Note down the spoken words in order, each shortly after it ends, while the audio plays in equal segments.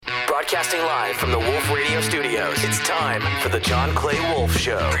Broadcasting live from the Wolf Radio Studios. It's time for the John Clay Wolf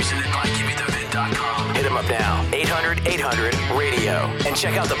Show. Presented by GiveMeTheVid.com. Hit him up now, 800-800-RADIO. And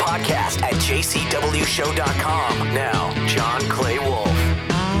check out the podcast at jcwshow.com. Now, John Clay Wolf.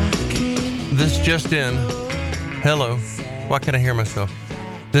 This just in. Hello. Why can't I hear myself?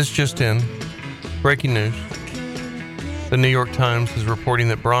 This just in. Breaking news. The New York Times is reporting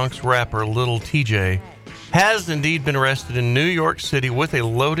that Bronx rapper Lil TJ has indeed been arrested in New York City with a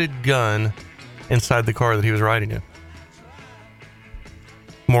loaded gun inside the car that he was riding in.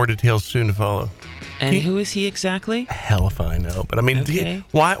 More details soon to follow. And who is he exactly? Hell if I know. But I mean, Okay.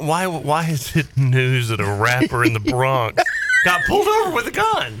 why is it news that a rapper in the Bronx got pulled over with a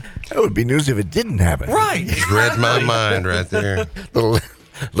gun? That would be news if it didn't happen. Right. Just read my mind right there.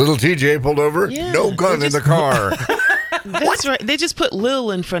 Little TJ pulled over. Yeah, No gun they in the just- car. That's right. They just put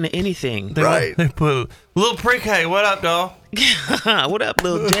Lil in front of anything. Right. They put Lil Pre-K. What up, dog? What up,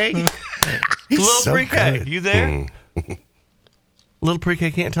 Lil J? Lil so Pre-K. good. You there? Little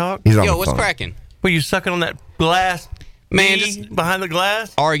Pre-K can't talk? He's on Yo, the what's phone. cracking? Were you sucking on that glass? Man, bee just behind the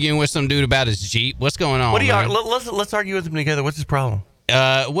glass? arguing with some dude about his Jeep. What's going on? What do you? man? Let's argue with him together. What's his problem?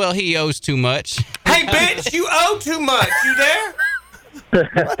 Well, he owes too much. Hey, bitch! You owe too much. You there?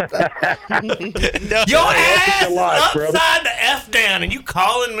 Your ass upside the F down, and you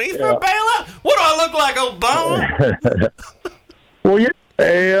calling me for a bailout? What do I look like, Obama? Well, yeah.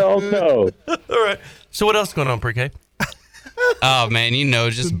 Hell no. All right. So what else is going on, Pre-K? Oh man,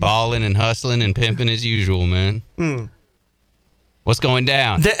 just balling and hustling and pimping as usual, man. What's going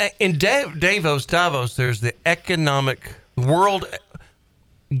down? In Davos, there's the economic world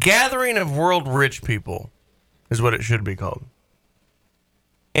gathering of world rich people, is what it should be called.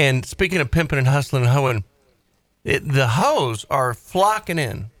 And speaking of pimping and hustling and hoeing, the hoes are flocking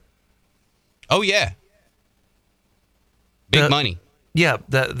in. Oh yeah, big money. Yeah,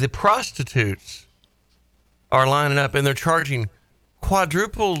 the prostitutes are lining up, and they're charging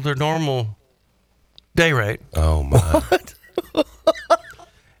quadruple their normal day rate. Oh, my.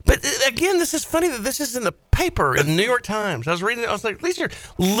 But again, this is funny that this is in the paper in the New York Times. I was reading it. I was like, these are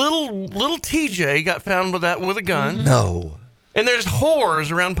little TJ got found with a gun. No. And there's whores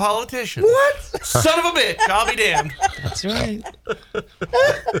around politicians. What? Son of a bitch. I'll be damned. That's right.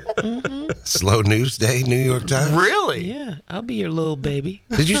 Slow news day, New York Times. Really? Yeah, I'll be your little baby.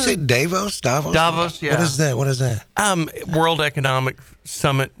 Did you say Davos? Davos, yeah. What is that? World Economic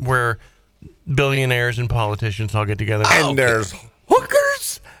Summit where billionaires and politicians all get together. And there's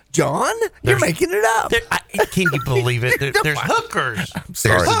hookers? John? You're making it up. Can you believe it? There's hookers.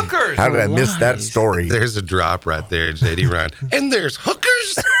 Sorry. Hookers. How did I miss that Lies. story? There's a drop right there, JD Ryan. And there's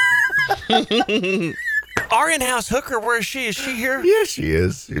hookers? Our in-house hooker, where is she? Is she here? Yeah, she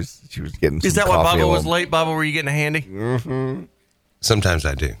is. She was getting some Is that why coffee Baba was along. late? Baba, were you getting a handy? Sometimes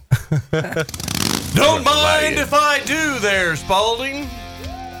I do. Don't mind if I do there, Spalding.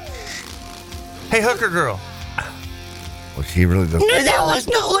 Hey, hooker girl. Well, she really doesn't. No, that was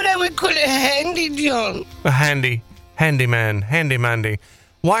not what I would call a handy, John. A handyman.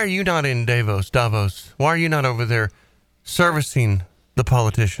 Why are you not in Davos? Why are you not over there servicing the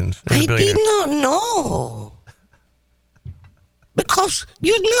politicians? And I the billionaires? did not know. Because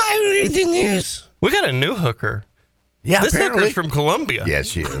you know everything is. We got a new hooker. Yeah, This apparently. hooker's from Colombia. Yeah,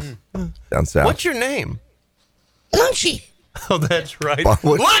 she is. Down south. What's your name? Lunchy. Oh, that's right. What?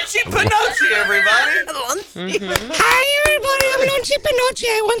 Lunchy Pinocchio, everybody. Hi, everybody. I'm Lunchy Pinocchio.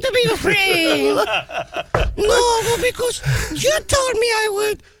 I want to be your friend. No, but because you told me I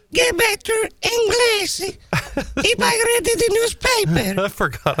would get better English if I read the newspaper. I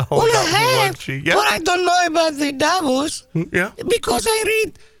forgot all Well, I about have, Lunchy. but I don't know about the Davos Yeah. because I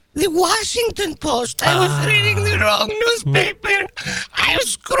read the Washington Post. I was reading the wrong newspaper. I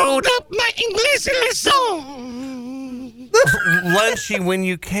screwed up my English lesson. Lunchy, when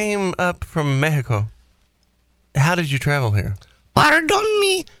you came up from Mexico, how did you travel here? Pardon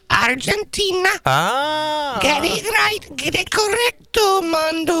me, Argentina. Ah. Get it right, get it correcto,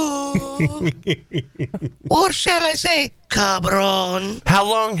 Mando. Or shall I say, cabron? How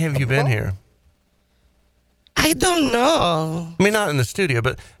long have you been here? I don't know. I mean, not in the studio,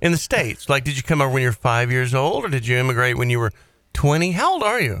 but in the States. Like, did you come over when you were 5 years old, or did you immigrate when you were 20? How old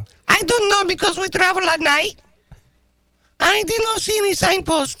are you? I don't know because we travel at night. I did not see any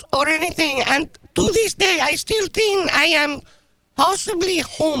signpost or anything, and to this day, I still think I am possibly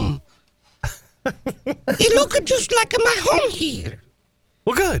home. It looks just like my home here.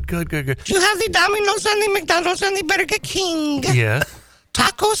 Well, good. You have the Domino's and the McDonald's and the Burger King. Yes.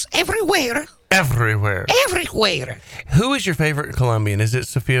 Tacos everywhere. Everywhere. Everywhere. Who is your favorite Colombian? Is it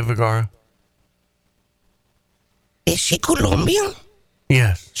Sofia Vergara? Is she Colombian?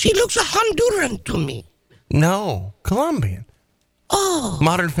 Yes. She looks a Honduran to me. No, Colombian. Oh,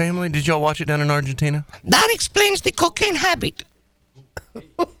 Modern Family. Did y'all watch it down in Argentina? that explains the cocaine habit.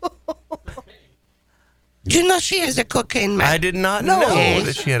 You know she is a cocaine man. I did not know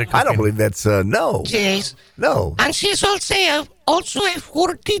that she had a I don't believe that's no. Yes. No. And she's also a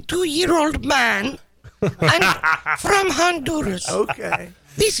 42-year-old man and from Honduras. Okay.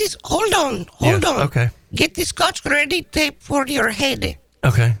 This is, hold on. Okay. Get the Scotch ready tape for your head.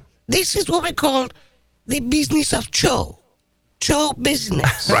 Okay. This is what we call the business of show. Show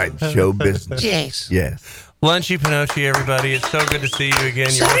business. Right. Show business. Yes. Yes. Lunchy Pinocchi, everybody. It's so good to see you again.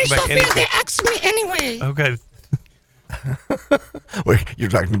 You're Sorry, welcome back Sophia, anytime. they asked me anyway. Okay. Wait, you're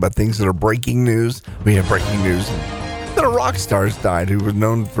talking about things that are breaking news. We have breaking news that a rock star's died who was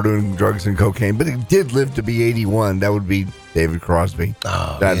known for doing drugs and cocaine, but he did live to be 81. That would be David Crosby.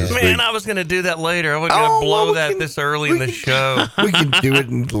 Oh, That yeah. is Man, big. I was going to do that later. I wasn't going to blow we that can- this early in the show. We can do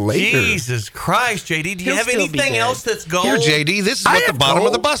it later. Jesus Christ, JD. Do you He'll have still be anything dead. else that's gold? Here, JD, this is I what the have bottom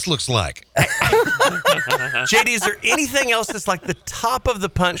of the gold. bus looks like. JD, is there anything else that's like the top of the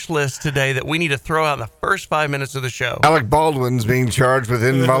punch list today that we need to throw out in the first 5 minutes of the show? Alec Baldwin's being charged with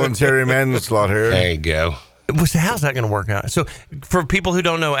involuntary manslaughter. There you go. So how's that going to work out? So for people who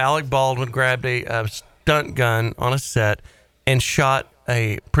don't know, Alec Baldwin grabbed a stunt gun on a set and shot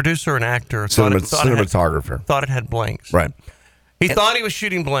a producer and actor. Cinematographer. Thought it had blanks. Right. He thought he was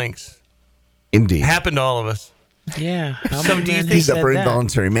shooting blanks. Indeed. Happened to all of us. Yeah. How So many do you men think He's have up said for that?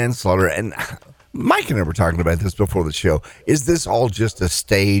 involuntary manslaughter. And Mike and I were talking about this before the show. Is this all just a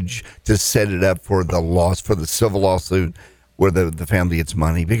stage to set it up for the civil lawsuit where the family gets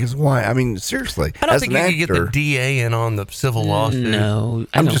money? Because why? I mean, seriously. I don't as think an you could get actor, the DA in on the civil lawsuit. No.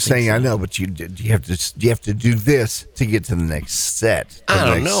 I'm don't just think saying, so. I know, but you have to do this to get to the next set. I the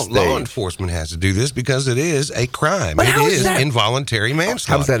don't next know. stage. Law enforcement has to do this because it is a crime. But It how is is that- involuntary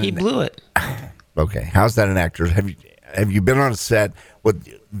manslaughter. How's that? He blew it. Okay, how's that an actor? Have you been on a set with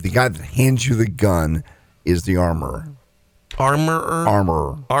the guy that hands you the gun is the armorer? Armorer?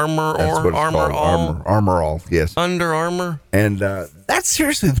 Armorer. Armor That's what or it's armor called. all? Armor all. Yes. Under Armour? And that's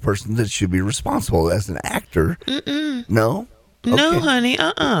seriously the person that should be responsible as an actor. No. No, Okay. honey.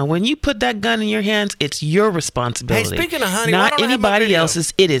 When you put that gun in your hands, it's your responsibility. Hey, speaking of honey, why not don't I have my anybody video?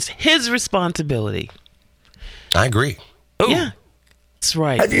 else's. It is his responsibility. I agree. Ooh. Yeah, that's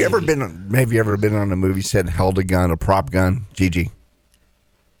right. Have you ever baby. been on a movie set and held a gun, a prop gun, Gigi?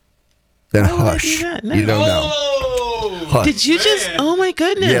 Then Why would I hush. do that? No. You don't know. Hush. Did you just? Oh my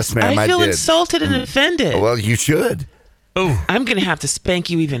goodness! Yes, ma'am, I I feel did. insulted and offended. Well, you should. I'm gonna have to spank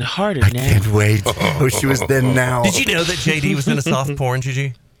you even harder I now. can't wait. Oh, she was then now. Did you know that JD was in a soft porn,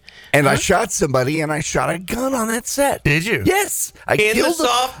 Gigi? And I shot somebody, and I shot a gun on that set. Did you? Yes, I In the killed.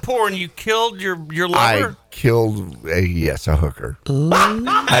 soft porn, you killed your I lover? killed a hooker.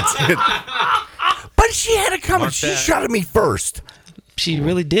 That's it. But she had it coming. Mark She that. shot at me first. She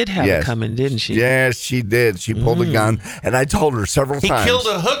really did have Yes. it coming, didn't she? Yes, she did. She pulled a gun, and I told her several He times. killed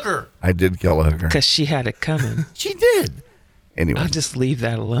a hooker. I did kill a hooker. Because she had it coming. She did. Anyway, I'll just leave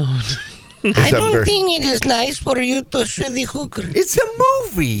that alone. I a don't very- think it is nice for you to shoot the hooker. it's a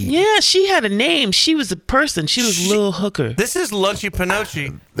movie. Yeah, she had a name. She was a person. She was Lil Hooker. This is Lunchy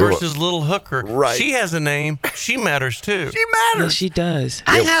Pinocchi versus Little Hooker. Right. She has a name. She matters too. She Yeah, matters. she does.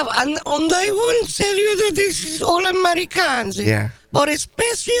 I have, and I won't tell you that this is all Americans. Yeah. But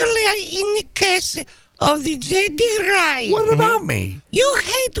especially in the case of the J.D. Ryan. What about me? You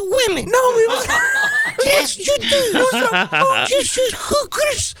hate women. No, it was. Yes, you do. You shoot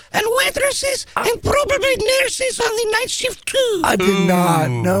hookers and waitresses and probably nurses on the night shift too. I did not.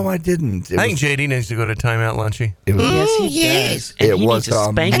 No, I didn't. It I think was. JD needs to go to timeout, Lunchy. It was Yes, he yes. does. And It he was needs to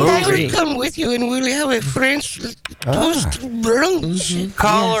a spank And her I will too. come with you and we'll have a French toast brunch.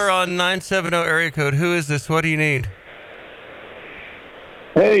 Caller on 970 area code. Who is this? What do you need?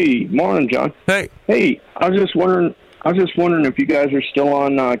 Hey, morning, John. Hey, Hey, I was just wondering if you guys are still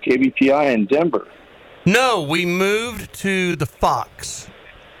on KBPI in Denver. no, we moved to the Fox.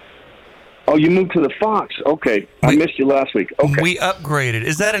 Oh, you moved to the Fox. Okay, I missed you last week. Okay, We upgraded.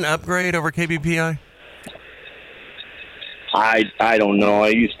 Is that an upgrade over KBPI? I don't know. I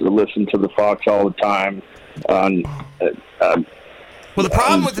used to listen to the Fox all the time. Well, the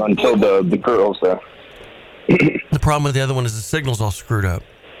problem with until the girls there. the problem with the other one is the signal's all screwed up.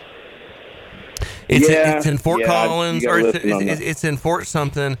 It's, Yeah, it's in Fort yeah, Collins, you or gotta it's, listen on it's, that. it's in Fort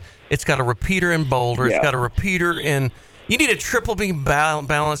something. It's got a repeater in Boulder. It's Yeah. got a repeater in. You need a triple beam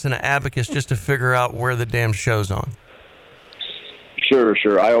balance and an abacus just to figure out where the damn show's on. Sure.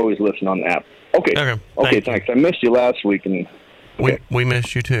 I always listen on the app. Okay. Okay, thank you. Thanks. I missed you last week, and We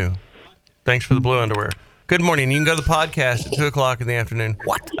missed you too. Thanks for the blue underwear. Good morning. You can go to the podcast at 2 o'clock in the afternoon.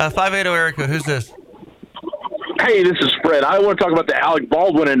 What? 580 area code. Who's this? Hey, this is Fred. I want to talk about the Alec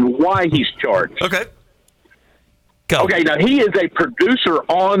Baldwin and why he's charged. Okay. Go. Okay, now he is a producer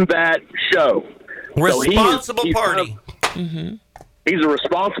on that show. Responsible he's party. He's a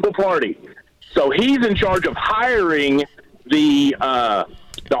responsible party. So he's in charge of hiring the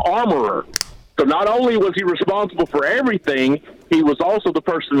armorer. So not only was he responsible for everything, he was also the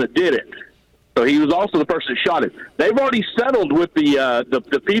person that did it. So he was also the person that shot it. They've already settled with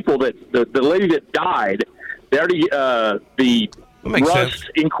the people that the lady that died. They already the Rust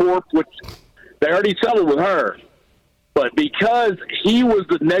Incorp, which they already settled with her. But because he was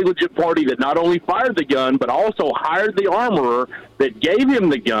the negligent party that not only fired the gun, but also hired the armorer that gave him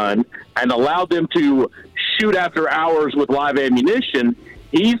the gun and allowed them to shoot after hours with live ammunition,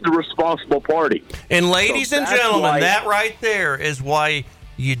 he's the responsible party. And ladies So and that's gentlemen, why- that right there is why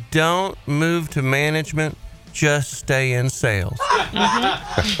you don't move to management. Just stay in sales.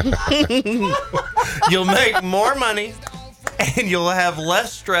 You'll make more money, and you'll have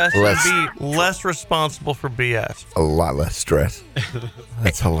less stress and be less responsible for BS. A lot less stress.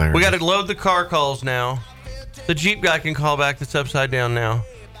 That's hilarious. We got to load the car calls now. The Jeep guy can call back. That's upside down now.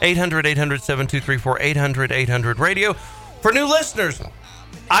 800-800-7234, 800-800-RADIO. For new listeners,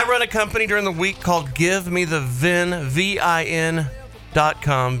 I run a company during the week called Give Me the VIN, VIN.com.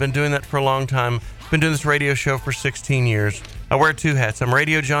 Been doing that for a long time. Been doing this radio show for 16 years. I wear two hats. I'm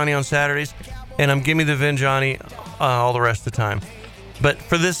Radio Johnny on Saturdays, and I'm Give Me the VIN Johnny all the rest of the time. But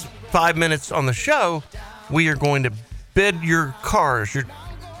for this 5 minutes on the show, we are going to bid your cars. You're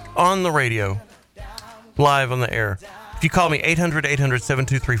on the radio, live on the air. If you call me,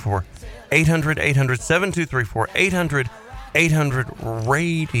 800-800-7234, 800-800-7234,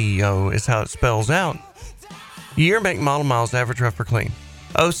 800-800-RADIO is how it spells out. Year, make, model, miles, average, rough or clean.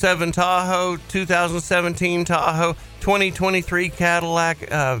 07 Tahoe, 2017 Tahoe, 2023 Cadillac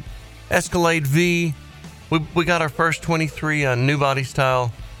Escalade V. We got our first 23 new body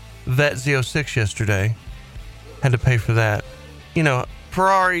style Vet Z06 yesterday. Had to pay for that. You know,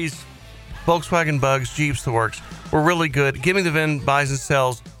 Ferraris, Volkswagen Bugs, Jeeps, the works. We're really good. Give Me the VIN buys and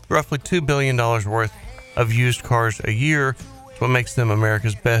sells roughly $2 billion worth of used cars a year. It's what makes them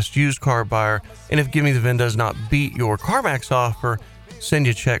America's best used car buyer. And if Give Me the VIN does not beat your CarMax offer, send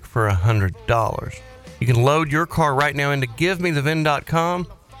you a check for $100. You can load your car right now into GiveMeTheVIN.com.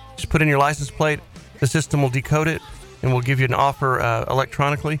 Just put in your license plate. The system will decode it, and we'll give you an offer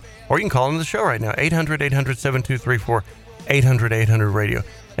electronically. Or you can call into the show right now, 800-800-7234, 800-800-RADIO.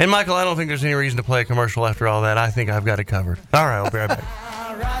 And, Michael, I don't think there's any reason to play a commercial after all that. I think I've got it covered. All right, I'll be right back.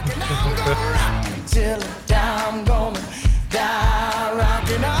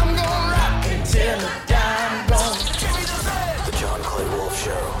 The John Clay Wolf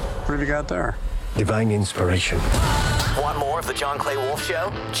Show. What have you got there? Divine inspiration. Want more of The John Clay Wolf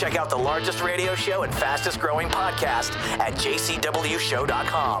Show? Check out the largest radio show and fastest growing podcast at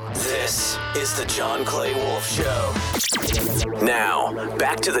jcwshow.com. This is The John Clay Wolf Show. Now,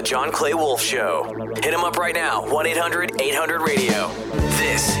 back to The John Clay Wolf Show. Hit him up right now, 1-800-800-RADIO.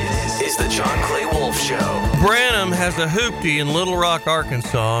 This is The John Clay Wolf Show. Branham has a hoopty in Little Rock,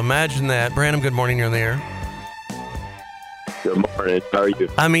 Arkansas. Imagine that. Branham, good morning. You're on the air. Good morning. How are you?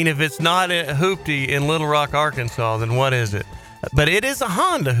 I mean, if it's not a hoopty in Little Rock, Arkansas, then what is it? But it is a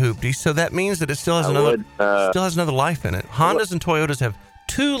Honda hoopty, so that means that it still has another life in it. Hondas and Toyotas have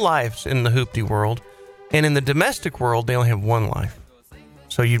two lives in the hoopty world, and in the domestic world, they only have one life.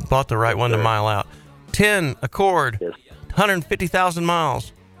 So you bought the right one to mile out. 10 Accord, 150,000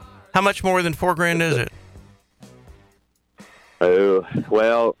 miles. How much more than $4,000 is it? Oh,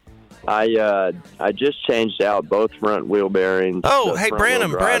 well, I just changed out both front wheel bearings. Oh, hey,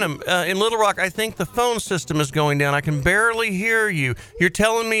 Branham, in Little Rock, I think the phone system is going down. I can barely hear you. You're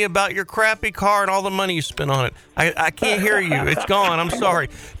telling me about your crappy car and all the money you spent on it. I can't hear you. It's gone. I'm sorry.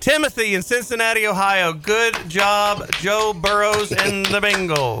 Timothy in Cincinnati, Ohio. Good job, Joe Burrows and the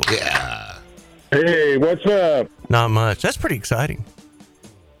Bengals. Yeah. Hey, what's up? Not much. That's pretty exciting.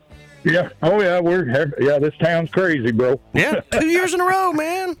 Yeah. Oh, yeah. This town's crazy, bro. Yeah. 2 years in a row,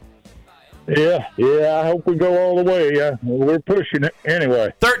 man. Yeah. I hope we go all the way. We're pushing it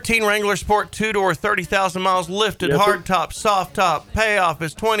anyway. 13 Wrangler Sport 2-door, 30,000 miles lifted, Yes, hard top, soft top. Payoff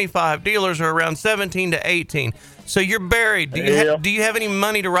is 25. Dealers are around 17 to 18. So you're buried. Do you have any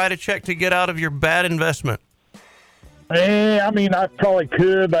money to write a check to get out of your bad investment? I mean, I probably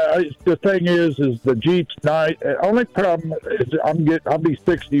could. The thing is the Jeep's nice. Only problem is I'll be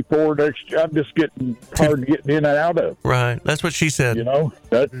 64 next year. I'm just getting hard getting in and out of. Right. That's what she said. You know?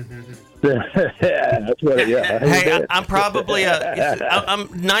 That's what, yeah. Hey, I'm probably I'm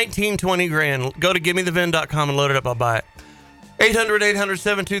 19, 20 grand. Go to givemethevin.com and load it up. I'll buy it.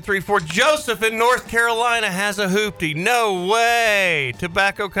 800-800-7234. Joseph in North Carolina has a hoopty. No way.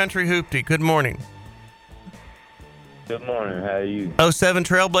 Tobacco Country hoopty. Good morning. Good morning. How are you? 07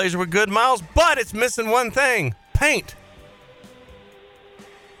 Trailblazer with good miles, but it's missing one thing. Paint.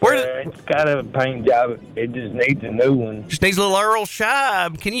 It's kind of a paint job. It just needs a new one. Just needs a little Earl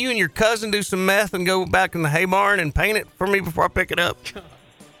Scheib. Can you and your cousin do some meth and go back in the hay barn and paint it for me before I pick it up?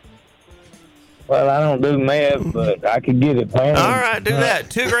 Well, I don't do meth, but I could get it painted. All right, do that.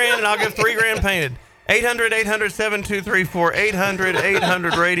 $2,000 and I'll give $3,000 painted. 800-800-7234.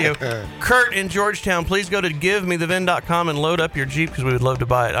 800-800-radio. Kurt in Georgetown, please go to givemethevin.com and load up your Jeep because we would love to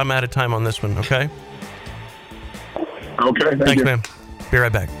buy it. I'm out of time on this one, okay? Okay, thanks, man. Be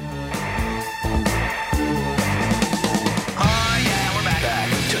right back. Back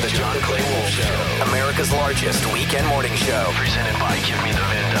to the John Clay Wolf Show, America's largest weekend morning show. Presented by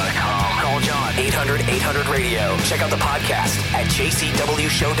GiveMeTheVin.com. Call John, 800-800-radio. Check out the podcast at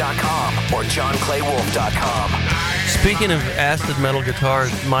jcwshow.com or johnclaywolf.com. Speaking of acid metal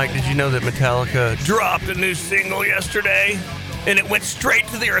guitars, Mike, did you know that Metallica dropped a new single yesterday? And it went straight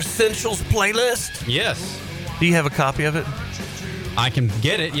to their Essentials playlist? Yes. Do you have a copy of it? I can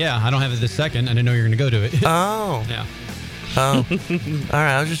get it, yeah. I don't have it this second. I didn't know you were going to go to it. Oh. Yeah. Oh. All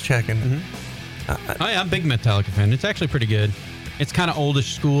right, I was just checking. Mm-hmm. Oh, yeah, I'm a big Metallica fan. It's actually pretty good. It's kind of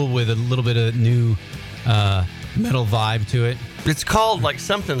oldish school with a little bit of new metal vibe to it. It's called like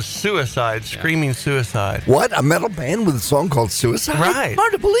something Suicide, Screaming Suicide. What? A metal band with a song called Suicide? Right.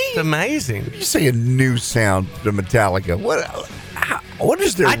 Hard to believe. It's amazing. You say a new sound to Metallica. What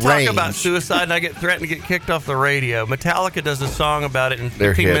is their range? I talk about suicide and I get threatened to get kicked off the radio. Metallica does a song about it and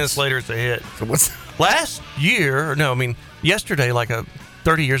 15 minutes later it's a hit. So what's yesterday, like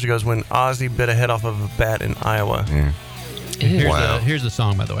 30 years ago is when Ozzy bit a head off of a bat in Iowa. Yeah. Here's the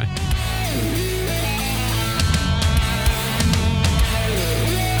song, by the way.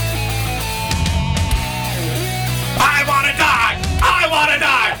 I want to die! I want to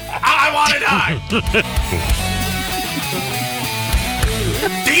die! I want to die!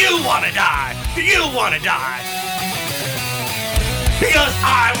 Do you want to die? Do you want to die? Because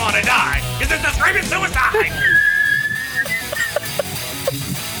I want to die. Because it's a screaming suicide.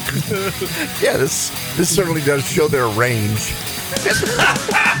 Yeah, this certainly does show their range.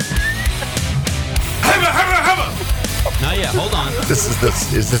 Not yet. Hold on.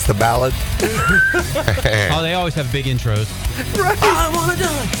 Is this the ballad? Oh, they always have big intros. Right. I want to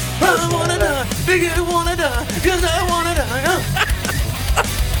die. I want to die. Do you want to die? Because I want to die.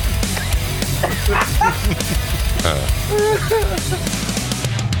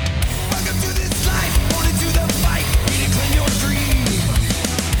 Welcome to this life, born into the fight, feeding clean your dream.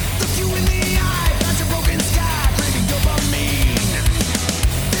 Look you in the eye, past a broken sky, craving dopamine.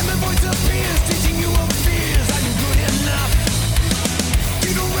 Then my voice appears, teaching you of fears. Are you good enough?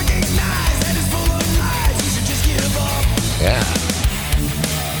 You don't recognize that it's full of lies. You should just give up. Yeah.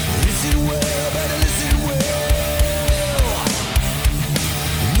 Listen well, better listen well.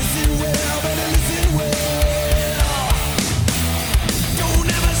 Listen well, better listen well. Don't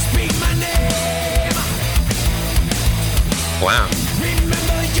ever speak my name. Wow.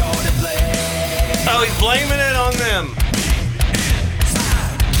 Remember you're to blame. Oh, he's blaming it on them.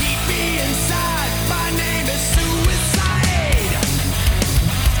 Keep me inside. My name is Suicide.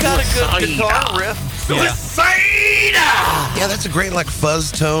 Got a good guitar riff. Suicide! Yeah, that's a great, like,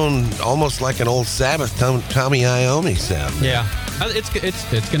 fuzz tone, almost like an old Sabbath Tommy Iommi sound. Yeah. It's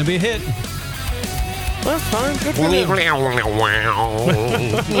going to be a hit. That's fine. Good for them.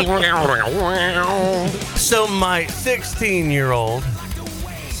 So my 16-year-old,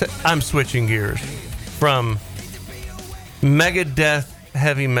 I'm switching gears from Megadeth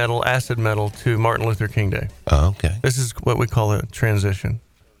heavy metal, acid metal to Martin Luther King Day. Oh, okay. This is what we call a transition.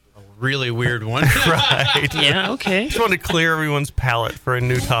 Really weird one. Right. Yeah, okay. Just wanted to clear everyone's palate for a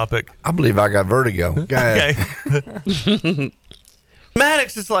new topic. I believe I got vertigo. Go ahead. Okay.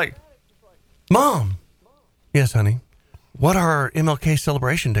 Maddox is like, Mom. Yes, honey. What are our MLK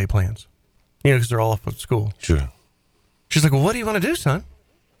Celebration Day plans? You know, because they're all off of school. Sure. She's like, well, what do you want to do, son?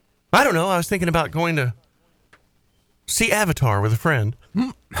 I don't know. I was thinking about going to see Avatar with a friend.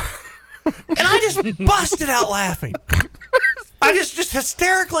 And I just busted out laughing. I just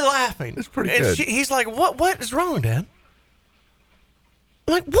hysterically laughing. It's pretty and good. He's like, what is wrong, Dad?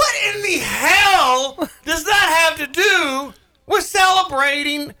 I'm like, what in the hell does that have to do with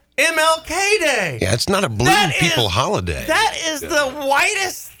celebrating MLK Day? Yeah, it's not a blue people holiday. That is the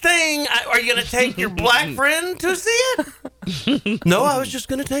whitest thing. Are you going to take your black friend to see it? No, I was just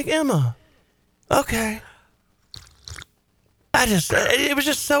going to take Emma. Okay. It was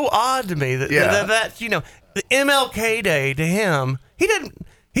just so odd to me that you know, the MLK Day to him,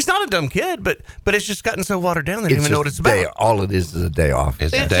 he's not a dumb kid, but it's just gotten so watered down they don't even know what it's about. All it is a day off.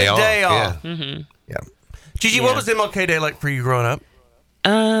 It's a day off. Yeah. Mm-hmm. Yeah. Gigi, what was MLK Day like for you growing up?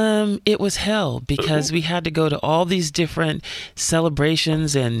 It was hell because we had to go to all these different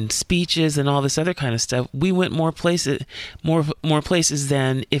celebrations and speeches and all this other kind of stuff. We went more places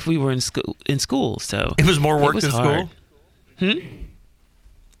than if we were in school. So it was more work was than hard. school.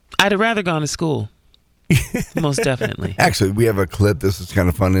 I'd have rather gone to school. Most definitely. Actually, we have a clip. This is kind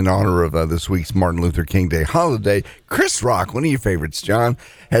of fun in honor of this week's Martin Luther King Day holiday. Chris Rock, one of your favorites, John,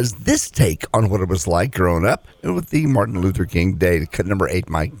 has this take on what it was like growing up with the Martin Luther King Day. Cut number 8,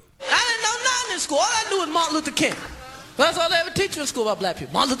 Mike. I didn't know nothing in school. All I knew was Martin Luther King. That's all they ever teach you in school about black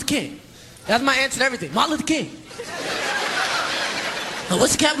people. Martin Luther King. That's my answer to everything. Martin Luther King.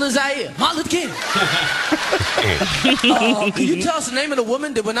 What's the capital of Zaire? Martin Luther King. Can you tell us the name of the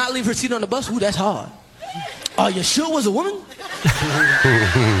woman that would not leave her seat on the bus? Ooh, that's hard. Are you sure it was a woman?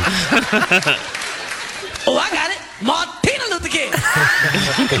 Oh, I got it. Martina Luther King.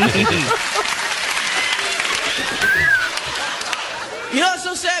 You know what's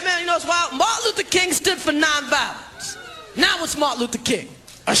so sad, man? You know what's wild? Martin Luther King stood for nonviolence. Now what's Martin Luther King?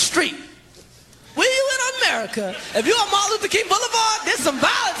 A street. Where you in America? If you're on Martin Luther King Boulevard, there's some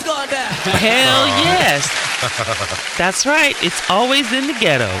violence going down. Hell yes. That's right. It's always in the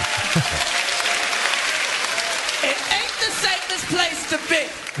ghetto. It ain't the safest place to be.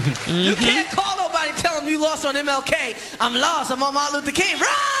 You can't call nobody and tell them you lost on MLK. I'm lost. I'm on Martin Luther King.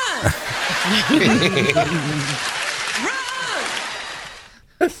 Run! Run!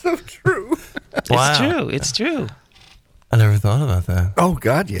 That's so true. Wow. It's true. It's true. I never thought about that. Oh,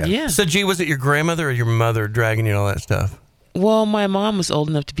 God, yeah. Yeah. So, G, was it your grandmother or your mother dragging you and all that stuff? Well, my mom was old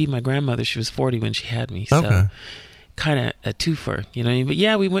enough to be my grandmother. She was 40 when she had me. So Okay. kind of a twofer, you know what I mean? But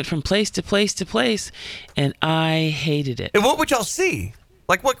yeah, we went from place to place to place, and I hated it. And what would y'all see?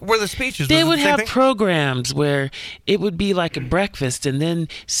 Like, what were the speeches? They Was it would the same have thing? programs where it would be like a breakfast and then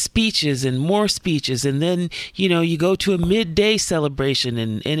speeches and more speeches. And then, you know, you go to a midday celebration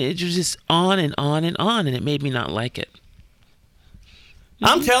and it was just on and on and on. And it made me not like it.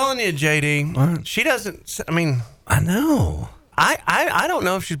 I'm telling you, JD, she doesn't. I mean, I know. I don't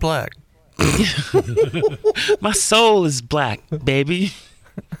know if she's black. My soul is black, baby.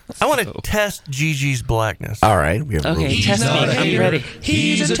 I want to test Gigi's blackness. All right. We have Okay, rules. test me. I'm ready.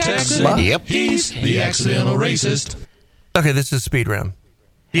 He's a Texan. Yep. He's the accidental racist. Okay, this is speed round.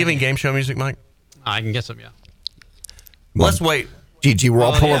 Do you have any game show music, Mike? I can get some, yeah. Let's wait. Gigi, we're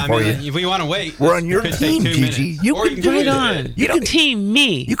all pulling for you. If we want to wait, We're on your it could take team, 2 Gigi. minutes. You Or can you do can Right do on. it. You can team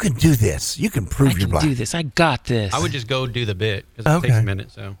me. You can do this. You can prove I you're can black. do this. I got this. I would just go do the bit because it Okay. takes a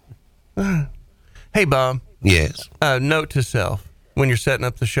minute. So Hey, Bob. Yes. Note to self: when you're setting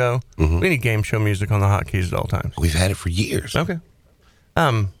up the show, we need game show music on the hotkeys at all times. We've had it for years. Okay.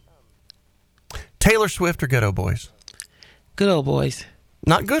 Taylor Swift or Ghetto Boys? Good old boys.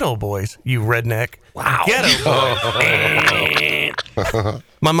 Not good old boys, you redneck. Wow. Ghetto Boys.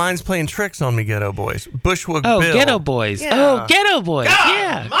 My mind's playing tricks on me, Ghetto Boys. Bushwick Oh, Bill. Ghetto Boys. Yeah. Oh, Ghetto Boys. God,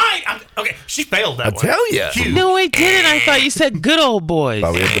 Yeah. Okay, she failed that I one. tell ya. Cute. No, I didn't. I thought you said good old boys.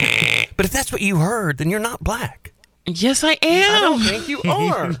 Well, we have the- But if that's what you heard, then you're not black. Yes, I I don't am. think you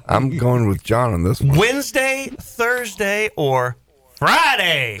are. I'm going with John on this one. Wednesday, Thursday, or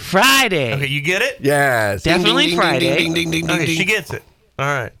Friday? Friday. Okay, you get it? Yes. Definitely Ding, ding, Friday. ding, ding, ding, ding, Okay, ding, she ding. gets it. All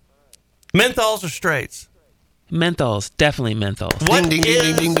right. Menthols or straights? Menthols. Definitely menthols. What ding, ding,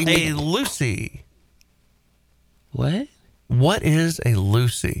 is ding, ding, ding, a ding. Lucy? What? What is a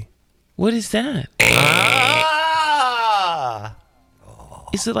Lucy? What is that? Ah!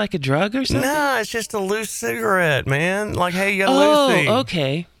 Is it like a drug or something? No, it's just a loose cigarette, man. Like, hey, you got a Lucy. Oh,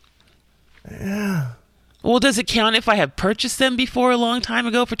 okay. Yeah. Well, does it count if I have purchased them before a long time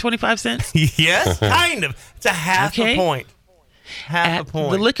ago for 25 cents? Yes, kind of. It's a half Okay. a point. Half At a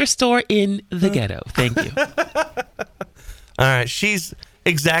point. the liquor store in the ghetto. Thank you. All right, she's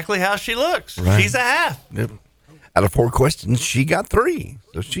exactly how she looks. Right. She's a half. Yep. Out of 4 questions, she got 3.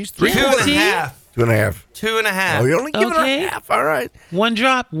 So she's 3. Yeah, Two and a see? half. 2.5. 2.5. Oh, you're only giving Okay. her half. All right. One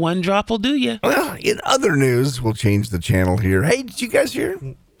drop will do you. Well, in other news, we'll change the channel here. Hey, did you guys hear?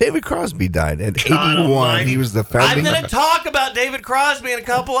 David Crosby died at 81. He was the I'm founding. going to talk about David Crosby in a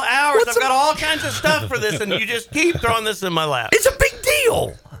couple of hours. What's I've got all kinds of stuff for this, and you just keep throwing this in my lap. It's a big deal.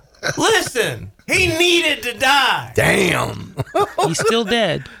 Neil. Listen, he needed to die. Damn. He's still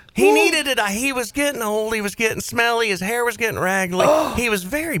dead. He needed to die. He was getting old. He was getting smelly. His hair was getting raggedy. He was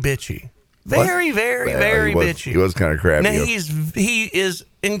very bitchy. Very bitchy. He was kind of crabby. Now, he is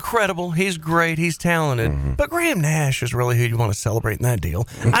incredible. He's great. He's talented. But Graham Nash is really who you want to celebrate in that deal.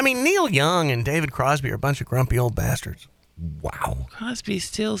 I mean, Neil Young and David Crosby are a bunch of grumpy old bastards. Wow. Crosby,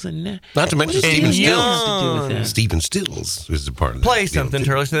 Stills, and Nash. Not to mention Stephen Young. Stills. Stephen Stills is a part of Play that. something,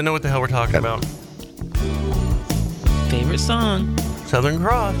 Charlie, so they know what the hell we're talking about. Favorite song. Southern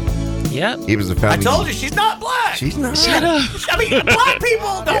Cross. Yep. He was a I founding. told you, she's not black. She's not. Shut up. I mean, black people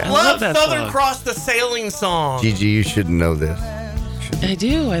don't I love love that Southern song. Cross, the sailing song. Gigi, you should know this. I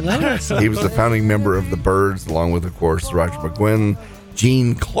do. I love that song. He was the founding member of the Byrds, along with, of course, Roger McGuinn,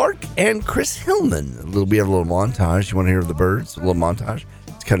 Gene Clark, and Chris Hillman. We have a little montage. You want to hear the Byrds? A little montage.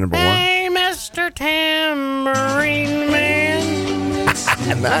 It's cut number one. Hey, Mr. Tambourine Man.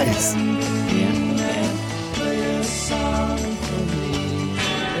 Nice.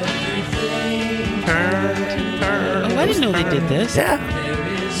 Oh, I didn't know they did this. Yeah.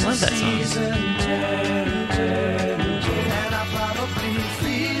 Love that song.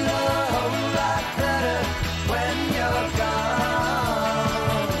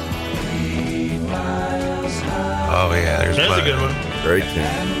 Oh, yeah. There's That's a fun. good one. Great tune.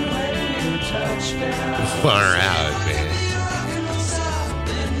 Far out, man.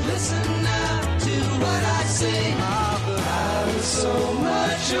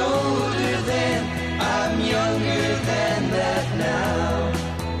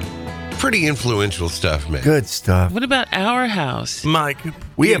 Pretty influential stuff, man. Good stuff. What about Our House? Mike,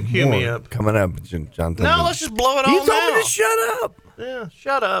 We have cue more me up. coming up, Jonathan. No, let's just blow it all You told now. me to shut up. Yeah,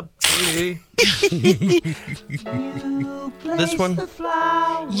 shut up, sweetie. This one?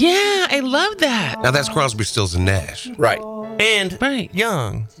 Yeah, I love that. Now that's Crosby, Stills, and Nash. Right. And Right.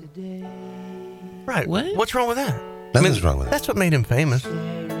 Young. Right. What? What's wrong with that? Nothing's wrong with that. That's what made him famous. I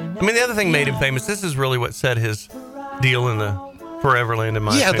mean, the other thing made him famous. This is really what set his deal in the Foreverland, in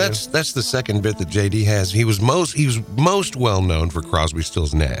my Yeah, opinion. that's the second bit that JD has. He was most well known for Crosby,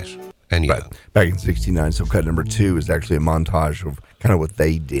 Stills, Nash, and Young. Right. Back in '69, so cut number 2 is actually a montage of kind of what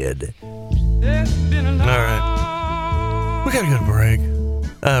they did. All right. We got to go to break.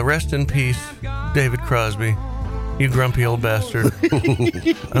 Rest in peace, David Crosby. You grumpy old bastard.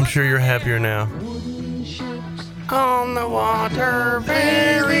 I'm sure you're happier now. On the water,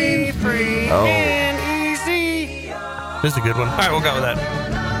 very free and easy. This is a good one. All right, we'll go with that.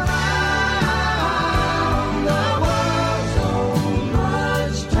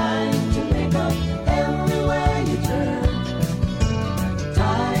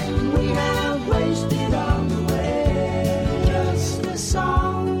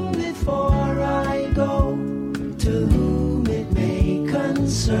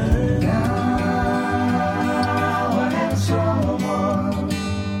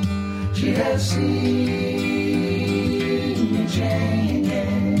 She has seen me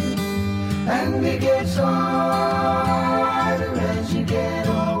changing, and it gets harder as you get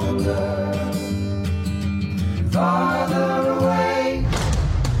older, farther away.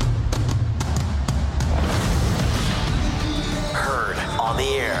 Heard on the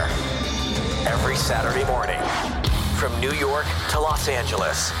air every Saturday morning from New York to Los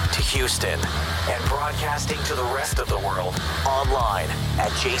Angeles to Houston and broadcasting to the rest of the world online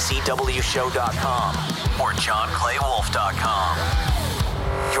at jcwshow.com or johnclaywolf.com.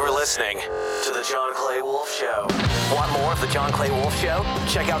 You're listening to The John Clay Wolf Show. Want more of The John Clay Wolf Show?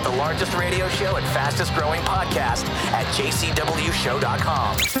 Check out the largest radio show and fastest growing podcast at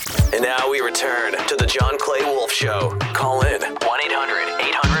jcwshow.com. And now we return to The John Clay Wolf Show. Call in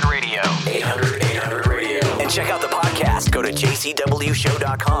 1-800-800-RADIO. 800-800-RADIO. And check out the podcast. Go to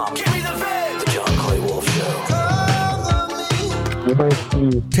jcwshow.com. Give me the feds. The John Clay Wolf Show.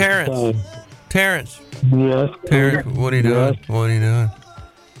 Terrence. Yes. Terrence, what are you doing? Yes. What are you doing?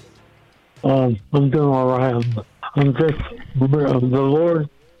 I'm doing all right. I'm just, the Lord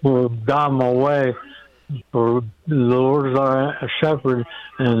will guide my way. For the Lord is our shepherd.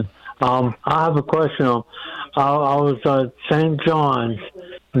 And I have a question. I was at St. John's,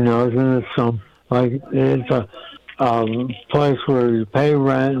 and it's it's a place where you pay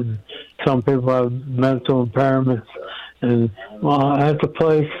rent, and some people have mental impairments. And at the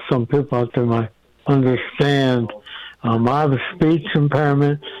place, some people out there might understand. I have a speech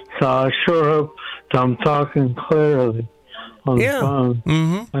impairment, so I sure hope that I'm talking clearly on the phone.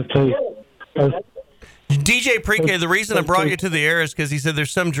 Mm-hmm. I tell you, DJ Pre-K, the reason I brought you to the air is because he said there's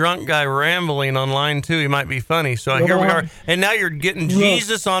some drunk guy rambling on line 2. He might be funny. So here we are. And now you're getting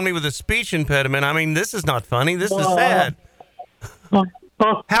Jesus on me with a speech impediment. I mean, this is not funny. This is sad.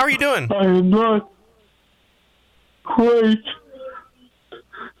 How are you doing? I am not great.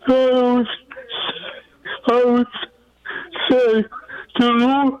 I would say the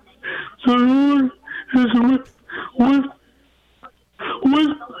Lord is with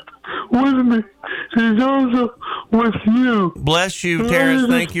me. He's also with you. Bless you, Terrence.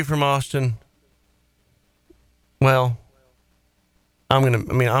 Thank you from Austin. Well, I'm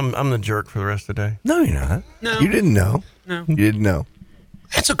the jerk for the rest of the day. No, you're not. No. You didn't know. No. You didn't know.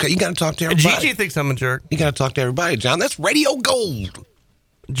 That's okay. You got to talk to everybody. Gigi thinks I'm a jerk. You got to talk to everybody, John. That's radio gold.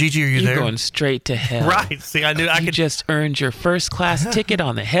 Gigi, are you You're there? going straight to hell. Right. See, I knew I could just earned your first class ticket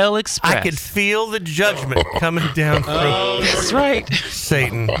on the Hell Express. I could feel the judgment coming down from That's right.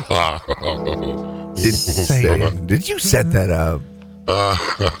 Satan. Did you set that up?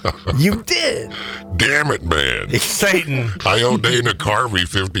 You did. Damn it, man. Satan. I owe Dana Carvey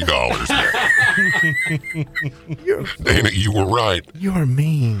 $50. Dana, you were right. You're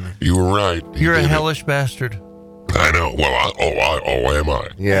mean. You were right. You're a hellish bastard. I know. Well, am I?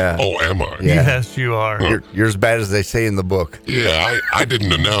 Yeah. Oh, am I? Yeah. Yes, you are. You're as bad as they say in the book. Yeah, I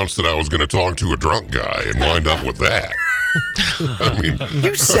didn't announce that I was going to talk to a drunk guy and wind up with that. I mean,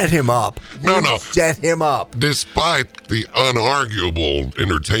 You set him up. No. Set him up. Despite the unarguable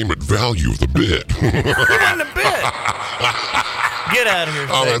entertainment value of the bit. It wasn't a bit. Get out of here, Satan.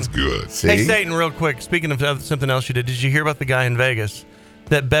 Oh, that's good. Hey, Satan, real quick. Speaking of something else you did you hear about the guy in Vegas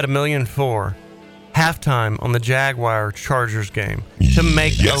that bet $1.4 million halftime on the Jaguar Chargers game to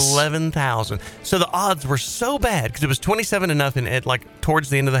make $11,000? So the odds were so bad because it was 27-0 at towards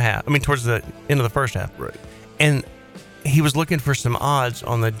the end of the half. Towards the end of the first half. Right. And he was looking for some odds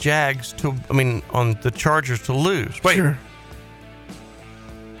on the on the Chargers to lose. Wait. Sure.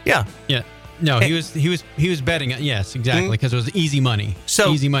 Yeah. Yeah. No, he was betting. Yes, exactly, because it was easy money.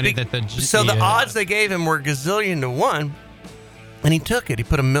 Easy money the odds they gave him were gazillion to 1, and he took it. He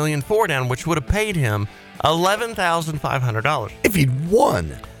put $1.4 million down, which would have paid him $11,500 if he'd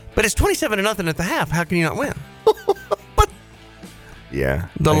won. But it's 27-0 at the half. How can you not win? Yeah.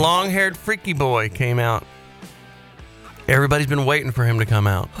 The long-haired freaky boy came out. Everybody's been waiting for him to come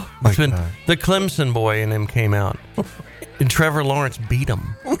out. My It's been God. the Clemson boy in him came out. And Trevor Lawrence beat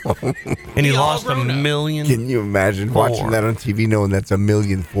him. And he lost $1.4 million. Can you imagine watching that on TV knowing that's $1.4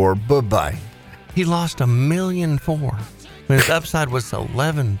 million? Bye-bye. He lost $1.4 million. And his upside was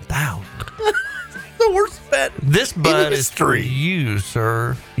 11,000. The worst bet. This bud in is for history. you,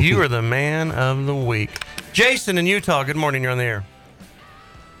 sir. You are the man of the week. Jason in Utah, good morning. You're on the air.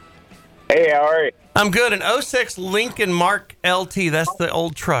 Hey, how are you? I'm good. An 06 Lincoln Mark LT. That's the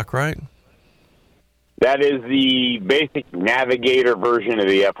old truck, right? That is the basic Navigator version of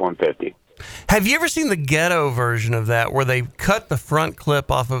the F-150. Have you ever seen the ghetto version of that where they cut the front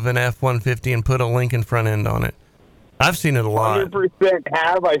clip off of an F-150 and put a Lincoln front end on it? I've seen it a lot. 100%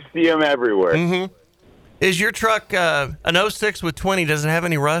 have. I see them everywhere. Mm-hmm. Is your truck an 06 with 20? Does it have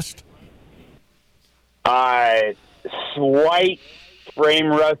any rust? Slight frame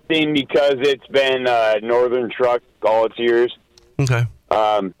rusting because it's been a northern truck all its years. Okay.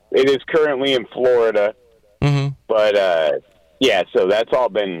 It is currently in Florida. Mm-hmm. But, yeah, so that's all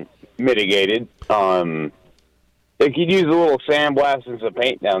been mitigated. They could use a little sandblast and some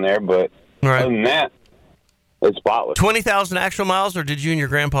paint down there, but other than that, it's spotless. 20,000 actual miles, or did you and your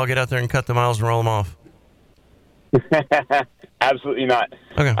grandpa get out there and cut the miles and roll them off? Absolutely not.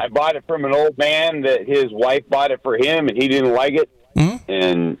 Okay. I bought it from an old man that his wife bought it for him, and he didn't like it. Mm-hmm.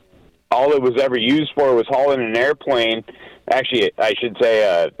 And all it was ever used for was hauling an airplane. Actually, I should say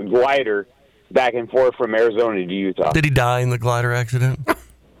a glider back and forth from Arizona to Utah. Did he die in the glider accident?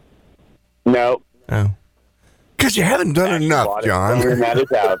 No. Oh. Because you haven't done enough, John.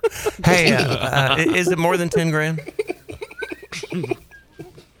 Hey, is it more than 10 grand?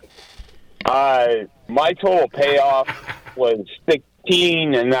 My total payoff was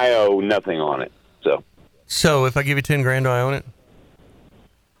 16, and I owe nothing on it. So if I give you 10 grand, do I own it?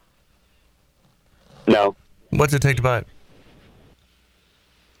 No. What's it take to buy it?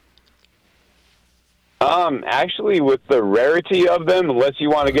 Actually, with the rarity of them, unless you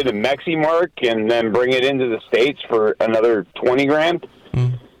want to get a Mexi mark and then bring it into the States for another 20 grand,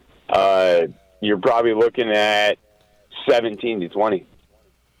 you're probably looking at 17 to 20.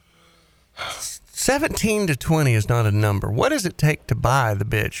 17 to 20 is not a number. What does it take to buy the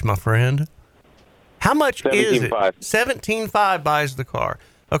bitch, my friend? How much is it? 17.5 buys the car.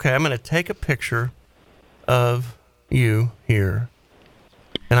 Okay, I'm going to take a picture of you here,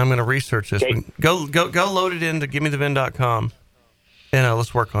 and I'm going to research this. Okay. Go load it into GiveMeTheVin.com. Yeah,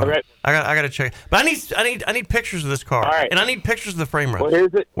 let's work on Okay. it. I got to check. But I need pictures of this car. All right. And I need pictures of the frame rails. Well,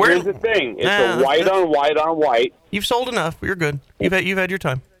 here's the thing. It's a white on white on white. You've sold enough. You're good. You've had your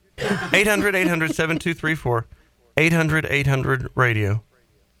time. 800-800-7234. 800-800-radio.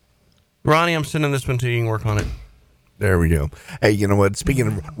 Ronnie, I'm sending this one to you. You can work on it. There we go. Hey, you know what? Speaking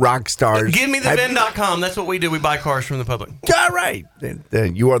of rock stars, Give me the VIN.com. That's what we do. We buy cars from the public. All right.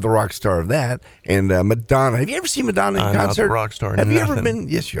 Then you are the rock star of that. And Madonna. Have you ever seen Madonna in I'm concert? not the rock star. Have you ever Nothing. been?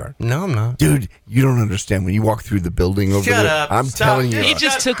 Yes, you are. No, I'm not. Dude, you don't understand. When you walk through the building over Shut there, up. I'm Stop. telling you. He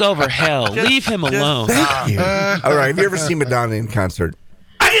just took over hell. Leave him alone. Thank you. All right. Have you ever seen Madonna in concert?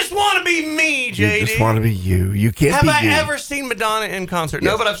 I just want to be me, JD. You just want to be you. You can't Have be I you. ever seen Madonna in concert?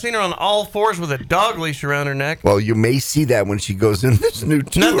 Yes. No, but I've seen her on all fours with a dog leash around her neck. Well, you may see that when she goes in this new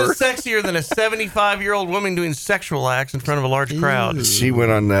tour. Nothing sexier than a 75-year-old woman doing sexual acts in front of a large crowd. She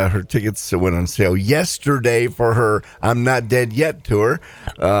went on her tickets went on sale yesterday for her "I'm Not Dead Yet" tour.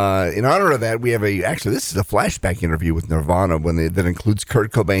 In honor of that, we have this is a flashback interview with Nirvana that includes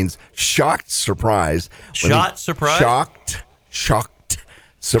Kurt Cobain's shocked surprise. Shocked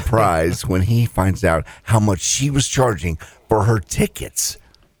surprise when he finds out how much she was charging for her tickets.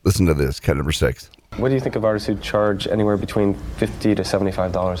 Listen to this, cut number 6. What do you think of artists who charge anywhere between $50 to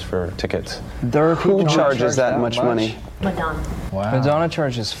 $75 for tickets? There are people Who charges that much much money? Madonna. Wow. Madonna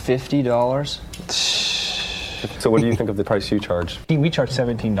charges $50. So what do you think of the price you charge? We charge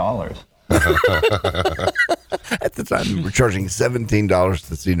 $17. At the time, we were charging $17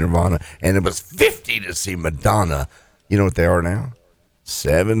 to see Nirvana, and it was $50 to see Madonna. You know what they are now?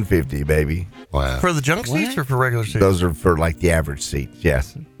 $7.50, baby. Wow. For the junk seats or for regular seats? Those are for like the average seats.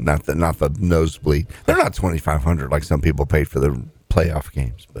 Yes, not the nosebleed. They're not $2,500 like some people paid for the playoff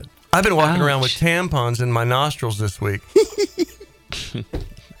games. But I've been walking around with tampons in my nostrils this week.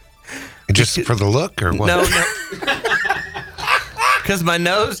 Just for the look or what? No. Because my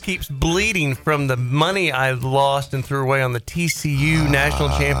nose keeps bleeding from the money I lost and threw away on the TCU National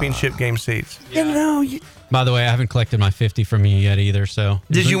Championship game seats. You know, By the way, I haven't collected my 50 from you yet either. So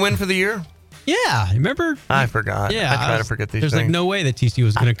Did you win for the year? Yeah, remember? I forgot. Yeah, I try to forget these there's things. like no way that TCU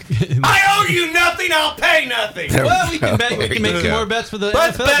was going to. I owe you nothing. I'll pay nothing. Well, we can bet. We can make some more bets for the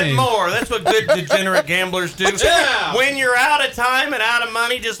Let's NFL bet game. more. That's what good degenerate gamblers do. Yeah. When you're out of time and out of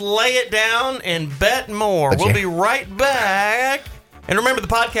money, just lay it down and bet more. We'll be right back. And remember, the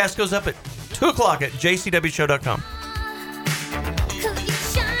podcast goes up at 2 o'clock at jcwshow.com.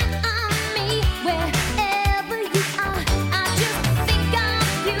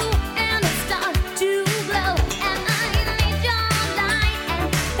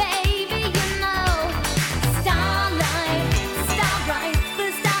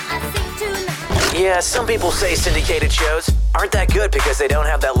 Yeah, some people say syndicated shows aren't that good because they don't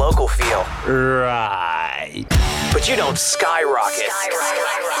have that local feel. Right. But you don't skyrocket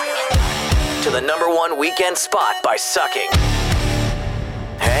to the #1 weekend spot by sucking.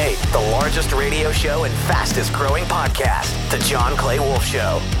 Hey, the largest radio show and fastest growing podcast, The John Clay Wolf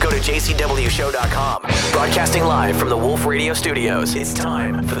Show. Go to jcwshow.com. Broadcasting live from the Wolf Radio Studios. It's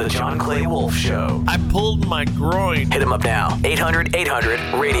time for The John Clay Wolf Show. I pulled my groin. Hit him up now.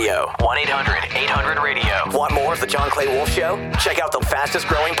 800-800-RADIO. 1-800-800-RADIO. Want more of The John Clay Wolf Show? Check out the fastest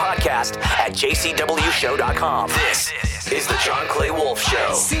growing podcast at jcwshow.com. This is The John Clay Wolf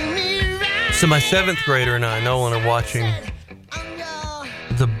Show. So my 7th grader and I, Nolan, are watching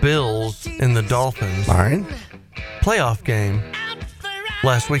the Bills and the Dolphins playoff game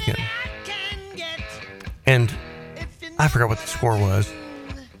last weekend. And I forgot what the score was,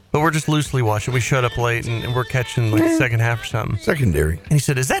 but we're just loosely watching. We showed up late and we're catching like the second half or something. Secondary. And he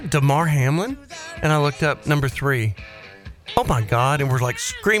said, "Is that Damar Hamlin?" And I looked up, number 3. Oh my God. And we're like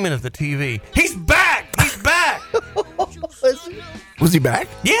screaming at the TV. He's back! He's back! Was he back?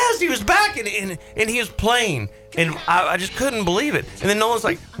 Yes, he was back, and he was playing, and I just couldn't believe it. And then Nolan's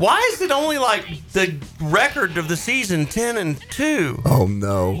like, "Why is it only like the record of the season 10-2?" Oh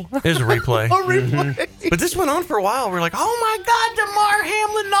no! There's a replay. A replay. But this went on for a while. We're like, "Oh my God, Damar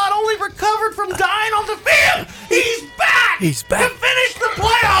Hamlin not only recovered from dying on the field, he's back! He's back to finish the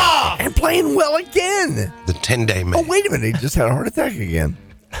playoff and playing well again." The 10-day man. Oh wait a minute! He just had a heart attack again.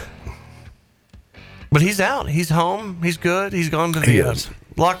 But he's out. He's home. He's good. He's gone to the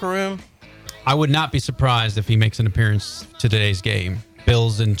locker room. I would not be surprised if he makes an appearance to today's game.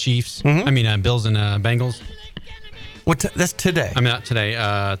 Bills and Chiefs. Mm-hmm. I mean, Bills and Bengals. That's today. I mean, not today.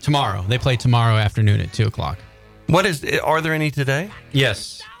 Tomorrow. They play tomorrow afternoon at 2 o'clock. Are there any today?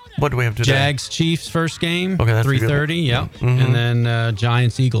 Yes. What do we have today? Jags Chiefs first game. Okay, that's 3:30. Yeah. Mm-hmm. And then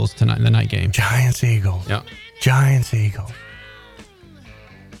Giants Eagles tonight. The night game. Giants Eagles. Yeah. Giants Eagles.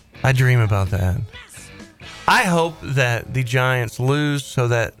 I dream about that. I hope that the Giants lose so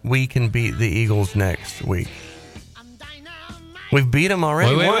that we can beat the Eagles next week. We've beat them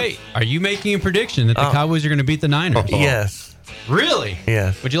already. Wait. Are you making a prediction that the Cowboys are going to beat the Niners? Yes. Really?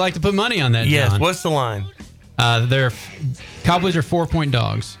 Yes. Would you like to put money on that, Yes. John? What's the line? They're Cowboys are 4-point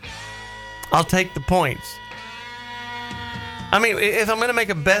dogs. I'll take the points. I mean, if I'm going to make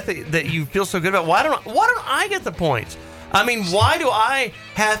a bet that you feel so good about, why don't I get the points? I mean, why do I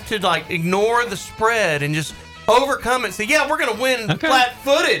have to ignore the spread and just overcome it and say, yeah, we're going to win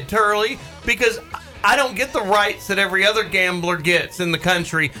flat-footed, Turley, because I don't get the rights that every other gambler gets in the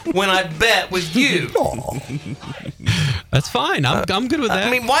country when I bet with you. That's fine. I'm good with that. I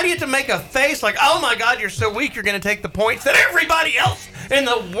mean, why do you have to make a face like, oh my God, you're so weak, you're going to take the points that everybody else in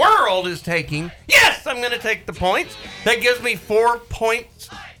the world is taking? Yes, I'm going to take the points. That gives me 4 points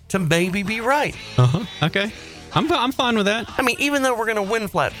to maybe be right. Okay. I'm fine with that. I mean, even though we're going to win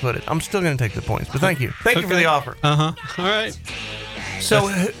flat-footed, I'm still going to take the points. But thank you. Thank you for the offer. All right. So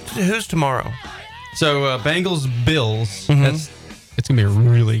who's tomorrow? So Bengals Bills. It's gonna be a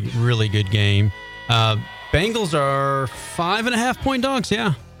really, really good game. Bengals are 5.5-point dogs.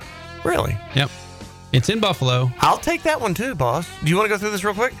 Yeah. Really? Yep. It's in Buffalo. I'll take that one too, boss. Do you want to go through this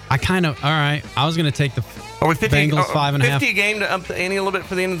real quick? All right. I was gonna take the Bengals 5.5. 50 a game to up the ante a little bit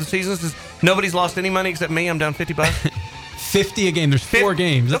for the end of the season. Since nobody's lost any money except me. I'm down $50. 50 a game. There's 4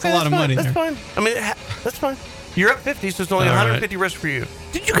 games. That's a lot of money. That's fine. I mean, that's fine. You're up 50, so it's only 150 risk for you.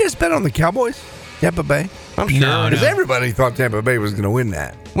 Did you guys bet on the Cowboys? Tampa Bay? I'm sure. No. Because everybody thought Tampa Bay was going to win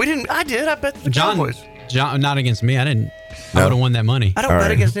that. We didn't. I did. I bet the Cowboys. John, not against me. I didn't. I would have won that money. I don't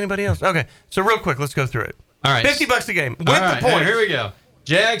bet against anybody else. Okay, so real quick, let's go through it. All right. $50 a game. With All the right, points. Here we go.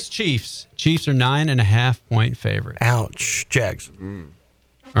 Jags, Chiefs. Chiefs are 9.5-point favorite. Ouch. Jags.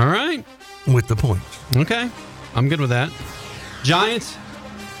 All right. With the points. Okay. I'm good with that. Giants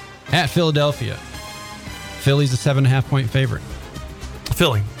at Philadelphia. Philly's a 7.5-point favorite.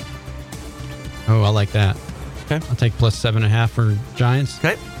 Philly. Oh, I like that. Okay. I'll take plus 7.5 for Giants.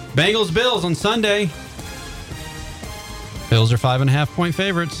 Okay. Bengals, Bills on Sunday. Bills are 5.5-point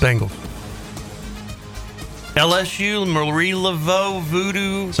favorites. Bengals. LSU, Marie Laveau,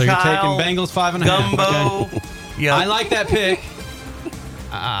 Voodoo, So you're Kyle, taking Bengals 5.5. Gumbo. Okay. Yeah. I like that pick.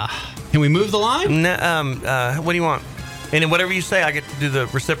 Can we move the line? What do you want? And then whatever you say, I get to do the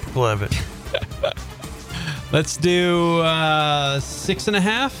reciprocal of it. Let's do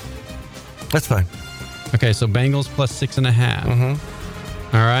 6.5. That's fine. Okay, so Bengals plus 6.5.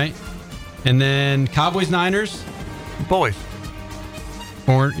 All right. And then Cowboys, Niners. Boys.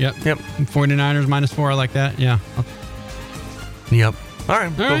 4. Yep. 49ers -4. I like that. Yeah. Yep. All right.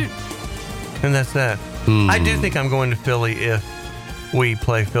 All cool. right. And that's that. I do think I'm going to Philly if we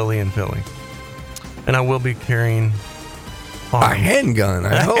play Philly in Philly. And I will be carrying a handgun,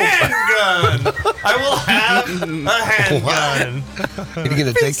 I hope. Handgun! I will have a handgun. You're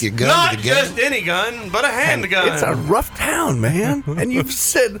going to take your gun Not to the game? just any gun, but a handgun. It's a rough town, man. And you've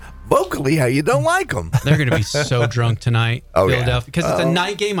said vocally how you don't like them. They're going to be so drunk tonight, Philadelphia, because it's a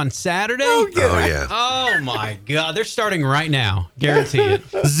night game on Saturday. yeah. Oh, my God. They're starting right now. Guarantee it.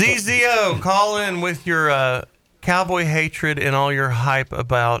 ZZO, call in with your cowboy hatred and all your hype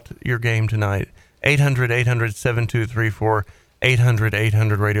about your game tonight. 800-800-7234,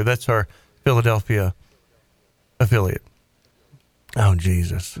 800-800-radio. That's our Philadelphia affiliate. Oh,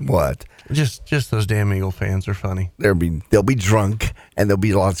 Jesus. What? Just those damn Eagle fans are funny. They'll be drunk, and there'll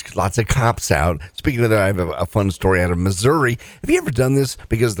be lots of cops out. Speaking of that, I have a fun story out of Missouri. Have you ever done this?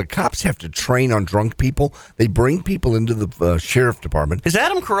 Because the cops have to train on drunk people. They bring people into the sheriff department. Is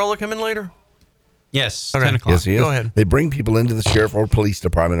Adam Carolla coming later? Yes, Okay. 10 o'clock. Yes, he is. Go ahead. They bring people into the sheriff or police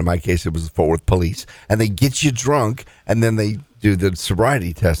department. In my case, it was the Fort Worth Police. And they get you drunk, and then they do the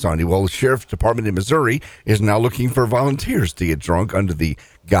sobriety test on you. Well, the sheriff's department in Missouri is now looking for volunteers to get drunk under the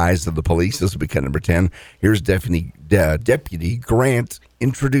guise of the police. This will be cut number 10. Here's Deputy Grant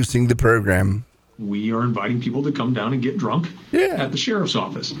introducing the program. We are inviting people to come down and get drunk at the sheriff's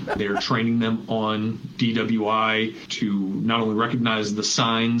office. They're training them on DWI to not only recognize the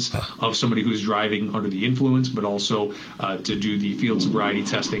signs of somebody who's driving under the influence, but also to do the field sobriety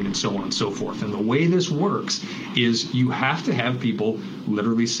testing and so on and so forth. And the way this works is you have to have people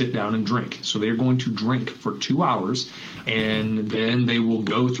literally sit down and drink. So they're going to drink for 2 hours, and then they will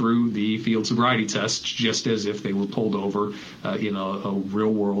go through the field sobriety test just as if they were pulled over in a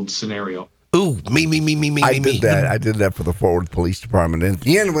real-world scenario. Ooh, me. I did that for the Fort Worth Police Department. And at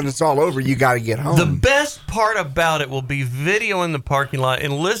the end, when it's all over, you got to get home. The best part about it will be video in the parking lot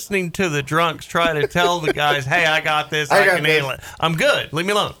and listening to the drunks try to tell the guys, hey, I got this. I can handle it. I'm good. Leave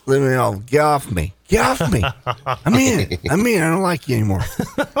me alone. Let me know. Get off me. Get off me. I'm in. I don't like you anymore.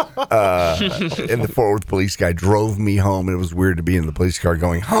 And the Fort Worth police guy drove me home. It was weird to be in the police car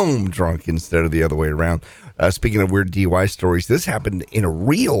going home drunk instead of the other way around. Speaking of weird DUI stories, this happened in a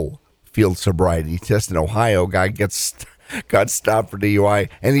real field sobriety test in Ohio. Guy got stopped for DUI,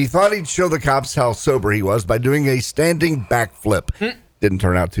 and he thought he'd show the cops how sober he was by doing a standing backflip. Didn't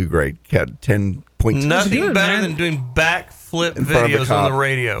turn out too great. Had 10 points. Nothing better than doing backflip videos on the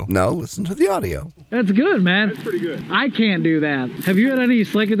radio. No, listen to the audio. That's good, man. That's pretty good. I can't do that. Have you had any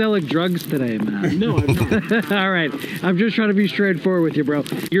psychedelic drugs today, man? No, I've not. All right. I'm just trying to be straightforward with you, bro.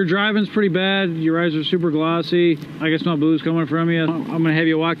 Your driving's pretty bad. Your eyes are super glossy. I can smell booze coming from you. I'm going to have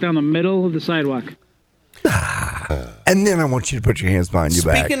you walk down the middle of the sidewalk. And then I want you to put your hands behind your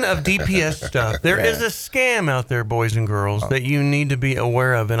back. Speaking of DPS stuff, there is a scam out there, boys and girls, that you need to be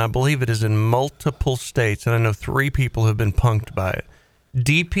aware of, and I believe it is in multiple states, and I know 3 people have been punked by it.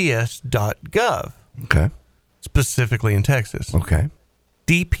 DPS.gov. Okay. Specifically in Texas. Okay.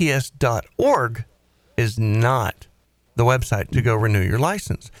 DPS.org is not the website to go renew your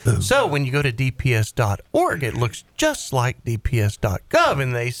license. So when you go to DPS.org, it looks just like DPS.gov,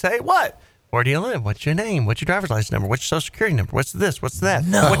 and they say, what? Where do you live? What's your name? What's your driver's license number? What's your social security number? What's this? What's that?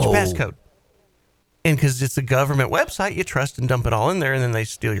 No. What's your passcode? And because it's a government website, you trust and dump it all in there, and then they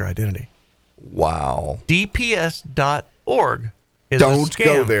steal your identity. Wow. DPS.org is Don't a scam.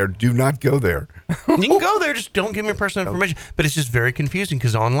 go there. Do not go there. You can go there, just don't give me your personal information. But it's just very confusing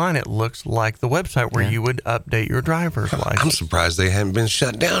because online it looks like the website where you would update your driver's license. I'm surprised they haven't been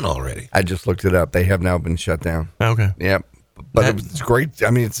shut down already. I just looked it up. They have now been shut down. Okay. Yep. But it's great.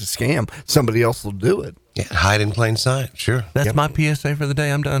 I mean, it's a scam. Somebody else will do it. Yeah, hide in plain sight. Sure. That's my PSA for the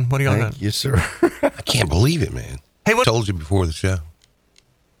day. I'm done. What do y'all got? Thank you, sir. I can't believe it, man. Hey, what? Told you before the show.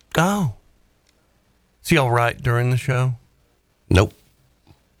 Oh. So y'all write during the show? Nope.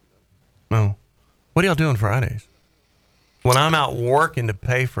 No. What are y'all doing Fridays? When I'm out working to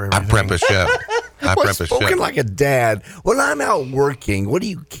pay for everything. I prep a show. Spoken like a dad. When I'm out working, what are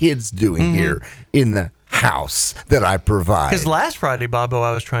you kids doing here in the house that I provide? Because last Friday, Bobo,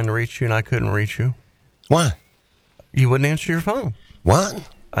 I was trying to reach you and I couldn't reach you. Why? You wouldn't answer your phone. What?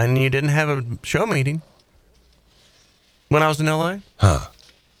 And you didn't have a show meeting when I was in L.A.? Huh.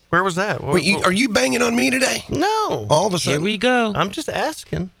 Where was that? Are you banging on me today? No. All of a sudden? Here we go. I'm just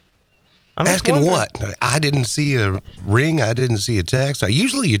asking. Asking what? I didn't see a ring. I didn't see a text.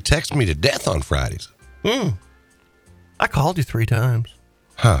 Usually you text me to death on Fridays. I called you 3 times.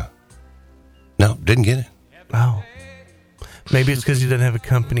 Huh. No, didn't get it. Oh. Maybe it's because you didn't have a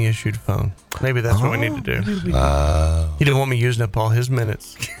company-issued phone. Maybe that's what we need to do. He didn't want me using up all his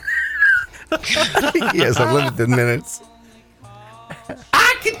minutes. He has unlimited minutes.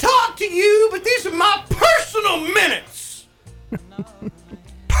 I can talk to you, but these are my personal minutes.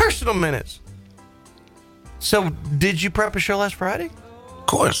 Personal minutes. So, did you prep a show last Friday? Of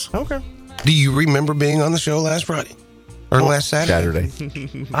course. Okay. Do you remember being on the show last Friday? Or last Saturday?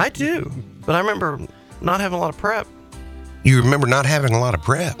 I do. But I remember not having a lot of prep. You remember not having a lot of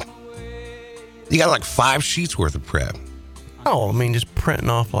prep? You got like 5 sheets worth of prep. Oh, I mean, just printing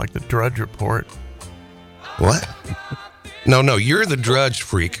off like the Drudge Report. What? No, you're the Drudge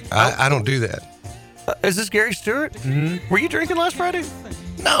freak. I don't do that. Is this Gary Stewart? Mm-hmm. Were you drinking last Friday?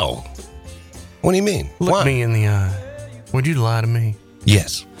 No. What do you mean? Look me in the eye. Would you lie to me?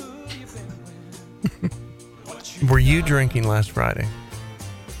 Yes. Were you drinking last Friday?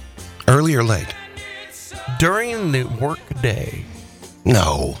 Early or late? During the work day.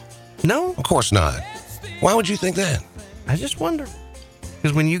 No. No? Of course not. Why would you think that? I just wonder.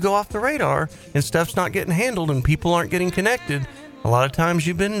 Because when you go off the radar and stuff's not getting handled and people aren't getting connected, a lot of times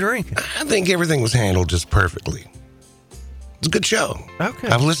you've been drinking. I think everything was handled just perfectly. It's a good show. Okay.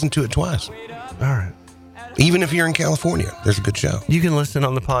 I've listened to it twice. All right. Even if you're in California, there's a good show. You can listen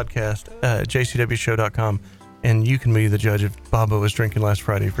on the podcast at jcwshow.com, and you can be the judge if Bobo was drinking last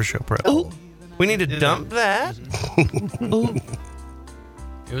Friday for show prep. Ooh. We need to dump that.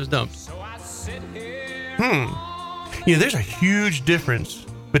 It was dumped. You know, there's a huge difference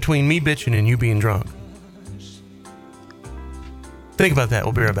between me bitching and you being drunk. Think about that.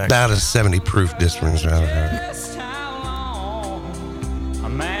 We'll be right back. About a 70 proof difference. A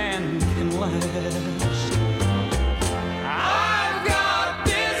man can last. I've got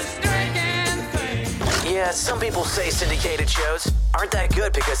this drinking thing. Yeah, some people say syndicated shows aren't that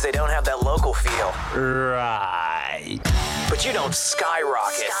good because they don't have that local feel. Right. But you don't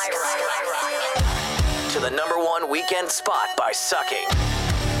skyrocket to the #1 weekend spot by sucking.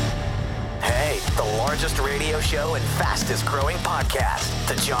 Hey, the largest radio show and fastest growing podcast,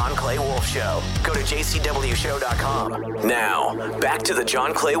 The John Clay Wolf Show. Go to jcwshow.com. Now, back to The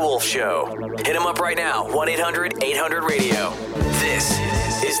John Clay Wolf Show. Hit him up right now, 1-800-800-RADIO. This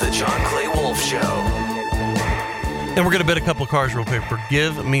is The John Clay Wolf Show. And we're going to bid a couple of cars real quick for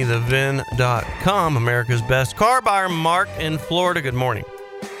GiveMeTheVin.com, America's best car buyer. Mark in Florida, good morning.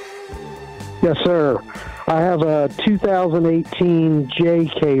 Yes, sir. I have a 2018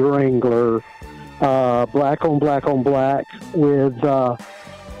 JK Wrangler, black on black with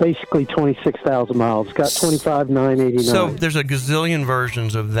basically 26,000 miles. It's got 25,989. So there's a gazillion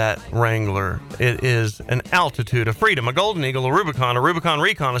versions of that Wrangler. It is an Altitude, a Freedom, a Golden Eagle, a Rubicon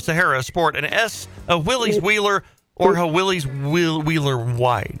Recon, a Sahara, a Sport, an S, a Willys Wheeler, or a Willys Wheeler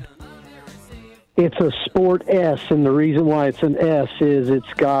Wide. It's a Sport S, and the reason why it's an S is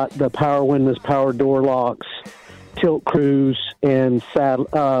it's got the power windows, power door locks, tilt cruise, and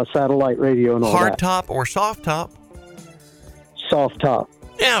satellite radio and all Hard that. top or soft top? Soft top.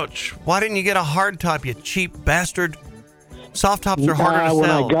 Ouch. Why didn't you get a hard top, you cheap bastard? Soft tops are harder to When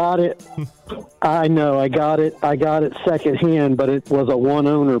sell. I got it, I know, I got it secondhand, but it was a one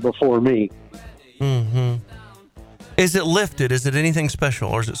owner before me. Mm-hmm. Is it lifted? Is it anything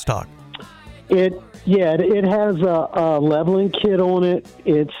special, or is it stock? It has a leveling kit on it.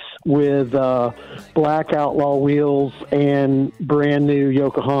 It's with black Outlaw wheels and brand new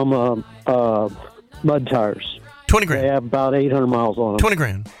Yokohama mud tires. 20 grand. They have about 800 miles on them. 20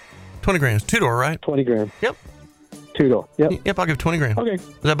 grand. 20 grand. It's 2-door, right? 20 grand. Yep. 2-door. Yep. Yep, I'll give 20 grand. Okay.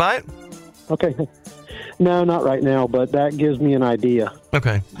 Does that buy it? Okay. No, not right now, but that gives me an idea.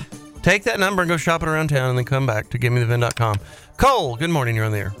 Okay. Take that number and go shopping around town and then come back to GiveMeTheVin.com. Cole, good morning. You're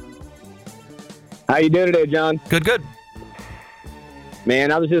on the air. How you doing today, John? Good.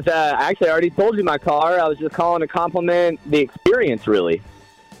 Man, I was just, actually, I already told you my car. I was just calling to compliment the experience, really.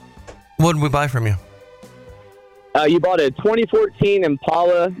 What did we buy from you? You bought a 2014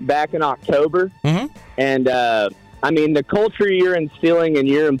 Impala back in October. Mm-hmm. And, I mean, the culture you're instilling in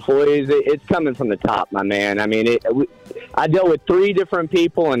your employees, it's coming from the top, my man. I mean, I dealt with 3 different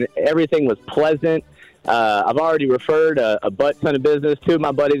people, and everything was pleasant. I've already referred a butt ton of business. 2 of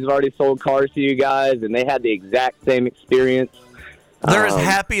my buddies have already sold cars to you guys, and they had the exact same experience. They're as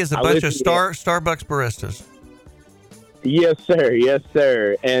happy as a bunch of Starbucks baristas. Yes, sir. Yes,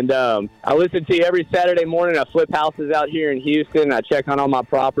 sir. And I listen to you every Saturday morning. I flip houses out here in Houston. I check on all my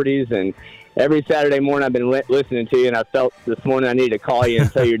properties, and every Saturday morning I've been listening to you, and I felt this morning I needed to call you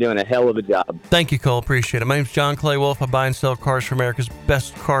and tell you you're doing a hell of a job. Thank you, Cole. Appreciate it. My name's John Clay Wolf. I buy and sell cars for America's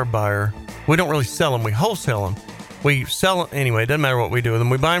best car buyer. We don't really sell them. We wholesale them. We sell them anyway. It doesn't matter what we do with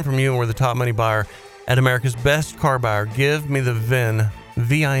them. We buy them from you, and we're the top money buyer at America's best car buyer. Give me the VIN,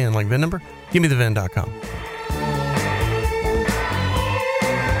 VIN, like VIN number. GiveMeTheVin.com.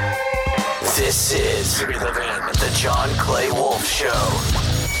 This is Give Me the Vin, the John Clay Wolf Show.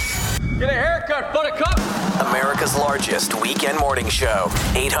 Get a haircut, buttercup. America's largest weekend morning show,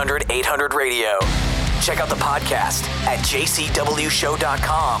 800-800-RADIO. Check out the podcast at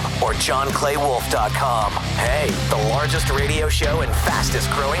jcwshow.com or johnclaywolf.com. Hey, the largest radio show and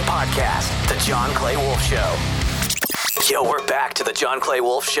fastest growing podcast, The John Clay Wolf Show. Yo, we're back to The John Clay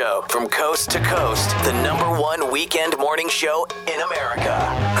Wolf Show. From coast to coast, the #1 weekend morning show in America.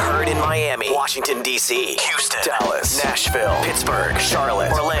 Heard in Miami, Washington, D.C., Houston, Dallas, Nashville, Pittsburgh,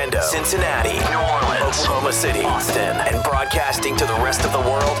 Charlotte, Orlando, Cincinnati, New Orleans, Oklahoma City, Austin, and broadcasting to the rest of the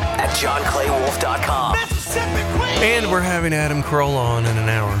world at johnclaywolf.com. And we're having Adam Carolla on in an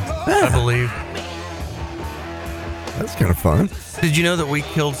hour, I believe. That's kind of fun. Did you know that we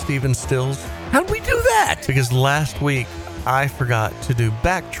killed Stephen Stills? How did we do that? Because last week I forgot to do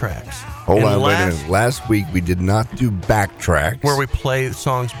backtracks. Hold on, wait a minute. Last week we did not do backtracks. Where we play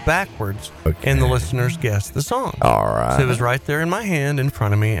songs backwards and the listeners guess the song. All right. So it was right there in my hand in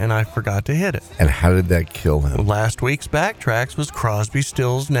front of me and I forgot to hit it. And how did that kill him? Last week's backtracks was Crosby,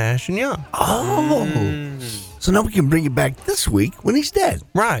 Stills, Nash, and Young. Oh. So now we can bring it back this week when he's dead.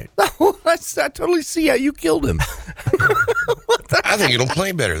 Right. I totally see how you killed him. I think it'll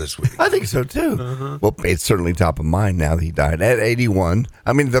play better this week. I think so, too. Well, it's certainly top of mind now that he died at 81.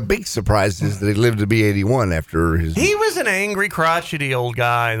 I mean, the big surprise is that he lived to be 81 after his... He was an angry, crotchety old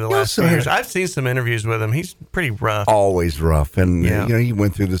guy in the last few years. I've seen some interviews with him. He's pretty rough. Always rough. And, you know, he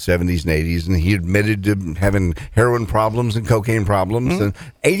went through the 70s and 80s, and he admitted to having heroin problems and cocaine problems. And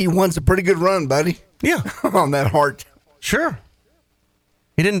 81's a pretty good run, buddy. Yeah. On that heart. Sure.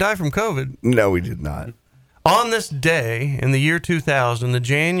 He didn't die from COVID. No, he did not. On this day, in the year 2000, the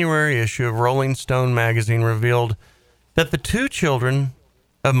January issue of Rolling Stone magazine revealed that the 2 children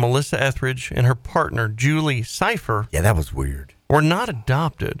of Melissa Etheridge and her partner, Julie Cypher... Yeah, that was weird. were not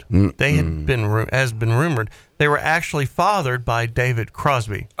adopted. They had been, as been rumored, they were actually fathered by David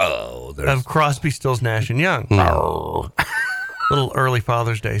Crosby. Of Crosby, Stills, Nash and Young. Little early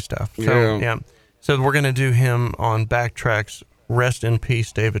Father's Day stuff. So, yeah. So we're going to do him on Backtracks. Rest in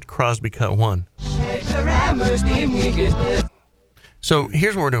peace, David Crosby, cut 1. So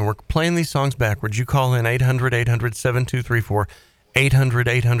here's what we're doing. We're playing these songs backwards. You call in 800-800-7234,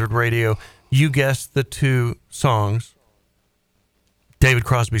 800-800-RADIO. You guess the two songs, David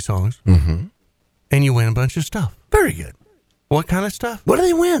Crosby songs, and you win a bunch of stuff. Very good. What kind of stuff? What do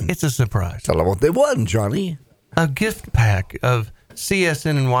they win? It's a surprise. Tell them what they won, Johnny. A gift pack of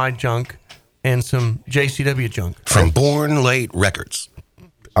CSN&Y junk and some JCW junk. From Born Late Records.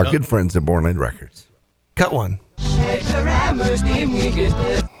 Our good friends at Born Late Records. Cut 1.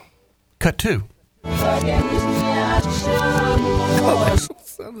 Cut 2. Oh, that's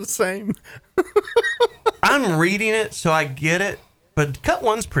the same. I'm reading it, so I get it, but cut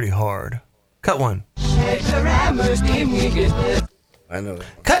 1's pretty hard. Cut 1. I know that.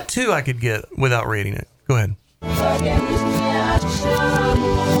 Cut 2 I could get without reading it. Go ahead.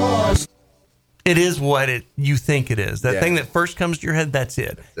 It is what you think it is. That thing that first comes to your head, that's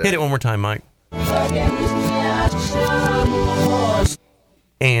it. Hit it one more time, Mike.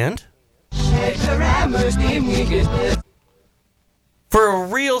 And for a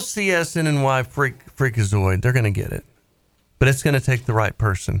real CSN&Y freakazoid, they're going to get it. But it's going to take the right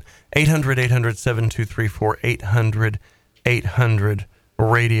person. 800-800-7234,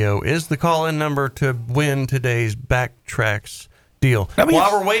 800-800-RADIO is the call-in number to win today's Backtracks deal.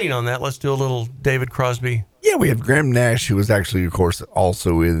 While we're waiting on that, let's do a little David Crosby. Yeah, we have Graham Nash, who was actually, of course,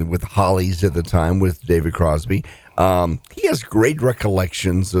 also with Hollies at the time with David Crosby. He has great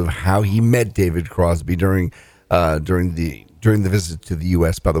recollections of how he met David Crosby during the visit to the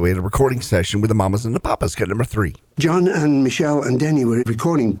U.S., by the way, at a recording session with the Mamas and the Papas, cut number 3. John and Michelle and Denny were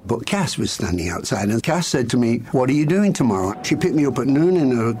recording, but Cass was standing outside, and Cass said to me, "What are you doing tomorrow?" She picked me up at noon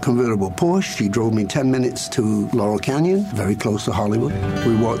in a convertible Porsche. She drove me 10 minutes to Laurel Canyon, very close to Hollywood.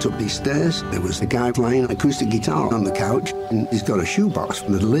 We walked up these stairs. There was a guy playing an acoustic guitar on the couch, and he's got a shoebox,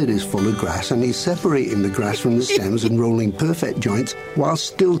 and the lid is full of grass, and he's separating the grass from the stems and rolling perfect joints while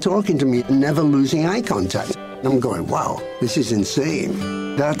still talking to me, never losing eye contact. I'm going, wow, this is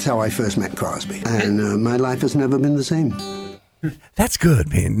insane. That's how I first met Crosby. And my life has never been the same. That's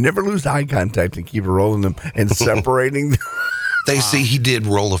good, man. Never lose eye contact and keep rolling them and separating. They say he did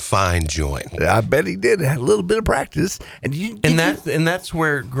roll a fine joint. I bet he did. Had a little bit of practice. And that's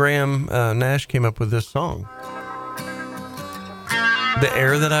where Graham Nash came up with this song. The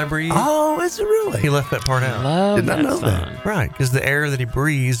Air That I Breathe. Oh, is it really? He left that part out. Did not know that. Right, because the air that he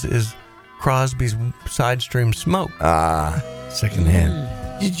breathes is Crosby's side stream smoke. Secondhand.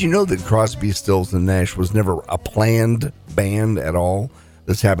 Did you know that Crosby, Stills, and Nash was never a planned band at all?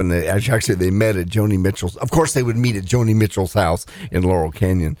 This happened. Actually, they met at Joni Mitchell's. Of course, they would meet at Joni Mitchell's house in Laurel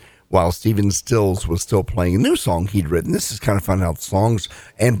Canyon while Stephen Stills was still playing a new song he'd written. This is kind of fun how songs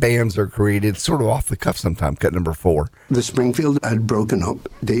and bands are created sort of off the cuff sometimes. Cut number 4. The Springfield had broken up.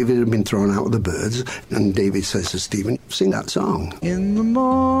 David had been thrown out with the Byrds, and David says to Stephen, "Sing that song." In the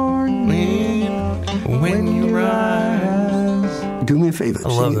morning, when you rise. Do me a favor,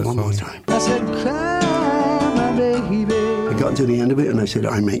 sing it one more time. I said, cry, my baby. I got to the end of it, and I said,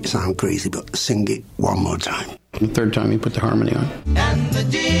 I may sound crazy, but sing it one more time. The third time, he put the harmony on. And the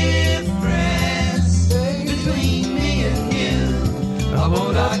difference between me and you, I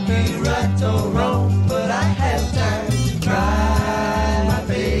won't argue right or wrong, but I have time to cry, my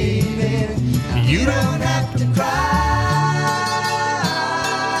baby. You don't have to cry.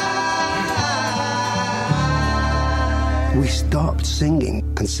 We stopped singing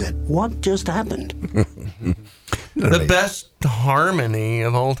and said, what just happened? The best harmony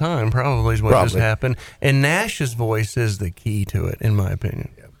of all time probably is what just happened. And Nash's voice is the key to it, in my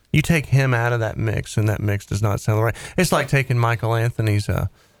opinion. Yep. You take him out of that mix, and that mix does not sound right. It's like taking Michael Anthony's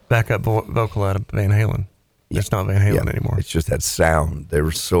backup vocal out of Van Halen. It's not Van Halen anymore. It's just that sound. They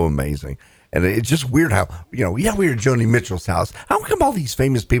were so amazing. And it's just weird how, we were at Joni Mitchell's house. How come all these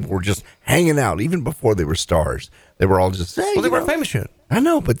famous people were just hanging out even before they were stars? They were all just, hey, well, they weren't famous yet. I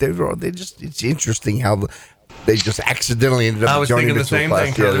know, but it's interesting how they just accidentally ended up at Joni Mitchell's house. I was thinking the same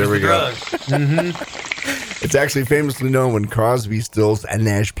thing. Yeah, there we go. Mm-hmm. It's actually famously known when Crosby, Stills, and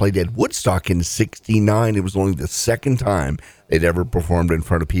Nash played at Woodstock in '69. It was only the second time they'd ever performed in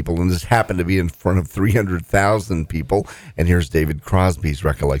front of people, and this happened to be in front of 300,000 people. And here's David Crosby's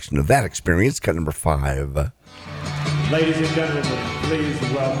recollection of that experience, cut number 5. Ladies and gentlemen, please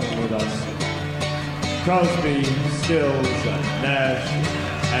welcome with us Crosby, Stills, Nash,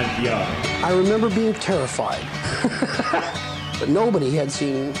 and Young. I remember being terrified. but nobody had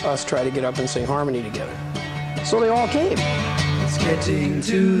seen us try to get up and sing harmony together. So they all came. It's getting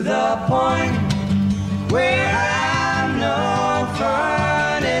to the point where I'm no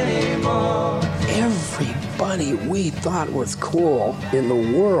fun anymore. Everybody we thought was cool in the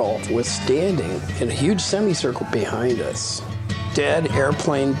world was standing in a huge semicircle behind us. Dead,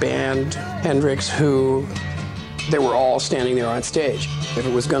 Airplane, Band, Hendrix, Who, they were all standing there on stage. If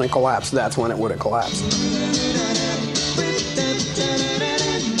it was going to collapse, that's when it would have collapsed.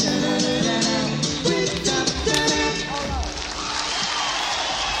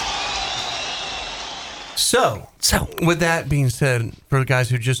 So, with that being said, for the guys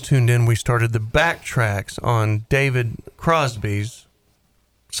who just tuned in, we started the backtracks on David Crosby's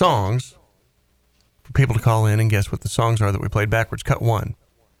songs for people to call in and guess what the songs are that we played backwards. Cut 1.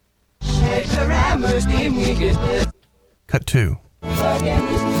 Cut 2.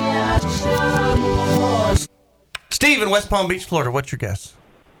 Steve in West Palm Beach, Florida, what's your guess?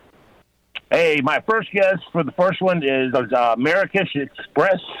 Hey, my first guess for the first one is Marrakesh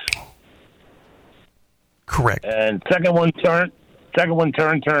Express. Correct. And second one, turn.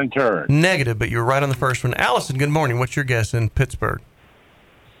 Negative, but you're right on the first one. Allison, good morning. What's your guess in Pittsburgh?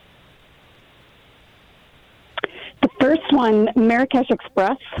 The first one, Marrakesh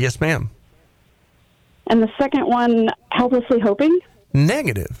Express. Yes, ma'am. And the second one, Helplessly Hoping.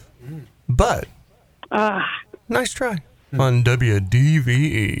 Negative, but nice try. On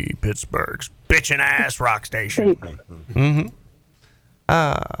WDVE, Pittsburgh's bitchin' ass rock station. Mm-hmm.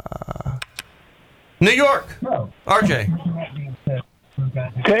 New York. RJ.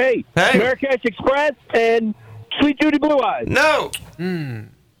 Hey, Marrakesh Express and Sweet Judy Blue Eyes. No.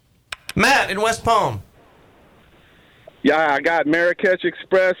 Matt in West Palm. Yeah, I got Marrakesh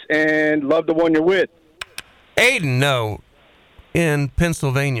Express and Love the One You're With. Aiden, no. In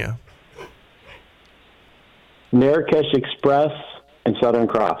Pennsylvania. Marrakesh Express and Southern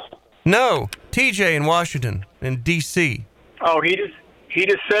Cross. No. TJ in Washington, in D.C. Oh, he just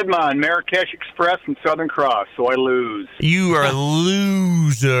said mine, Marrakesh Express and Southern Cross, so I lose. You are a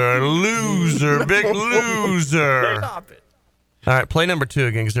loser, big loser. Stop it. All right, play number 2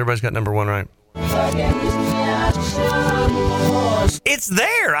 again, because everybody's got number 1 right. It's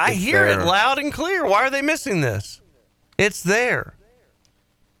there. I hear it loud and clear. Why are they missing this? It's there.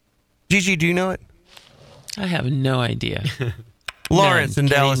 Gigi, do you know it? I have no idea. Lawrence in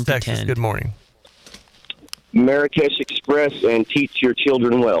Dallas, Texas. Good morning. Marrakesh Express and Teach Your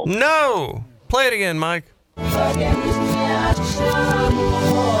Children Well. No! Play it again, Mike. Now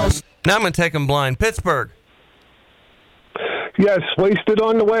I'm going to take them blind. Pittsburgh. Yes, Wasted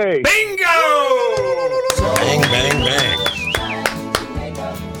on the Way. Bingo! Bang, bang, bang.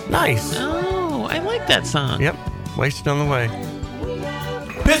 Nice. Oh, I like that song. Yep. Wasted on the Way.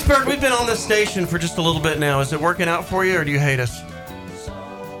 Pittsburgh, we've been on this station for just a little bit now. Is it working out for you, or do you hate us?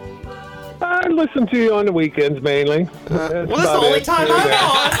 I listen to you on the weekends mainly. Well, that's the only time I'm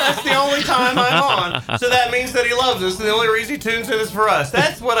on. That's the only time I'm on. So that means that he loves us. And the only reason he tunes in is for us.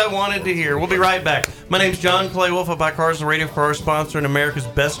 That's what I wanted to hear. We'll be right back. My name's John Clay Wolf. I buy cars on radio for our sponsor and America's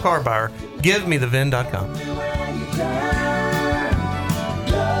best car buyer. GiveMeTheVin.com.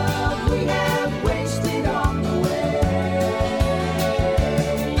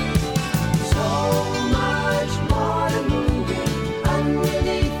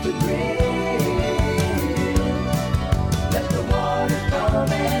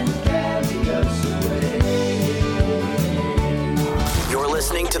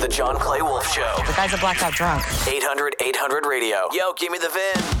 To the John Clay Wolf Show. The guy's a blackout drunk. 800-800-radio. Yo, give me the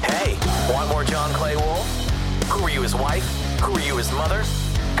VIN. Hey, want more John Clay Wolf? Who are you, his wife? Who are you, his mother?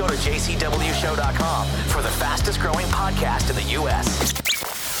 Go to jcwshow.com for the fastest growing podcast in the U.S.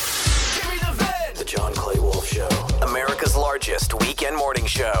 Give me the VIN. The John Clay Wolf Show. America's largest weekend morning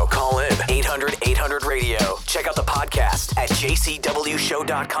show. Call in 800-800-radio. Check out the podcast at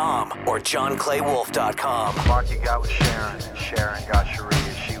jcwshow.com or johnclaywolf.com. Marky got with Sharon, and Sharon got Sharia.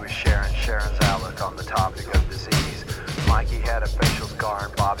 She was sharing Sharon's outlook on the topic of disease. Mikey had a facial scar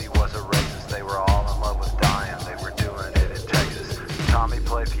and Bobby was a racist. They were all in love with dying. They were doing it in Texas. Tommy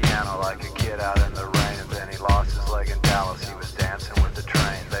played piano like a kid out in the rain, and then he lost his leg in Dallas. He was dancing with the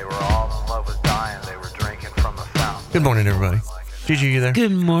train. They were all in love with dying. They were drinking from a fountain. Good morning, everybody. Gigi, you there?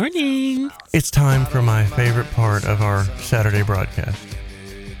 Good morning. It's time for my favorite part of our Saturday broadcast.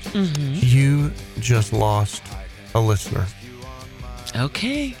 Mm-hmm. You just lost a listener.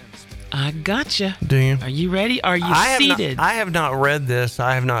 Okay. I gotcha. Do you? Are you ready? Are you seated? I have not read this.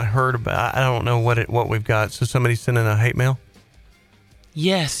 I have not heard about. I don't know what we've got. So somebody sent in a hate mail.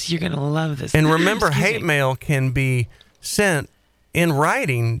 Yes, you're gonna love this. And remember, hate mail can be sent in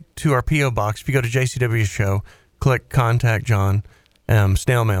writing to our P.O. box. If you go to JCW Show, click Contact John,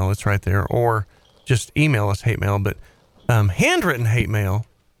 snail mail, it's right there, or just email us hate mail. But handwritten hate mail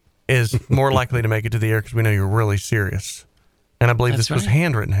is more likely to make it to the air because we know you're really serious. And I believe That's this was right.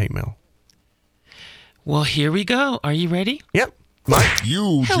 handwritten hate mail. Well, here we go. Are you ready? Yep. Mike.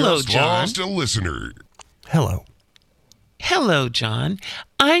 You Hello, just John. lost a listener. Hello. Hello, John.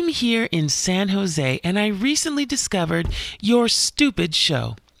 I'm here in San Jose, and I recently discovered your stupid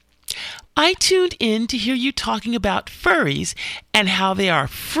show. I tuned in to hear you talking about furries and how they are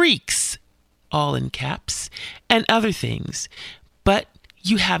freaks, all in caps, and other things. But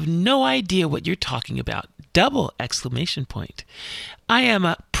you have no idea what you're talking about. Double exclamation point. I am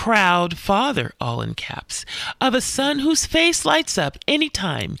a proud father, all in caps, of a son whose face lights up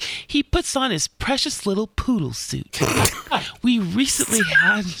anytime he puts on his precious little poodle suit. We recently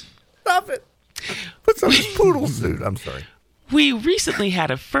had... Stop it. Puts on his poodle suit. I'm sorry. We recently had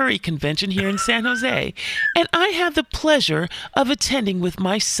a furry convention here in San Jose, and I had the pleasure of attending with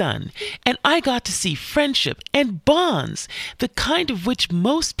my son, and I got to see friendship and bonds, the kind of which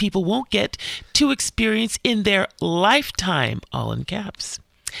most people won't get to experience in their lifetime, all in caps.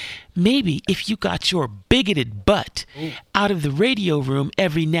 Maybe if you got your bigoted butt out of the radio room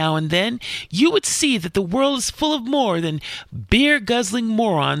every now and then, you would see that the world is full of more than beer-guzzling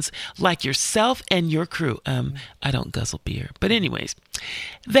morons like yourself and your crew. I don't guzzle beer. But anyways,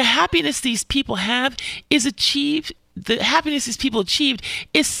 the happiness these people have is achieved. The happiness these people achieved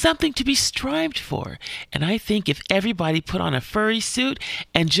is something to be strived for. And I think if everybody put on a furry suit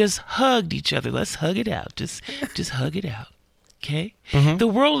and just hugged each other, let's hug it out. Just hug it out. Okay? The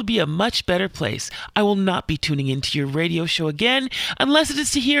world would be a much better place. I will not be tuning into your radio show again unless it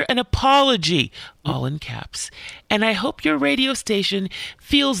is to hear an apology, all in caps. And I hope your radio station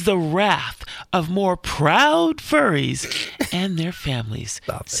feels the wrath of more proud furries and their families.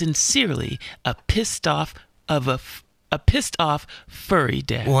 Sincerely, a pissed off furry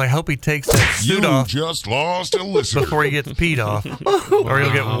dad. Well, I hope he takes that suit off. Just lost a listener before he gets peed off, or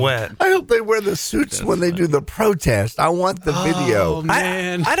he'll get wet. I hope they wear the suits when they do the protest. I want the video. Oh,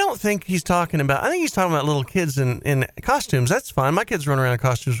 man. I don't think he's talking about. I think he's talking about little kids in costumes. That's fine. My kids run around in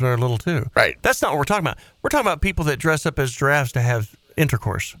costumes when they're little too. Right. That's not what we're talking about. We're talking about people that dress up as giraffes to have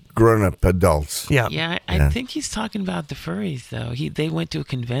intercourse. Grown-up adults. Yeah. Yeah, I think he's talking about the furries though. They went to a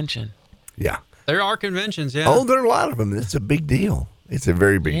convention. Yeah. There are conventions, yeah. Oh, there are a lot of them. It's a big deal. It's a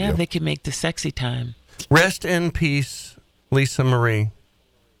very big Yeah, deal. they can make the sexy time. Rest in peace, Lisa Marie.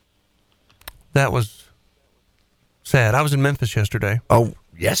 That was sad. I was in Memphis yesterday. Oh,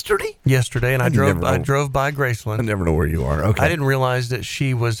 yesterday? Yesterday, and I drove by Graceland. I never know where you are. Okay. I didn't realize that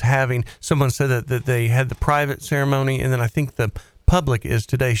she was having. Someone said that they had the private ceremony, and then I think the public is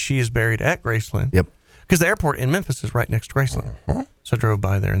today. She is buried at Graceland. Yep. Because the airport in Memphis is right next to Graceland. So I drove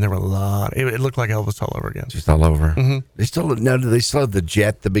by there, and there were a lot. It looked like Elvis all over again. Just all over. Mm-hmm. Do they still have the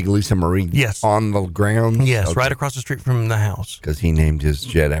jet, the big Lisa Marie? Yes. On the ground? Yes, Okay. right across the street from the house. Because he named his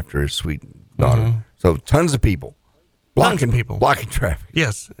jet after his sweet daughter. Mhm. So tons of people. Tons of people. Blocking traffic.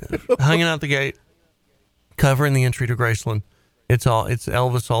 Yes. Hanging out the gate, covering the entry to Graceland. It's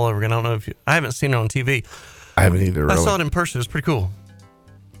Elvis all over again. I don't know if I haven't seen it on TV. I haven't either. I Really. saw it in person. It's pretty cool.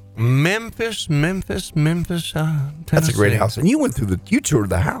 Memphis, That's a Tennessee. great house. And you toured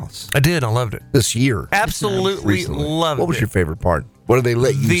the house. I did. I loved it. This year. Absolutely Recently. loved it. What was your favorite part? What did they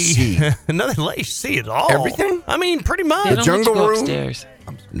let you see? No, they let you see it all. Everything? I mean, pretty much. They don't let you go upstairs.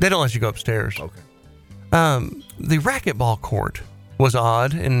 They don't let you go upstairs. Okay. The racquetball court was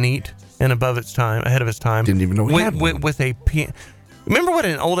odd and neat and ahead of its time. Didn't even know we had one. With a piano. Remember what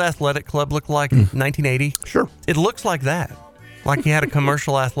an old athletic club looked like in 1980? Sure. It looks like that. Like he had a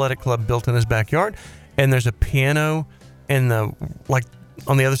commercial athletic club built in his backyard, and there's a piano on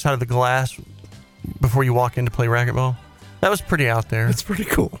the other side of the glass before you walk in to play racquetball. That was pretty out there. That's pretty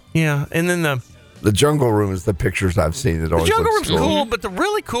cool. Yeah, and then the jungle room is the pictures I've seen. the jungle room's cool, but the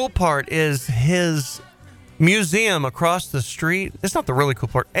really cool part is his museum across the street. It's not the really cool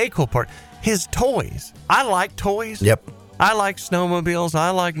part. A cool part. His toys. I like toys. Yep. I like snowmobiles.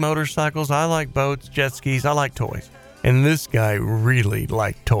 I like motorcycles. I like boats, jet skis. I like toys. And this guy really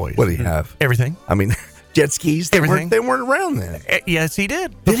liked toys. What do you have? Everything. I mean, jet skis. Everything. They weren't around then. Yes, he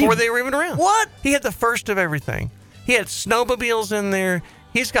did. Did Before he? they were even around. What? He had the first of everything. He had snowmobiles in there.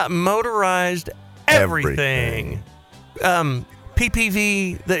 He's got motorized everything.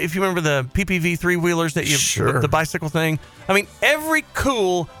 PPV. If you remember the PPV 3-wheelers that Sure. the bicycle thing. I mean, every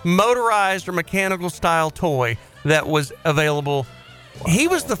cool motorized or mechanical style toy that was available. Wow. He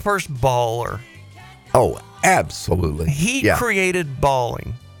was the first baller. Oh, absolutely. He created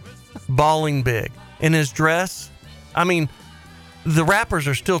balling big. In his dress, I mean, the rappers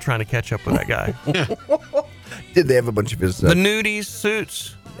are still trying to catch up with that guy. Did they have a bunch of his... the nudie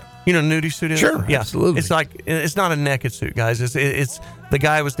suits? You know what nudie suit is? Sure, yeah, absolutely. It's like, it's not a naked suit, guys. It's the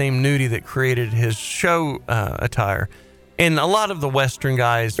guy was named Nudie that created his show attire. And a lot of the Western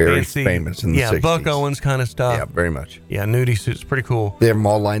guys, very fancy, famous in the 60s. Buck Owens kind of stuff. Yeah, very much. Yeah, nudie suits, pretty cool. They have them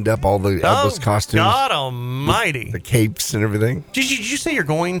all lined up, all the Elvis costumes. God almighty. The capes and everything. Did you say you're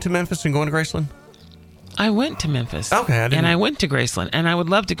going to Memphis and going to Graceland? I went to Memphis. Okay, and I went to Graceland, and I would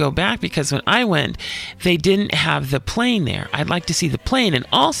love to go back because when I went, they didn't have the plane there. I'd like to see the plane. And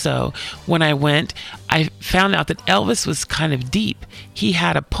also, when I went, I found out that Elvis was kind of deep. He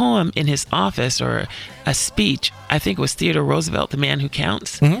had a poem in his office or a speech. I think it was Theodore Roosevelt, The Man Who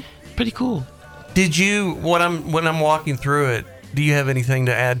Counts. Mm-hmm. Pretty cool. Did you, when I'm walking through it, do you have anything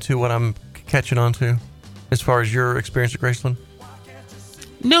to add to what I'm catching on to as far as your experience at Graceland?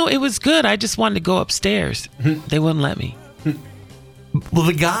 No, it was good. I just wanted to go upstairs. They wouldn't let me. Well,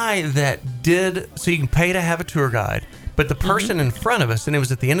 the guy that did, so you can pay to have a tour guide, but the person in front of us, and it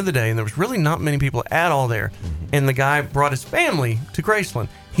was at the end of the day, and there was really not many people at all there, and the guy brought his family to Graceland.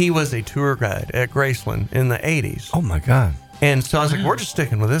 He was a tour guide at Graceland in the 80s. Oh, my God. And so I was like, we're just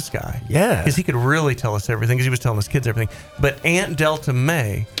sticking with this guy. Yeah. Because he could really tell us everything, because he was telling his kids everything. But Aunt Delta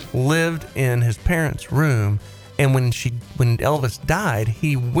May lived in his parents' room, and when Elvis died,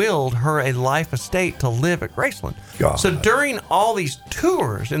 he willed her a life estate to live at Graceland. God. So during all these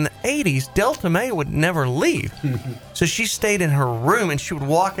tours in the 80s, Delta May would never leave. So she stayed in her room, and she would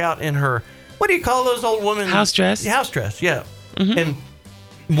walk out in her, what do you call those old women? House dress. House dress, yeah. And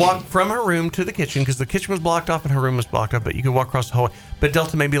walk from her room to the kitchen, because the kitchen was blocked off and her room was blocked off, but you could walk across the hallway. But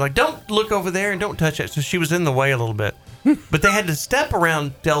Delta May be like, don't look over there and don't touch it. So she was in the way a little bit. But they had to step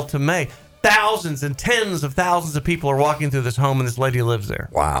around Delta May. Thousands and tens of thousands of people are walking through this home, and this lady lives there.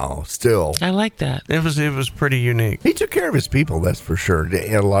 Wow, still. I like that. It was pretty unique. He took care of his people, that's for sure. They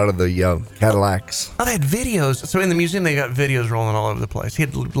had a lot of the Cadillacs. Oh, they had videos. So in the museum, they got videos rolling all over the place. He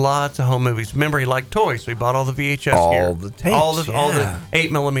had lots of home movies. Remember, he liked toys, so he bought all the VHS all gear. The tapes, all the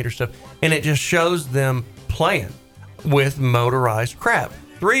 8mm stuff. And it just shows them playing with motorized crap.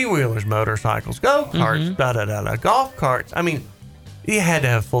 Three-wheelers, motorcycles, go-karts, golf carts. I mean, he had to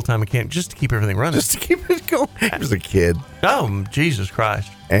have full-time mechanic just to keep everything running. Just to keep it going. He was a kid. Oh, Jesus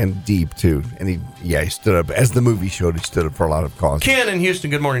Christ. And deep, too. And he stood up. As the movie showed, he stood up for a lot of causes. Ken in Houston,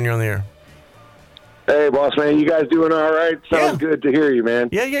 good morning. You're on the air. Hey, boss man. You guys doing all right? Sounds good to hear you, man.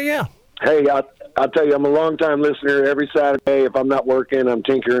 Yeah. Hey, I'll tell you, I'm a long-time listener. Every Saturday, if I'm not working, I'm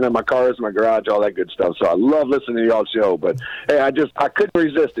tinkering in my cars, my garage, all that good stuff. So I love listening to y'all's show. But, hey, I couldn't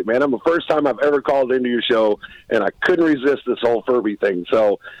resist it, man. I'm the first time I've ever called into your show, and I couldn't resist this whole Furby thing.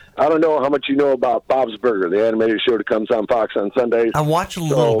 So I don't know how much you know about Bob's Burger, the animated show that comes on Fox on Sundays. I watch a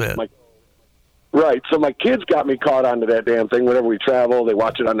little bit. Right. So my kids got me caught onto that damn thing. Whenever we travel, they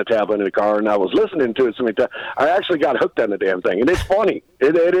watch it on the tablet in the car, and I was listening to it so many times. I actually got hooked on the damn thing, and it's funny.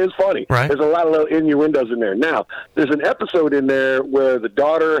 It is funny. Right. There's a lot of little innuendos in there. Now, there's an episode in there where the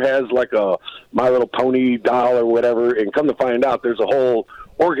daughter has like a My Little Pony doll or whatever, and come to find out there's a whole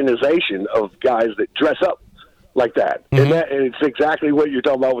organization of guys that dress up like that. And it's exactly what you're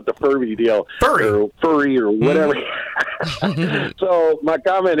talking about with the Furby deal. Furry or whatever. So my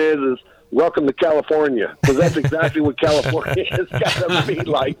comment is welcome to California, because that's exactly what California has got to be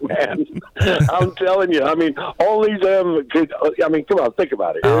like, man. I'm telling you. I mean, only them could. I mean, come on, think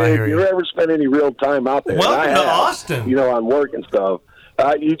about it. If you ever spent any real time out there, welcome to Austin. On work and stuff,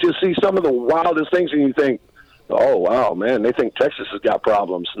 you just see some of the wildest things, and you think, oh, wow, man, they think Texas has got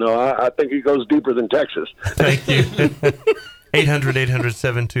problems. No, I think it goes deeper than Texas. Thank you.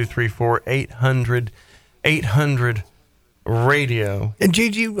 800-800-7234, 800 radio. And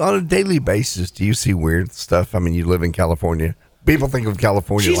Gigi, on a daily basis, do you see weird stuff? I mean, you live in California. People think of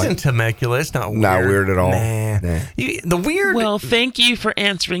California She's in Temecula. It's not weird. Not weird at all. Nah. The weird... Well, thank you for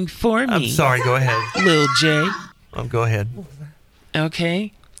answering for me. I'm sorry. Go ahead. Lil J. Go ahead.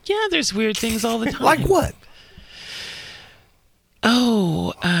 Okay. Yeah, there's weird things all the time. Like what?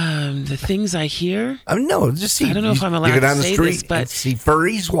 Oh, the things I hear? No, just see. I don't know if I'm allowed to say this, but see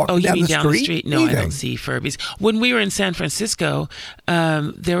furries walking down the street. down the street? No, I don't see Furbies. When we were in San Francisco,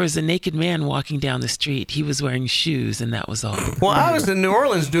 there was a naked man walking down the street. He was wearing shoes, and that was all. Well, I was in New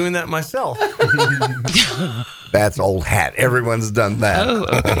Orleans doing that myself. That's old hat. Everyone's done that. Oh,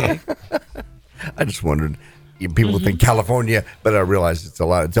 okay. I just wondered. People think California, but I realize it's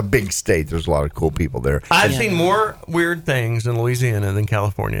a big state. There's a lot of cool people there. I've seen more weird things in Louisiana than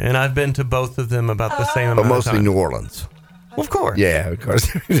California, and I've been to both of them about the same amount but of mostly time. New Orleans. Well, of course. Yeah, of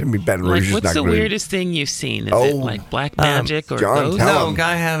course. I mean, Baton Rouge is What's not the really... weirdest thing you've seen? Is it like black magic or John, ghosts? No,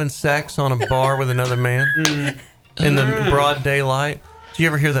 guy having sex on a bar with another man in the broad daylight. Do you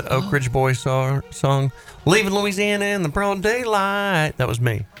ever hear that Oak Ridge Boys song? Leaving Louisiana in the broad daylight. That was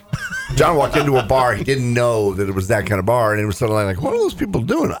me. John walked into a bar. He didn't know that it was that kind of bar, and it was suddenly like, what are those people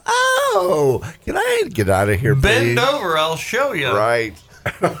doing? Oh, can I get out of here, please? Bend over, I'll show you. Right.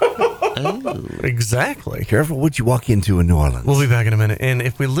 Exactly. Careful what you walk into in New Orleans. We'll be back in a minute. And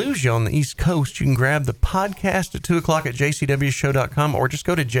if we lose you on the East Coast, you can grab the podcast at 2 o'clock at jcwshow.com, or just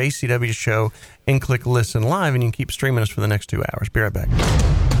go to JCW Show and click Listen Live, and you can keep streaming us for the next 2 hours. Be right back.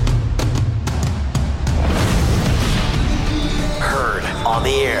 Heard on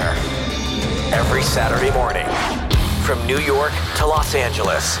the air every Saturday morning from New York to Los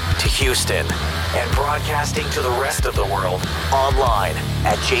Angeles to Houston, and broadcasting to the rest of the world online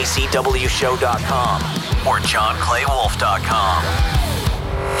at jcwshow.com or johnclaywolf.com.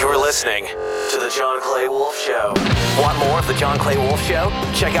 You're listening to The John Clay Wolf Show. Want more of The John Clay Wolf Show?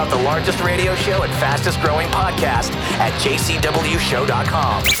 Check out the largest radio show and fastest growing podcast at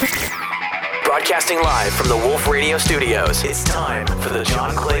jcwshow.com. Broadcasting live from the Wolf Radio Studios, it's time for The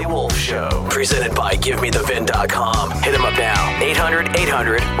John Clay Wolf Show. Presented by GiveMeTheVin.com. Hit them up now.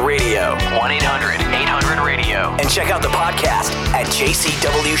 800-800-RADIO. 1-800-800-RADIO. And check out the podcast at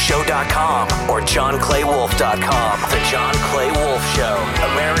jcwshow.com or johnclaywolf.com. The John Clay Wolf Show.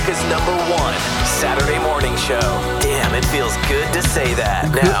 America's #1 Saturday morning show. Damn, it feels good to say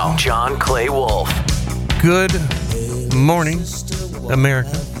that. Now, John Clay Wolf. Good morning,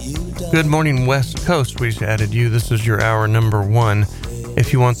 America. Good morning, West Coast. We just added you. This is your hour #1.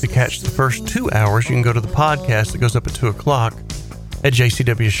 If you want to catch the first 2 hours, you can go to the podcast that goes up at 2 o'clock at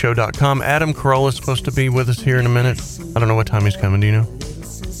jcwshow.com. Adam Carolla is supposed to be with us here in a minute. I don't know what time he's coming. Do you know?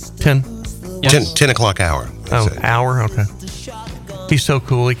 10? Yes. 10 o'clock hour. Oh, hour? Okay. He's so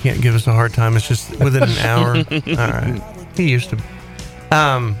cool. He can't give us a hard time. It's just within an hour. All right. He used to.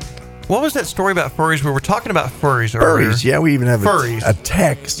 What was that story about furries? We were talking about furries earlier. Furries, yeah, we even have furries. a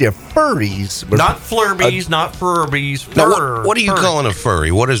text. Yeah, furries. Not flurbies, not furbies. Now, what are you calling a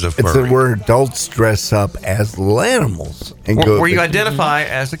furry? What is a furry? It's where adults dress up as little animals. And where you identify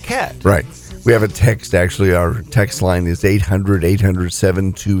as a cat. Right. We have a text, actually. Our text line is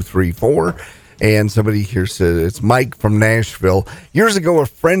 800-800-7234. And somebody here said, it's Mike from Nashville. Years ago, a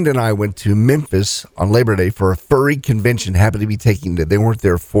friend and I went to Memphis on Labor Day for a furry convention. Happened to be they weren't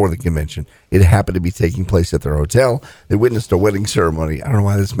there for the convention. It happened to be taking place at their hotel. They witnessed a wedding ceremony. I don't know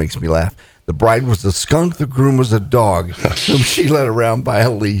why this makes me laugh. The bride was a skunk. The groom was a dog whom she led around by a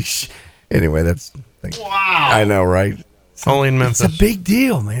leash. Anyway, wow. I know, right? Only in Memphis. It's a big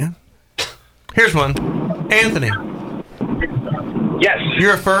deal, man. Here's one. Anthony. Yes.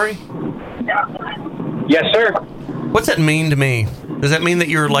 You're a furry? Yes, sir. What's that mean to me? Does that mean that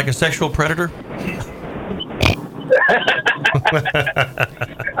you're like a sexual predator?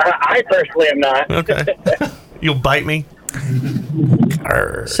 I personally am not. Okay. You'll bite me?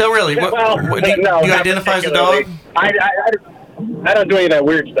 So really, do you identify as a dog? I don't do any of that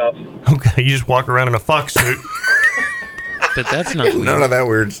weird stuff. Okay, you just walk around in a fox suit. But that's not weird. None of that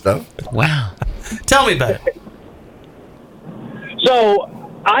weird stuff. Wow. Tell me about it. So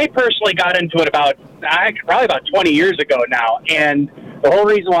I personally got into it probably about 20 years ago now, and the whole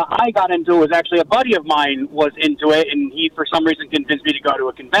reason why I got into it was actually a buddy of mine was into it, and he for some reason convinced me to go to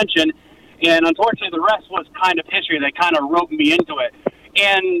a convention, and unfortunately the rest was kind of history. They kind of roped me into it,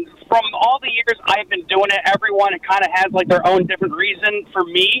 and from all the years I've been doing it, everyone kind of has like their own different reason. For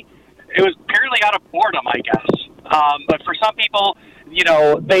me, it was purely out of boredom, I guess, but for some people,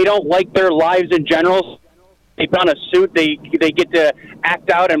 they don't like their lives in general. They put on a suit, they get to act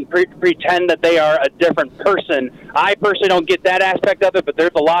out and pretend that they are a different person. I personally don't get that aspect of it, but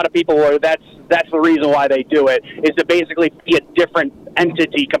there's a lot of people where that's the reason why they do it, is to basically be a different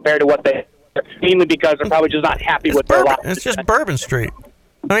entity compared to what they are, mainly because they're probably just not happy with their life. It's just Bourbon Street.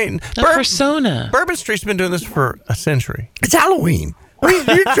 I mean, persona. Bourbon Street's been doing this for a century. It's Halloween. I mean,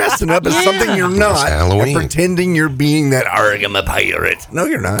 you're dressing up as something you're not. It's Halloween. And pretending you're being that, I'm a pirate. No,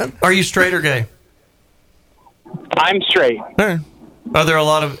 you're not. Are you straight or gay? I'm straight. Are there a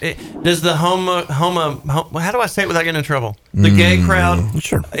lot of... Does the how do I say it without getting in trouble? The gay crowd,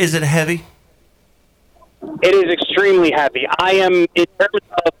 sure. Is it heavy? It is extremely heavy. I am, in terms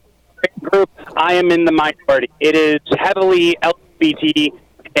of group, I am in the minority. It is heavily LGBT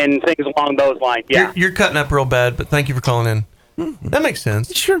and things along those lines, yeah. You're cutting up real bad, but thank you for calling in. That makes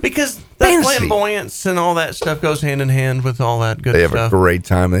sense. Sure. Because that flamboyance and all that stuff goes hand in hand with all that good stuff. They have a great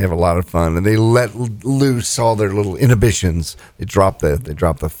time. They have a lot of fun. And they let loose all their little inhibitions. They drop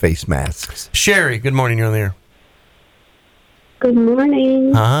the face masks. Sherry, good morning. You're on the air. Good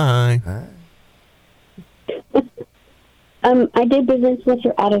morning. Hi. I did business with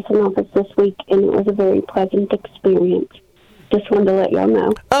your Addison office this week, and it was a very pleasant experience. Just wanted to let y'all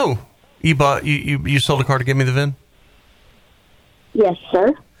know. Oh, you sold a car to give me the VIN? Yes,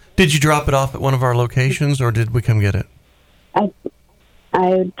 sir. Did you drop it off at one of our locations, or did we come get it?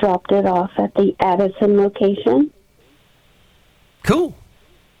 I dropped it off at the Addison location. Cool.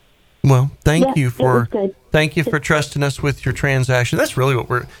 Well, thank Yeah, you it for was good. thank you for trusting us with your transaction. That's really what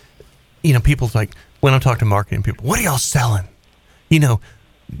we're. People's like, when I talk to marketing people, what are y'all selling?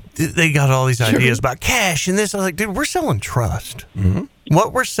 They got all these ideas about cash and this. I was like, dude, we're selling trust. Mm-hmm.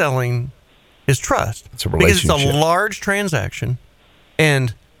 What we're selling is trust. It's a because it's relationship. a large transaction,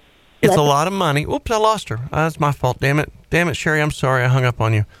 and it's a lot of money. Oops, I lost her. That's my fault. Damn it, Sherry. I'm sorry. I hung up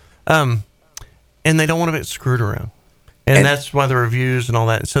on you. And they don't want to get screwed around, and that's why the reviews and all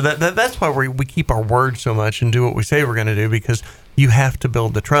that. So that's why we keep our word so much and do what we say we're going to do, because you have to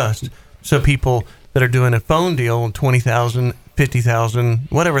build the trust. So people that are doing a phone deal, $20,000,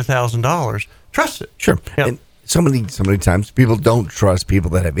 $50,000, whatever $1,000, trust it. Sure. Yep. And so many times people don't trust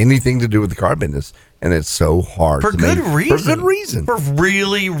people that have anything to do with the car business, and it's so hard. For good reason. For good reason. For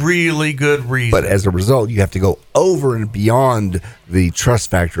really, really good reason. But as a result, you have to go over and beyond the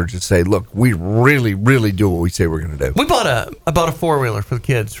trust factor to say, look, we really, really do what we say we're going to do. We bought a 4-wheeler for the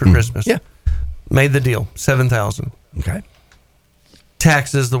kids for Christmas. Yeah. Made the deal, $7,000. Okay.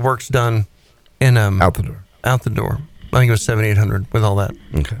 Taxes, the work's done, and out the door. Out the door. I think it was $7,800 with all that.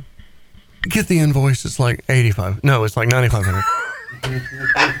 Okay. Get the invoice. It's like $85. No, it's like $9,500.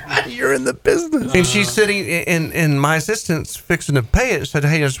 You're in the business. And she's sitting, and my assistant's fixing to pay it. Said,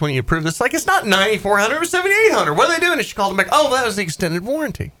 "Hey, I just want you to approve this." Like, it's not $9,400, it's $7,800. What are they doing? And she called him back. Oh, that was the extended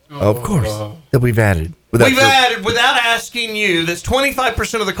warranty. Of course. That we've added. We've added without asking you. That's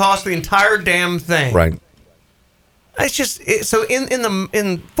 25% of the cost of the entire damn thing. Right. It's just so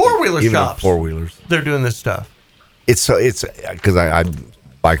in four-wheeler Even shops, four-wheelers, they're doing this stuff. It's because I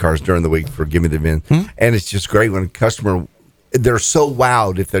buy cars during the week for Give Me the VIN, and it's just great when a customer, they're so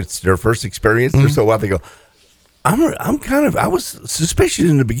wowed if it's their first experience. They're so wowed, they go, I was suspicious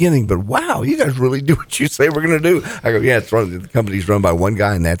in the beginning, but wow, you guys really do what you say we're going to do. I go, yeah, the company's run by one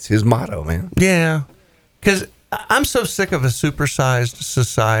guy, and that's his motto, man. Yeah, because I'm so sick of a supersized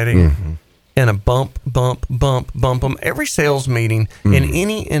society. And a bump them. Every sales meeting in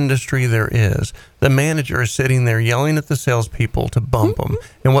any industry there is, the manager is sitting there yelling at the salespeople to bump them.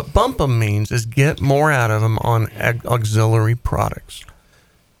 And what bump them means is get more out of them on auxiliary products.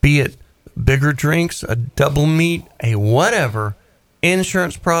 Be it bigger drinks, a double meat, a whatever,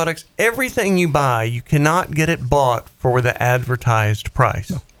 insurance products, everything you buy, you cannot get it bought for the advertised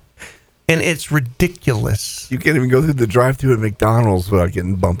price. And it's ridiculous. You can't even go through the drive-thru at McDonald's without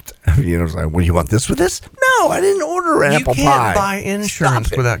getting bumped. It's like, well, you want this with this? No, I didn't order an apple pie. You can't buy insurance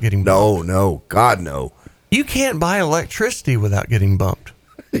without getting bumped. No, God, no. You can't buy electricity without getting bumped.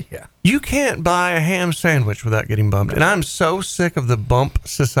 Yeah. You can't buy a ham sandwich without getting bumped. And I'm so sick of the bump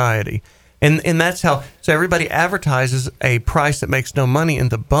society. And that's how, so everybody advertises a price that makes no money,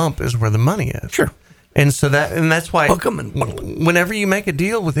 and the bump is where the money is. Sure. And so that's why whenever you make a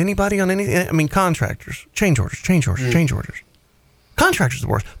deal with anybody on anything, I mean, contractors, change orders. Contractors are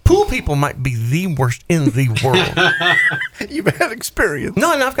the worst. Pool people might be the worst in the world. You've had experience.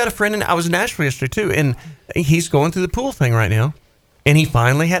 No, and I've got a friend, and I was in Nashville yesterday too, and he's going through the pool thing right now, and he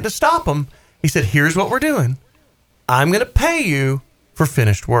finally had to stop him. He said, here's what we're doing. I'm going to pay you for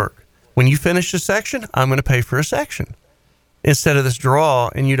finished work. When you finish a section, I'm going to pay for a section. Instead of this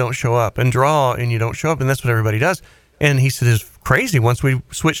draw and you don't show up, and draw and you don't show up, and that's what everybody does. And he said, it's crazy. Once we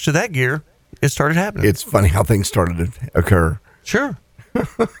switched to that gear, it started happening. It's funny how things started to occur. Sure.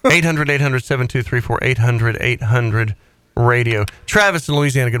 800-800-7234, 800-800-RADIO. Travis in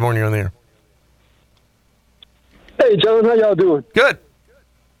Louisiana, good morning, you're on the air. Hey, John, how y'all doing? Good.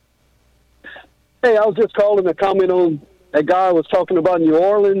 Hey, I was just calling to comment on that guy was talking about New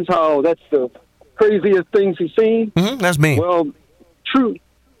Orleans, how that's the craziest things he's seen. That's me. Well, true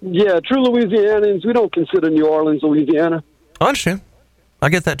Louisianians, we don't consider New Orleans Louisiana. I understand. I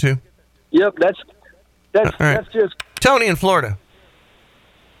get that too. Yep, that's right. That's just Tony in Florida.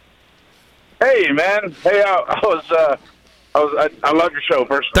 Hey, man. Hey, I love your show.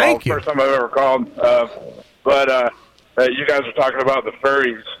 First of all, first time I've ever called. But you guys are talking about the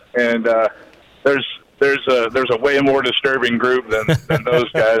furries, and there's a way more disturbing group than those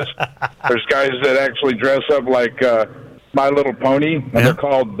guys. There's guys that actually dress up like My Little Pony, and they're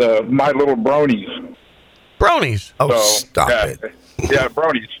called My Little Bronies. Bronies? Oh, stop it. Yeah,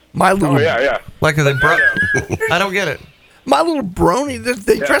 bronies. My Little... Oh, yeah. Like are they I don't get it. My Little Brony,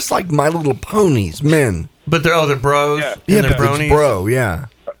 they dress like My Little Ponies, men. But they're bros? Yeah, they're bronies? It's bro, yeah.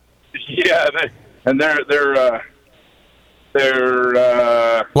 Yeah, they're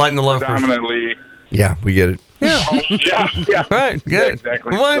lighting the loafers. Predominantly... Yeah, we get it. Yeah. yeah. Right. Good. Yeah,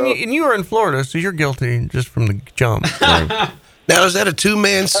 exactly. Well, So- and you were in Florida, so you're guilty just from the jump. Now, is that a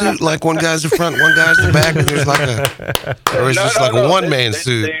two-man suit? Like one guy's the front, one guy's the back, and there's like a, or is this like a one-man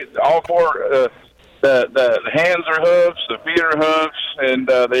suit? All four, the hands are hoofs, the feet are hoofs, and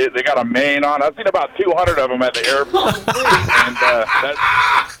they got a mane on. I've seen about 200 of them at the airport, and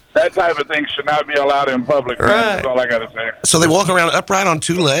that type of thing should not be allowed in public. Man. That's all I got to say. So they walk around upright on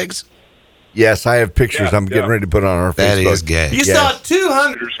two legs? Yes, I have pictures. I'm getting ready to put on our That Facebook. is gay. You saw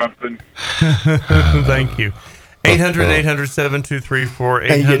 200 or something. Thank you. 800-800-7234.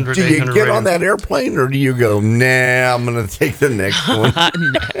 Hey, 800 do you 800 get on that airplane, or do you go, nah, I'm going to take the next one? I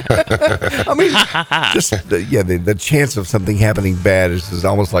mean, just the chance of something happening bad is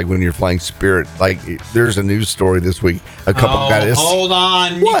almost like when you're flying Spirit. Like, there's a news story this week. A couple guys. Hold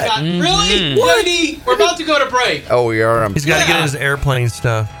on. What? You got, really? What? We're about to go to break. Oh, we are. He's got to get his airplane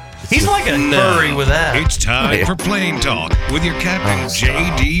stuff. He's like a furry with that. It's time for Plane Talk with your captain,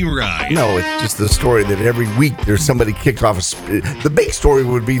 J.D. Wright. No, it's just the story that every week there's somebody kicked off the big story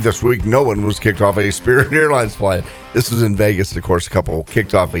would be this week no one was kicked off a Spirit Airlines flight. This was in Vegas, of course. A couple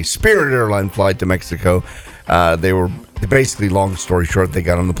kicked off a Spirit Airline flight to Mexico. They were basically, long story short, they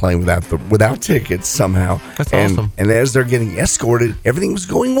got on the plane without tickets somehow. That's awesome. And as they're getting escorted, everything was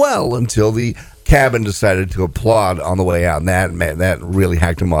going well until the cabin decided to applaud on the way out, and that really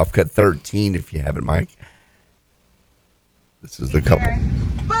hacked them off. Cut 13 if you have it, Mike. This is the couple.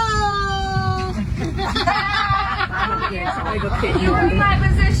 You were in my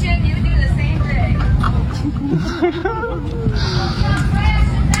position, you do the same thing.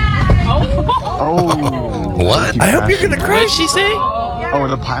 Oh. What? I hope you're going to What crash. did she say? Oh,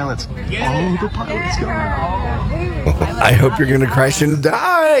 the pilot's. Oh, the pilot's gone. I hope you're going to crash and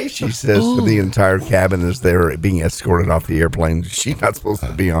die, she says to the entire cabin as they're being escorted off the airplane she's not supposed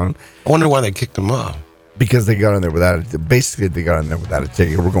to be on. I wonder why they kicked them off. Because they got in there without it. Basically, they got in there without a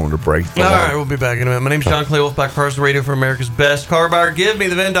ticket. We're going to break. All right, we'll be back in a minute. My name's John Clay Wolf, Black Cars Radio for America's Best Car Buyer.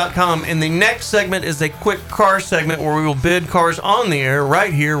 GiveMeTheVin.com. And the next segment is a quick car segment where we will bid cars on the air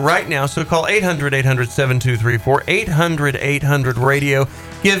right here, right now. So call 800-800-7234, 800-800-RADIO.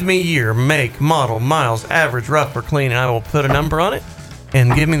 Give me year, make, model, miles, average, rough, or clean. I will put a number on it,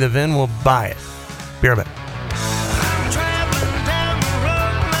 and Give Me the VIN will buy it. Be right back.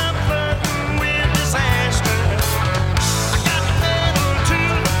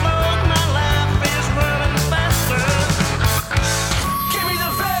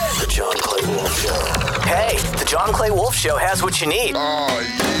 Hey, the John Clay Wolf Show has what you need. Oh,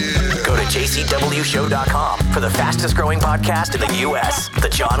 yeah. Go to jcwshow.com for the fastest growing podcast in the U.S., The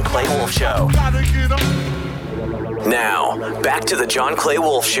John Clay Wolf Show. Now, back to the John Clay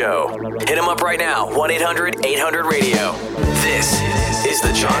Wolf Show. Hit him up right now, 1-800-800-RADIO. This is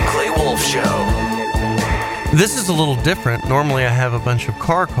the John Clay Wolf Show. This is a little different. Normally I have a bunch of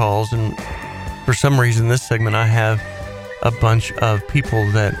car calls, and for some reason this segment I have a bunch of people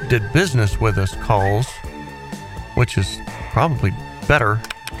that did business with us calls, which is probably better.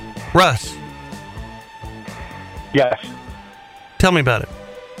 Russ. Yes. Tell me about it.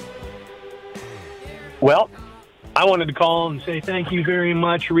 Well, I wanted to call and say thank you very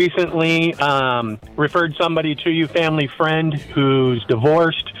much. Recently, referred somebody to you, family friend who's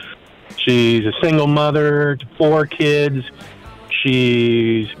divorced. She's a single mother to 4 kids.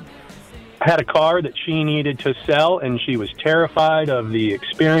 She's had a car that she needed to sell, and she was terrified of the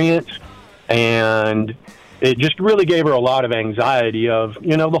experience, and it just really gave her a lot of anxiety of,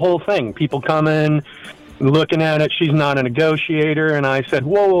 the whole thing. People coming, looking at it. She's not a negotiator, and I said,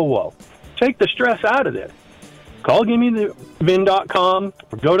 whoa. Take the stress out of this. Call GiveMeTheVin.com,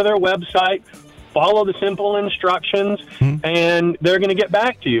 or go to their website, follow the simple instructions, and they're going to get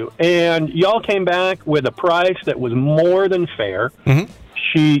back to you. And y'all came back with a price that was more than fair.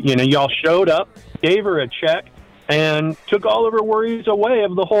 Y'all showed up, gave her a check, and took all of her worries away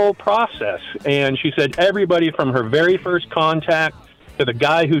of the whole process. And she said everybody from her very first contact to the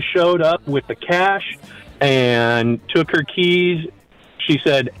guy who showed up with the cash and took her keys, she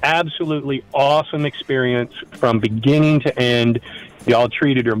said absolutely awesome experience from beginning to end. Y'all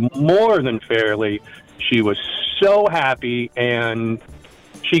treated her more than fairly. She was so happy, and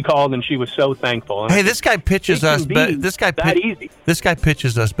she called and she was so thankful. And hey, this guy pitches us. This guy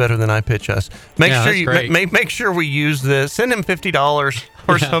pitches us better than I pitch us. Make sure we use this. Send him $50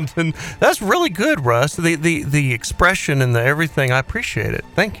 or something. That's really good, Russ. The expression and the everything. I appreciate it.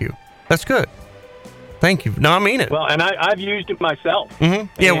 Thank you. That's good. Thank you. No, I mean it. Well, and I've used it myself. Yeah,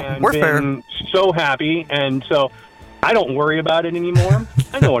 and we're been so happy, and so I don't worry about it anymore.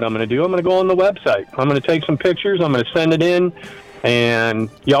 I know what I'm going to do. I'm going to go on the website. I'm going to take some pictures. I'm going to send it in. and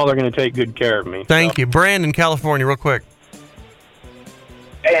y'all are going to take good care of me. Thank you. Brandon, California, real quick.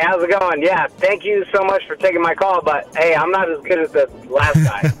 Hey, how's it going? Yeah, thank you so much for taking my call, but hey, I'm not as good as the last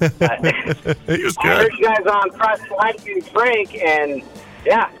guy. He was I heard you guys on Press Life and Frank, and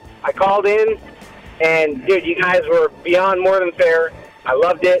yeah, I called in, and dude, you guys were beyond more than fair. I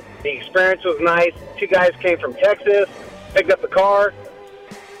loved it. The experience was nice. 2 guys came from Texas, picked up the car.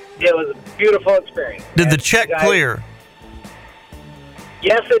 It was a beautiful experience. Did the check clear?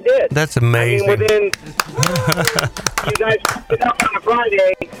 Yes, it did. That's amazing. I mean, within, you guys picked it up on a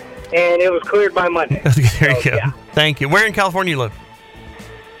Friday, and it was cleared by Monday. There you go. Yeah. Thank you. Where in California you live?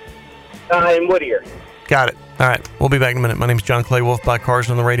 In Whittier. Got it. All right. We'll be back in a minute. My name is John Clay Wolf. Buy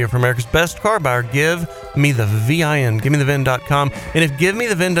cars on the radio for America's best car buyer. Give me the VIN. GiveMeTheVIN.com. And if Give Me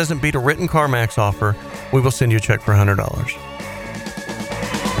the VIN doesn't beat a written CarMax offer, we will send you a check for $100.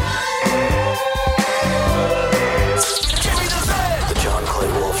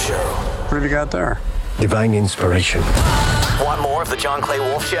 What have you got there? Divine inspiration. Want more of The John Clay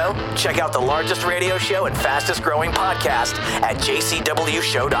Wolf Show? Check out the largest radio show and fastest growing podcast at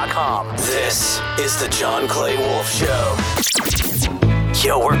jcwshow.com. This is The John Clay Wolf Show.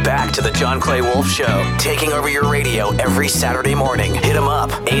 Yo, we're back to The John Clay Wolf Show, taking over your radio every Saturday morning. Hit them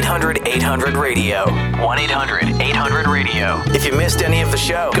up, 800-800-RADIO, 1-800-800-RADIO. If you missed any of the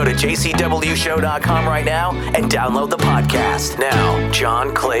show, go to jcwshow.com right now and download the podcast. Now,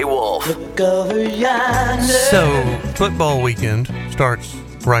 John Clay Wolf. So, football weekend starts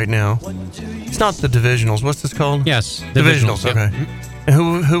right now. It's not the divisionals. What's this called? Yes, divisionals. yep. Okay. And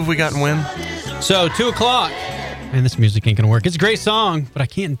who have we gotten win? So 2:00. Man, this music ain't gonna work. It's a great song, but I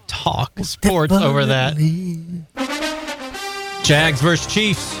can't talk sports over that. Jags versus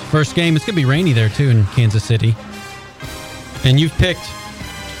Chiefs. First game. It's gonna be rainy there too in Kansas City. And you've picked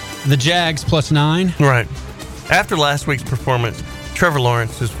the Jags +9. Right. After last week's performance, Trevor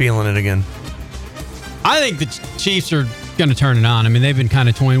Lawrence is feeling it again. I think the Chiefs are going to turn it on. I mean, they've been kind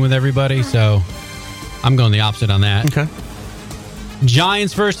of toying with everybody, so I'm going the opposite on that. Okay.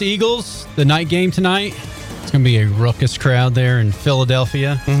 Giants versus Eagles, the night game tonight. It's going to be a raucous crowd there in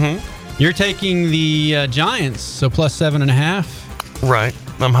Philadelphia. Mm-hmm. You're taking the Giants, so +7.5. Right.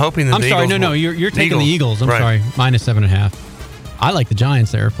 I'm hoping that I'm sorry, no. You're taking the Eagles. I'm sorry, -7.5. I like the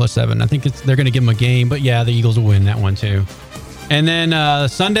Giants there, +7. I think they're going to give them a game, but yeah, the Eagles will win that one too. And then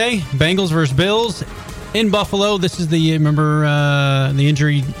Sunday, Bengals versus Bills in Buffalo. This is the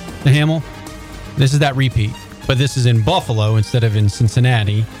injury to Hamill. This is that repeat, but this is in Buffalo instead of in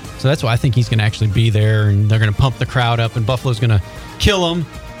Cincinnati. So that's why I think he's going to actually be there, and they're going to pump the crowd up, and Buffalo's going to kill them.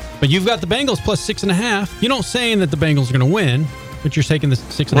 But you've got the Bengals +6.5. You're not saying that the Bengals are going to win, but you're taking the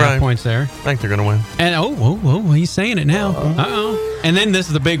 6.5 points there. I think they're going to win. And he's saying it now. And then this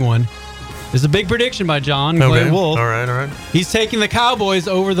is the big one. This is a big prediction by John Clay Wolf. All right. He's taking the Cowboys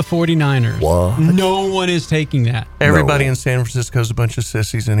over the 49ers. What? No one is taking that. Everybody in San Francisco is a bunch of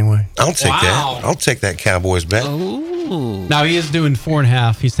sissies anyway. I'll take that. I'll take that Cowboys bet. Now he is doing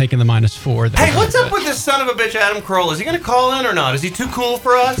 4.5. He's taking the -4. Hey, what's up with this son of a bitch, Adam Carolla? Is he going to call in or not? Is he too cool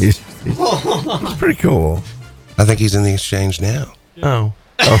for us? He's pretty cool. I think he's in the exchange now. Oh.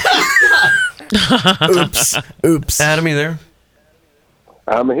 Oops. Adam, you there?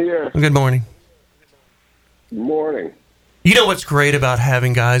 I'm here. Good morning. Good morning. You know what's great about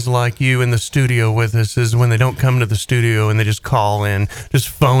having guys like you in the studio with us is when they don't come to the studio and they just call in. Just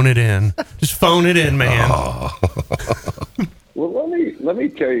phone it in. Just phone it in, man. Oh. Well, let me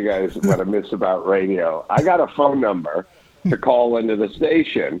tell you guys what I miss about radio. I got a phone number to call into the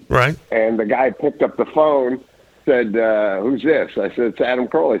station. Right. And the guy picked up the phone, said, who's this? I said, it's Adam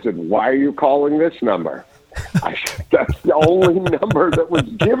Crowley. He said, why are you calling this number? I said, that's the only number that was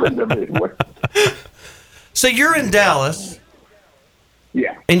given to me. So you're in Dallas.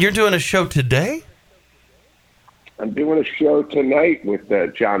 Yeah. And you're doing a show today? I'm doing a show tonight with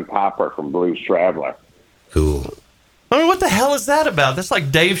John Popper from Blues Traveler. Cool. I mean, what the hell is that about? That's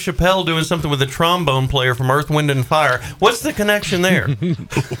like Dave Chappelle doing something with a trombone player from Earth, Wind, and Fire. What's the connection there?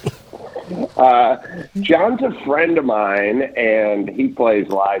 John's a friend of mine, and he plays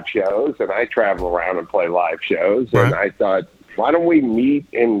live shows, and I travel around and play live shows. Right. And I thought, why don't we meet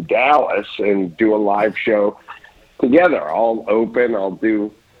in Dallas and do a live show together? I'll open, I'll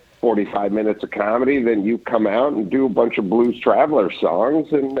do 45 minutes of comedy, then you come out and do a bunch of Blues Traveler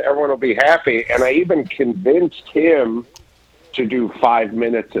songs, and everyone will be happy. And I even convinced him to do 5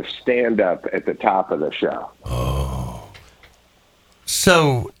 minutes of stand-up at the top of the show. Oh.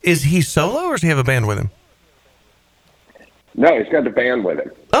 So is he solo, or does he have a band with him? No, he's got the band with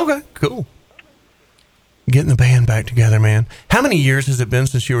him. Okay, cool. Getting the band back together, man. How many years has it been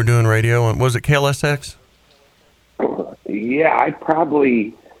since you were doing radio? Was it KLSX? Yeah, I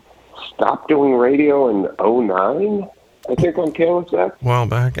probably stopped doing radio in 2009, I think, on KLSF. A while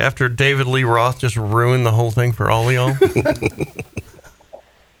back, after David Lee Roth just ruined the whole thing for all of y'all.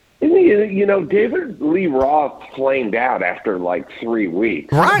 You know, David Lee Roth flamed out after like 3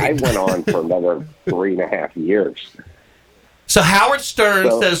 weeks. Right. I went on for another 3.5 years. So Howard Stern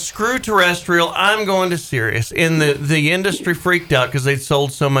says, screw terrestrial, I'm going to Sirius. And the industry freaked out because they'd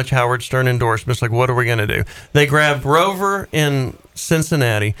sold so much Howard Stern endorsements. Like, what are we going to do? They grabbed Rover in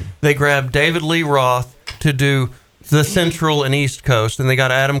Cincinnati. They grabbed David Lee Roth to do the Central and East Coast. And they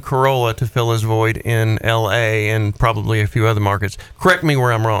got Adam Carolla to fill his void in L.A. and probably a few other markets. Correct me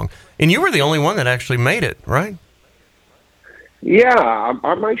where I'm wrong. And you were the only one that actually made it, right? Yeah,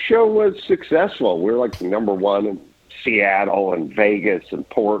 my show was successful. We were like number one in Seattle and Vegas and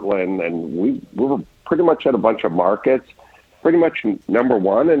Portland, and we were pretty much at a bunch of markets, pretty much number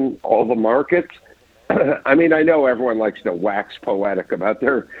one in all the markets. I mean, I know everyone likes to wax poetic about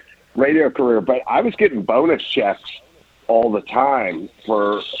their radio career, but I was getting bonus checks all the time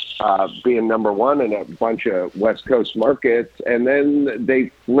for being number one in a bunch of West Coast markets, and then they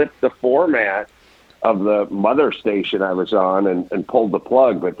flipped the format of the mother station I was on and pulled the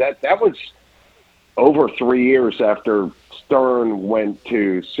plug. But that was over 3 years after Stern went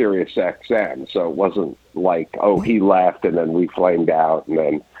to Sirius XM. So it wasn't like, oh, he left and then we flamed out and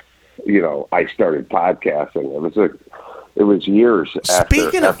then, you know, I started podcasting. It was years after.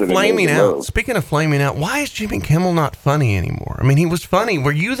 Speaking of flaming out, why is Jimmy Kimmel not funny anymore? I mean, he was funny.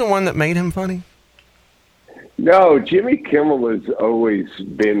 Were you the one that made him funny? No, Jimmy Kimmel has always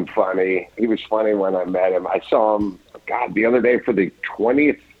been funny. He was funny when I met him. I saw him, the other day for the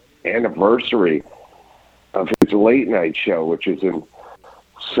 20th anniversary of his late night show, which is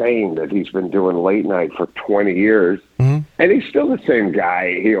insane that he's been doing late night for 20 years. Mm-hmm. And he's still the same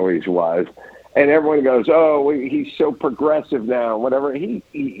guy he always was. And everyone goes, oh, he's so progressive now, whatever. If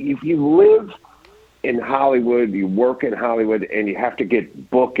you live in Hollywood, you work in Hollywood, and you have to get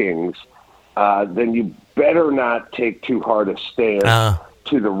bookings, then you better not take too hard a stand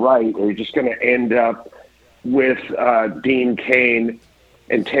to the right, or you're just going to end up with Dean Cain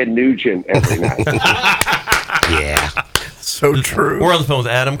and Ted Nugent every night. Yeah. So true. We're on the phone with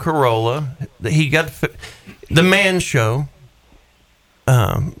Adam Carolla. He got the Man Show,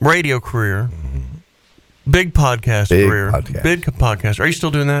 radio career, big podcast career. Big podcast. Are you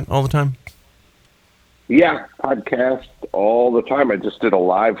still doing that all the time? Yeah, podcast all the time. I just did a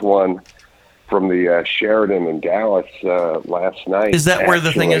live one from the Sheraton in Dallas last night. Is that where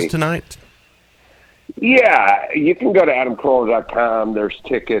the thing is tonight? Yeah, you can go to adamcarolla.com. There's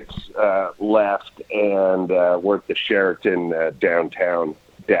tickets left, and we're at the Sheraton downtown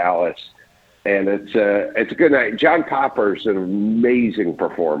Dallas, and it's a good night. John Popper's an amazing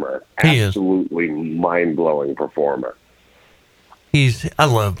performer, absolutely mind-blowing performer. I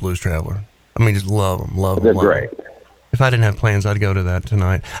love Blues Traveler. I mean, just love them. They're great. If I didn't have plans, I'd go to that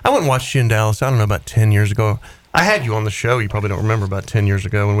tonight. I went and watched you in Dallas, I don't know, about 10 years ago. I had you on the show, you probably don't remember, about 10 years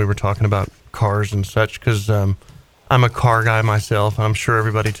ago when we were talking about cars and such, because I'm a car guy myself. I'm sure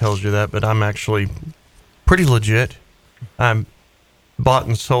everybody tells you that, but I'm actually pretty legit. I bought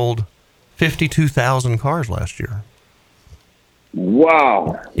and sold 52,000 cars last year.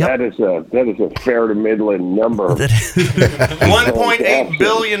 Wow, yep. That is a fair to middling number. $1.8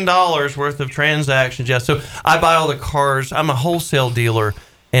 billion worth of transactions. Yeah, so I buy all the cars. I'm a wholesale dealer,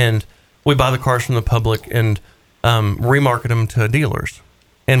 and we buy the cars from the public and remarket them to dealers.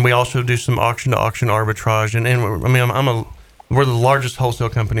 And we also do some auction-to-auction arbitrage. And I mean, we're the largest wholesale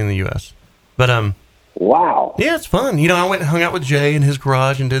company in the U.S. But wow, yeah, it's fun. You know, I went and hung out with Jay in his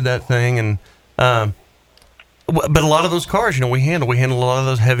garage and did that thing, and. But a lot of those cars, you know, we handle a lot of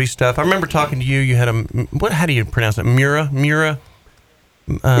those heavy stuff. I remember talking to you. You had how do you pronounce it? Mura, yeah,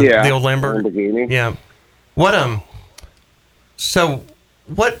 the old Lamborghini. Lamborghini. Yeah. So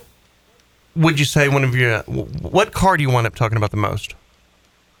what would you say what car do you wind up talking about the most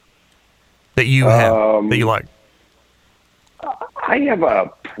that you have that you like? I have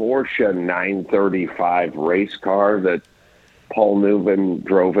a Porsche 935 race car that Paul Newman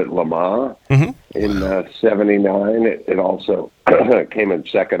drove at Le Mans in '79. It also came in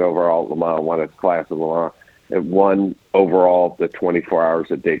second overall at Le Mans, won its class at Le Mans. It won overall the 24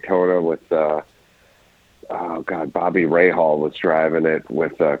 Hours at Daytona with, Bobby Rahal was driving it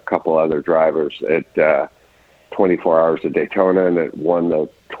with a couple other drivers at 24 Hours at Daytona, and it won the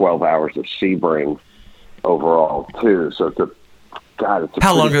 12 Hours of Sebring overall too. So it's a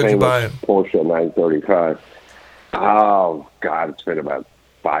How long ago did you buy it? Porsche 935. Oh, God, it's been about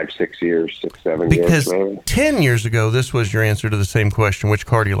 6 years, 7 years. Because 10 years ago, this was your answer to the same question. Which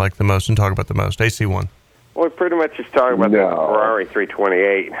car do you like the most? And talk about the most. AC1. Well, we pretty much just talk about the Ferrari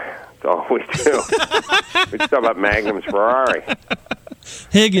 328. That's all we do. We just talk about Magnum's Ferrari.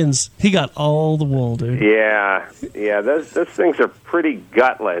 Higgins, he got all the wool, dude. Yeah. Those things are pretty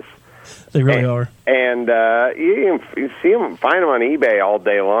gutless. They really are. And you see them, find them on eBay all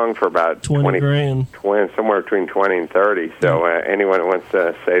day long for about 20 grand. Somewhere between 20 and 30. So anyone that wants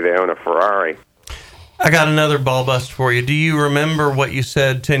to say they own a Ferrari. I got another ball bust for you. Do you remember what you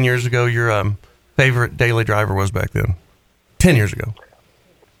said 10 years ago your favorite daily driver was back then? 10 years ago.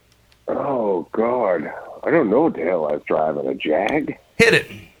 Oh, God. I don't know what the hell I was driving. A Jag? Hit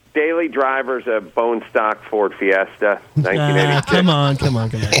it. Daily driver's a bone stock Ford Fiesta, 1986. Come on.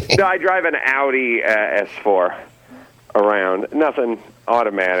 No, I drive an Audi S4 around. Nothing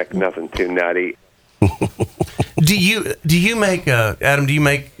automatic, nothing too nutty. Do you make Adam? Do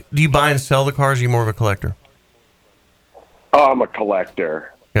you buy and sell the cars? Or are you more of a collector? Oh, I'm a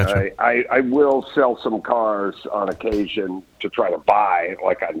collector. Gotcha. I will sell some cars on occasion to try to buy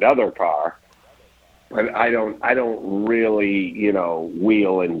like another car. But I don't really,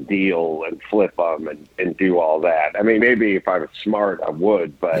 wheel and deal and flip them and do all that. I mean, maybe if I was smart, I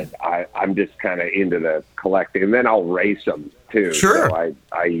would, but I'm just kind of into the collecting. And then I'll race them, too. Sure. So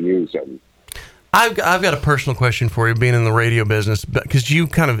I use them. I've got a personal question for you, being in the radio business, because you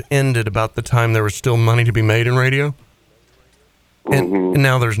kind of ended about the time there was still money to be made in radio. And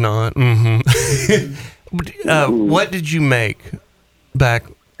now there's not. What did you make back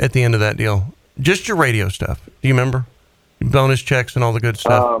at the end of that deal? Just your radio stuff. Do you remember? Bonus checks and all the good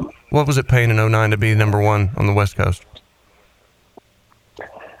stuff. What was it paying in 2009 to be number one on the West Coast?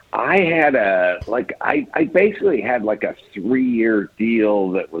 I had I basically had like a 3-year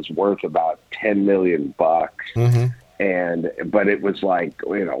deal that was worth about $10 million bucks. But it was like,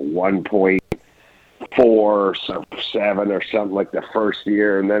 1.47 or something like the first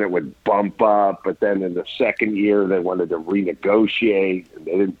year, and then it would bump up, but then in the second year they wanted to renegotiate and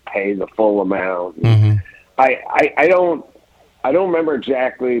they didn't pay the full amount. I don't remember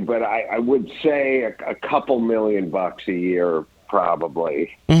exactly, but I would say a couple million bucks a year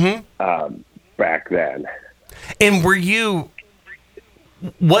probably back then. And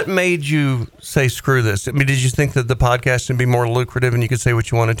what made you say screw this? I mean, did you think that the podcast would be more lucrative and you could say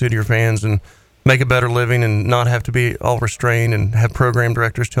what you wanted to your fans and make a better living and not have to be all restrained and have program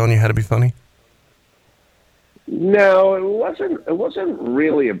directors telling you how to be funny? No, it wasn't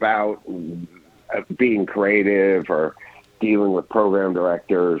really about being creative or dealing with program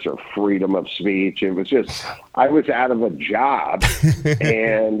directors or freedom of speech. It was just, I was out of a job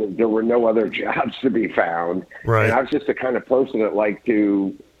and there were no other jobs to be found. Right. And I was just the kind of person that liked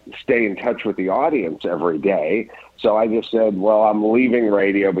to stay in touch with the audience every day. So I just said, well, I'm leaving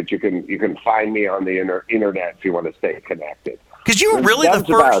radio, but you can find me on the internet if you want to stay connected. Because you were really the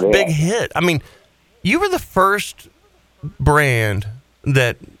first big hit. I mean, you were the first brand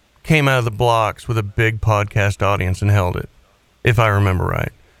that came out of the blocks with a big podcast audience and held it, if I remember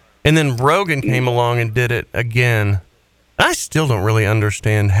right. And then Rogan came along and did it again. I still don't really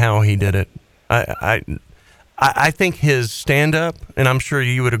understand how he did it. I think his stand-up, and I'm sure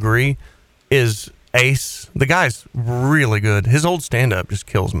you would agree, is ace. The guy's really good. His old stand-up just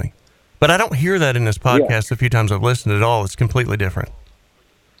kills me. But I don't hear that in this podcast the few times I've listened at all. It's completely different.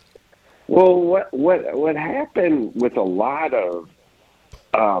 Well, what happened with a lot of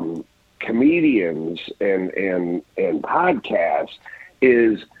comedians and podcasts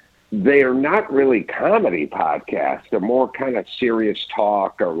is they are not really comedy podcasts. They're more kind of serious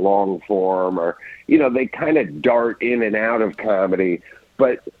talk or long form, or they kind of dart in and out of comedy.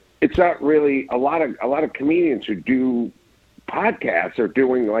 But it's not really a lot of comedians who do podcasts are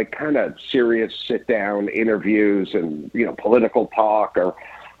doing like kind of serious sit down interviews and political talk or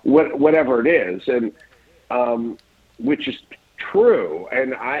whatever it is, and which is true.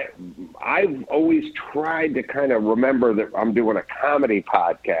 And I've always tried to kind of remember that I'm doing a comedy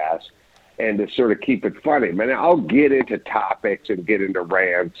podcast and to sort of keep it funny. I mean, I'll get into topics and get into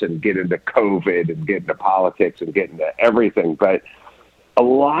rants and get into COVID and get into politics and get into everything. But a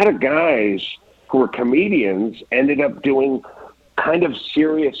lot of guys who are comedians ended up doing kind of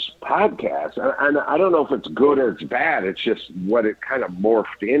serious podcasts. And I don't know if it's good or it's bad. It's just what it kind of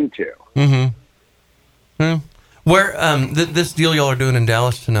morphed into. Where this deal y'all are doing in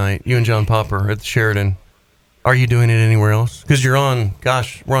Dallas tonight, you and John Popper at the Sheridan, are you doing it anywhere else? Because we're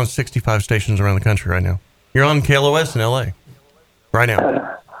on 65 stations around the country right now. You're on KLOS in LA right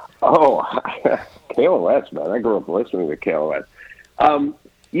now. KLOS, man. I grew up listening to KLOS.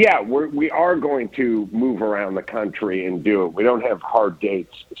 Yeah, we are going to move around the country and do it. We don't have hard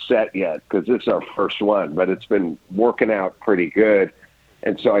dates set yet because this is our first one, but it's been working out pretty good.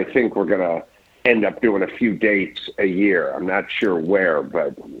 And so I think we're going to end up doing a few dates a year. I'm not sure where,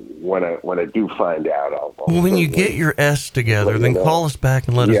 but when I do find out, I'll well, when you get your S together, then call us back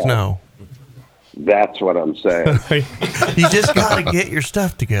and let us know. That's what I'm saying. You just got to get your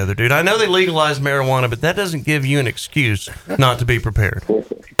stuff together, dude. I know they legalized marijuana, but that doesn't give you an excuse not to be prepared.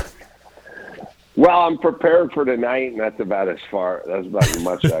 Well, I'm prepared for tonight, and that's about as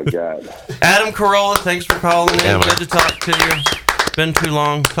much I got. Adam Carolla, thanks for calling in. Good to talk to you. It's been too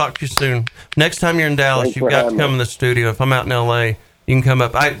long. Talk to you soon. Next time you're in Dallas, Thanks you've got to come me. in the studio. If I'm out in L.A., you can come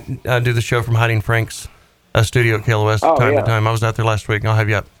up. I do the show from Heidi and Frank's studio at KLOS time to time. I was out there last week, and I'll have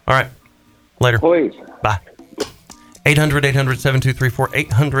you up. All right. Later. Please. Bye. 800-800-7234,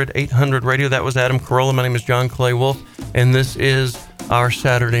 800-800-radio. That was Adam Carolla. My name is John Clay Wolf, and this is our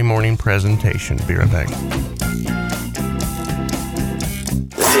Saturday morning presentation. Be right back.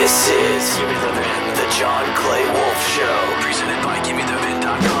 This is the John Clay Wolf Show, presented by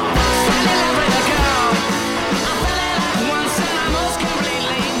GimmeTheVid.com.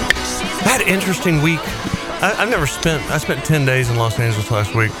 I had an interesting week. I spent 10 days in Los Angeles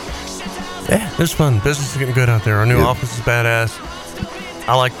last week. Yeah, it was fun. Business is getting good out there. Our new office is badass.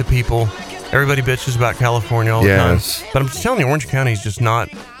 I like the people. Everybody bitches about California all the time. But I'm just telling you, Orange County is just not.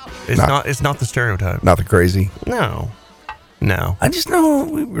 It's not the stereotype. Not the crazy. No. I just know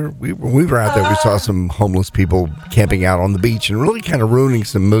we were out there. We saw some homeless people camping out on the beach and really kind of ruining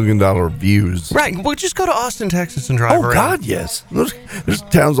some $1 million views. Right. Well, just go to Austin, Texas, and drive around. Oh God, yes. There's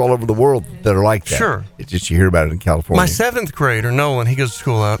towns all over the world that are like that. Sure. It's just you hear about it in California. My 7th grader, Nolan, he goes to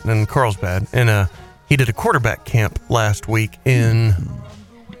school out in Carlsbad, and he did a quarterback camp last week in,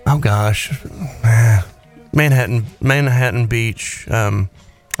 Manhattan Beach. I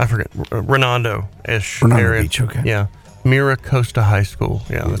forget, Redondo-ish area. Beach, okay. Yeah. Mira Costa High School.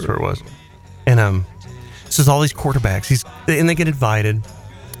 Yeah, that's where it was. And this is all these quarterbacks. And they get invited,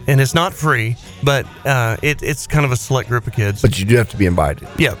 and it's not free, but it's kind of a select group of kids. But you do have to be invited.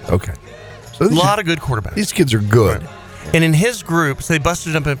 Yeah. Okay. So a lot of good quarterbacks. These kids are good. Right. And in his groups, they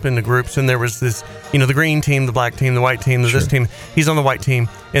busted up into groups, and there was this, the green team, the black team, the white team, this team. He's on the white team,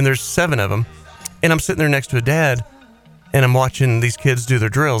 and there's 7 of them. And I'm sitting there next to a dad, and I'm watching these kids do their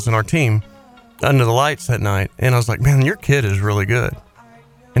drills in our team under the lights that night. And I was like, man, your kid is really good.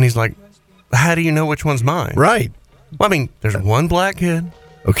 And he's like, how do you know which one's mine? Right. Well, I mean, there's one black kid.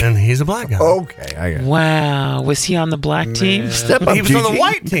 Okay. And he's a black guy. Okay. I got it. Wow. Was he on the black team? Step up, he was on the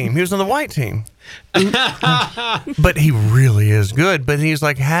white team. He was on the white team. But he really is good. But he's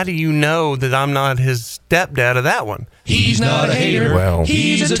like, how do you know that I'm not his stepdad of that one? He's not a hater. Well,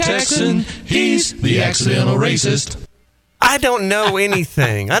 he's a Texan. He's the accidental racist. I don't know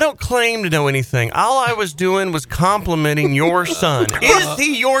anything. I don't claim to know anything. All I was doing was complimenting your son. Is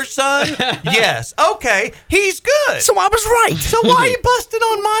he your son? Yes. Okay. He's good. So I was right. So why are you busting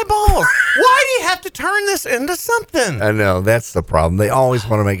on my balls? Why do you have to turn this into something? I know. That's the problem. They always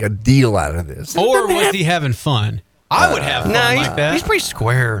want to make a deal out of this. Or was he having fun? I would have fun like that. He's pretty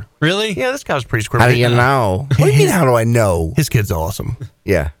square. Really? Yeah, this guy's pretty square. How do you know? What do you mean, how do I know? His kid's awesome.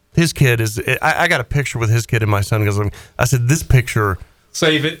 Yeah. His kid is, I got a picture with his kid and my son because I said, this picture.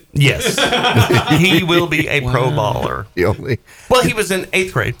 Save it. Yes. He will be a pro baller. Well, he was in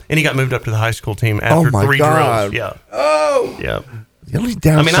 8th grade and he got moved up to the high school team after 3 drills. Yeah. Oh. Yeah. The only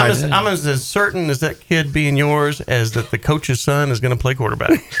downside. I'm as certain as that kid being yours as that the coach's son is going to play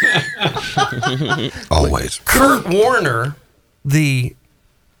quarterback. Always. Kurt Warner, the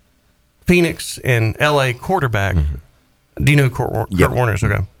Phoenix and LA quarterback. Mm-hmm. Do you know who Kurt Warner is?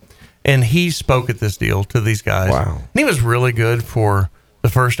 Okay. And he spoke at this deal to these guys. Wow. And he was really good for the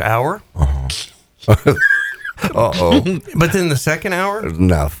first hour. Uh-oh. But then the second hour?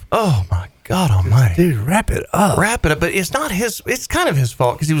 Enough. Oh, my God almighty. Dude, wrap it up. But it's not it's kind of his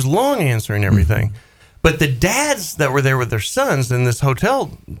fault because he was long answering everything. Mm-hmm. But the dads that were there with their sons in this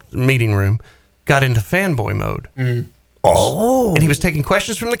hotel meeting room got into fanboy mode. Mm. Oh. And he was taking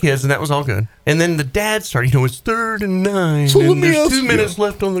questions from the kids, and that was all good. And then the dad started, it's 3rd and 9, so and there's 2 minutes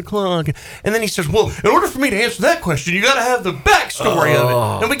left on the clock. And then he says, well, in order for me to answer that question, you got to have the backstory of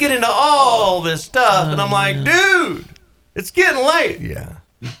it. And we get into all this stuff, and I'm like, dude, it's getting late. Yeah.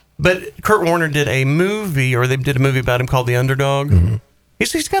 But Kurt Warner did a movie, or they did a movie about him called The Underdog. Mm-hmm.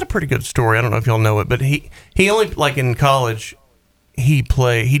 He's got a pretty good story. I don't know if y'all know it, but he only, like in college, he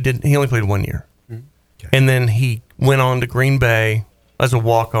only played 1 year. Okay. And then he went on to Green Bay as a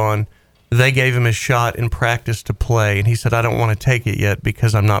walk-on. They gave him his shot in practice to play, and he said, I don't want to take it yet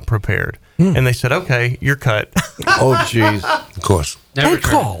because I'm not prepared. And they said, okay, you're cut. Oh, jeez. Of course.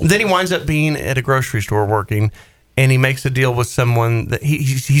 Then he winds up being at a grocery store working, and he makes a deal with someone that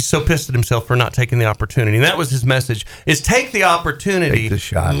he's so pissed at himself for not taking the opportunity. And that was his message: is take the opportunity, take the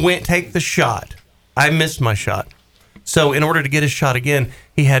shot. Take the shot. I missed my shot. So in order to get his shot again,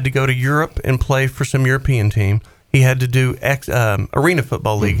 he had to go to Europe and play for some European team. He had to do Arena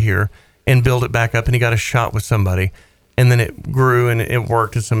Football League here and build it back up, and he got a shot with somebody. And then it grew and it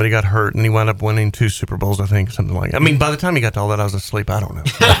worked, and somebody got hurt, and he wound up winning 2 Super Bowls, I think, something like that. I mean, by the time he got to all that, I was asleep. I don't know.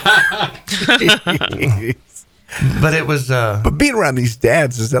 But it was... but being around these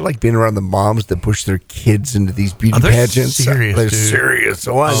dads, is that like being around the moms that push their kids into these beauty pageants? Serious, they're dude. serious.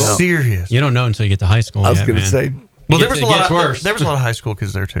 Oh, I know. Serious. You don't know until you get to high school. I was going to say... Well, there was a lot of high school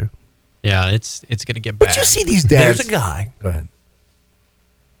kids there, too. Yeah, it's going to get bad. But you see these dads... There's a guy. Go ahead.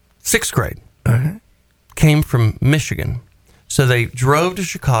 6th grade. Came from Michigan. So they drove to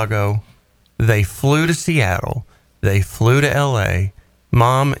Chicago. They flew to Seattle. They flew to L.A.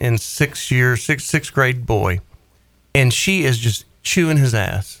 Mom and 6th grade boy. And she is just chewing his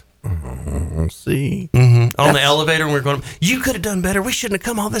ass. See? On the elevator, and we're going, you could have done better. We shouldn't have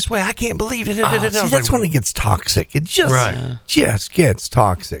come all this way. I can't believe it. See, that's when it gets toxic. It just gets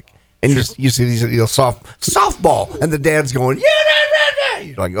toxic. And you see these softball, and the dad's going, yeah.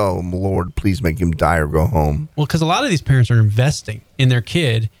 You're like, oh, Lord, please make him die or go home. Well, because a lot of these parents are investing in their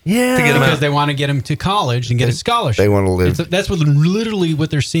kid, because they want to get him to college and get a scholarship. They want to live. That's literally what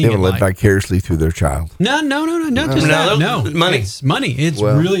they're seeing. They want to live vicariously through their child. No, just that. No, money. It's money. It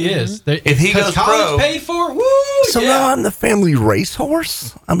really is. If he goes college pro, paid for, woo! So now I'm the family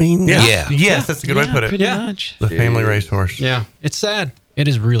racehorse. I mean, yes, that's a good way to put it. Pretty much. The family racehorse. Yeah, it's sad. It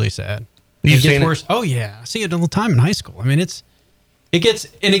is really sad. You've it gets seen worse. Oh yeah, I see it all the time in high school. I mean, it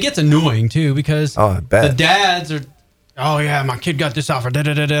gets annoying too because the dads are, oh yeah, my kid got this offer.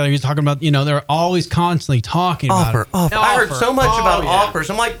 He's talking about, they're always constantly talking about it. Offer. I heard so much about offers.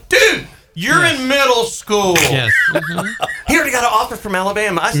 I'm like, dude, you're in middle school. Yes. He already got an offer from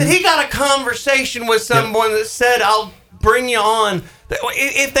Alabama. I said he got a conversation with someone that said, I'll bring you on.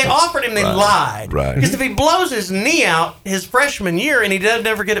 If they offered him, they lied. Right. Because if he blows his knee out his freshman year and he doesn't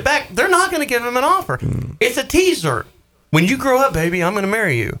ever get it back, they're not going to give him an offer. It's a teaser. When you grow up, baby, I'm going to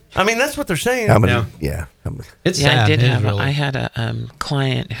marry you. I mean, that's what they're saying. It's sad. I had a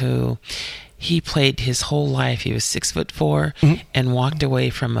client who he played his whole life. He was 6'4" and walked away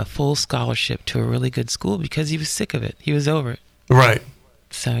from a full scholarship to a really good school because he was sick of it. He was over it. Right.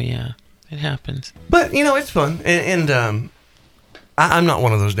 So yeah, it happens. But it's fun, and I'm not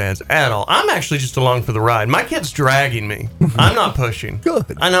one of those dads at all. I'm actually just along for the ride. My kid's dragging me. I'm not pushing. Good.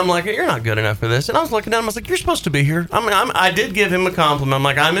 And I'm like, you're not good enough for this. And I was looking at him. I was like, you're supposed to be here. I did give him a compliment. I'm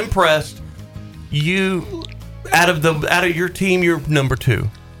like, I'm impressed. You, out of your team, you're number 2.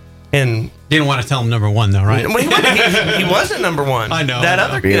 And didn't want to tell him number 1 though, right? He wasn't number 1. I know. That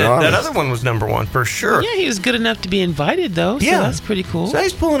other one was number 1 for sure. Yeah, he was good enough to be invited though. So that's pretty cool. So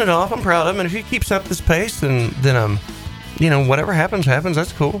he's pulling it off. I'm proud of him. And if he keeps up this pace, then whatever happens.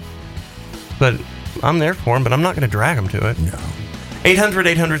 That's cool. But I'm there for him, but I'm not going to drag him to it. No.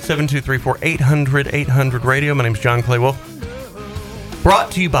 800-800-7234, 800-800-RADIO. My name's John Clay Wolf.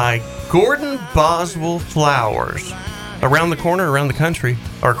 Brought to you by Gordon Boswell Flowers. Around the corner, around the country,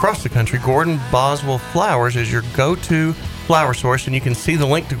 or across the country, Gordon Boswell Flowers is your go-to flower source, and you can see the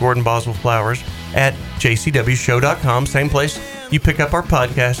link to Gordon Boswell Flowers at jcwshow.com. Same place you pick up our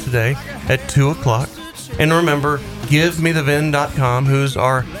podcast today at 2 o'clock. And remember, GiveMeTheVin.com, who's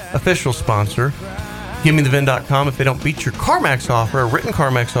our official sponsor. GiveMeTheVin.com. If they don't beat your CarMax offer, a written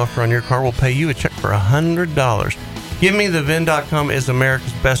CarMax offer on your car, will pay you a check for $100. GiveMeTheVin.com is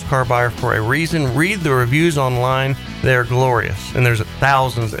America's best car buyer for a reason. Read the reviews online. They're glorious. And there's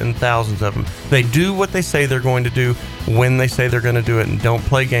thousands and thousands of them. They do what they say they're going to do when they say they're going to do it, and don't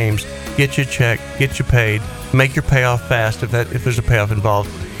play games. Get you a check. Get you paid. Make your payoff fast if there's a payoff involved.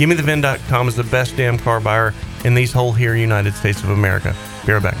 GiveMeTheVin.com is the best damn car buyer in these whole here United States of America.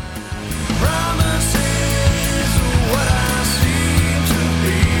 Be right back.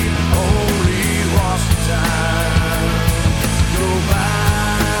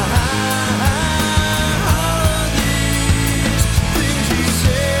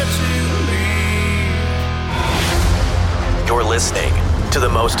 You're listening to the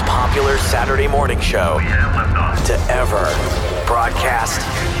most popular Saturday morning show to ever broadcast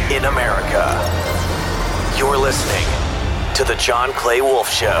in America. You're listening to the John Clay Wolf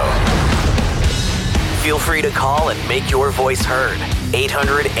Show. Feel free to call and make your voice heard.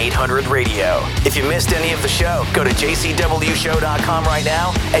 800-800-RADIO. If you missed any of the show, go to jcwshow.com right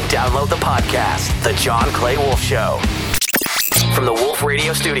now and download the podcast, The John Clay Wolf Show. From the Wolf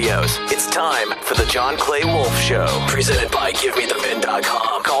Radio Studios, it's time for the John Clay Wolf Show. Presented by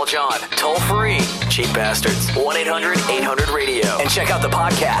GiveMeTheVin.com. Call John, toll free. Cheap bastards. 1-800-800-RADIO. And check out the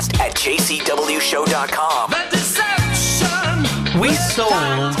podcast at jcwshow.com. We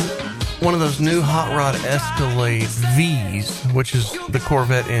sold one of those new Hot Rod Escalade Vs, which is the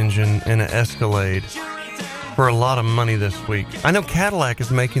Corvette engine in an Escalade, for a lot of money this week. I know Cadillac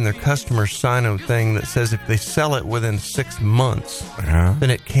is making their customers sign a thing that says if they sell it within 6 months, then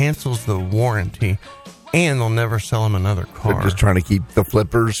it cancels the warranty, and they'll never sell them another car. They're just trying to keep the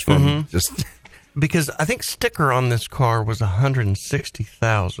flippers from just... Because I think sticker on this car was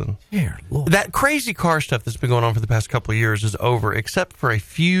 $160,000. Dear Lord. That crazy car stuff that's been going on for the past couple of years is over, except for a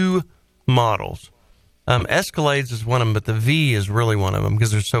few models. Escalades is one of them, but the V is really one of them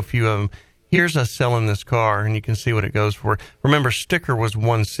because there's so few of them. Here's us selling this car, and you can see what it goes for. Remember, sticker was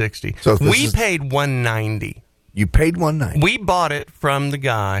 $160. So we paid $190. You paid $190. We bought it from the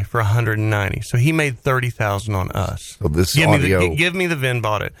guy for $190. So he made $30,000 on us. So this Give me the VIN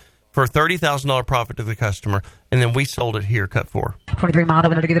bought it for $30,000 profit to the customer, and then we sold it here, cut 4. 23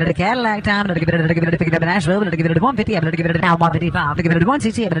 model, I'm going to give it a Cadillac time, I'm going to give it a pick it up in Nashville, I'm going to give it a 150, I'm going to give it an Al 155, I'm going to give it a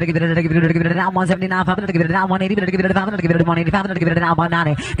 160, I'm going to give it an Al 179, I'm going to give it an Al 180, I'm going to give it a 5, I'm going to give it a 185, I'm going to give it an Al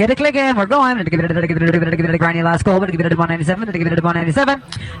 190. Get it clicking, we're going, I'm going to give it a Granny Last Gold, I'm going to give it a 197, I'm going to give it a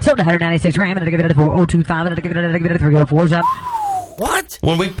 197, sold 196 grand, I'm going to give it a 4025, I'm going to give it a 304. What?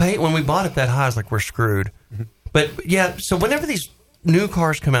 When we bought it that high, I was like, we're screwed. But yeah, so whenever these new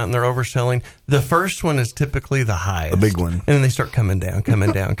cars come out and they're overselling, the first one is typically the highest. A big one. And then they start coming down.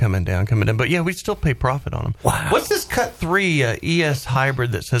 But yeah, we still pay profit on them. Wow. What's this Cut 3 ES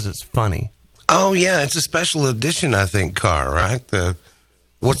hybrid that says it's funny? Oh, yeah. It's a special edition, I think, car, right?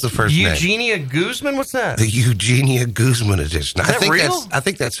 What's the first name? Eugenia Guzman? What's that? The Eugenia Guzman edition. Is that real? I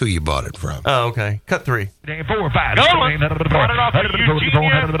think that's who you bought it from. Oh, okay. Cut 3. 4 or 5. Going. Bought it off of Eugenia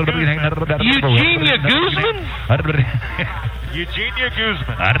Guzman? Eugenia Guzman.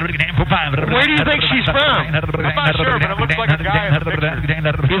 Where do you think she's from? I'm not sure, but it looks like a guy in the picture.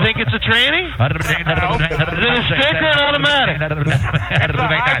 You think it's a tranny? No. Is it a sticker or an automatic? It's a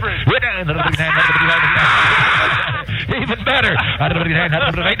hybrid. Even better. I mean, we couldn't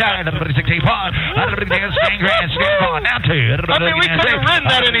have written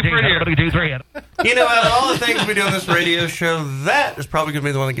that any prettier. You know, out of all the things we do on this radio show, that is probably going to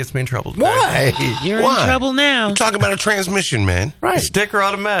be the one that gets me in trouble today. Why? You're in trouble now. You're talking about a transmission, man. Right. Sticker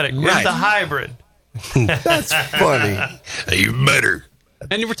automatic. Right. It's a hybrid. That's funny. You better.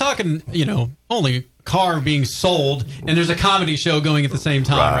 And we're talking, only car being sold, and there's a comedy show going at the same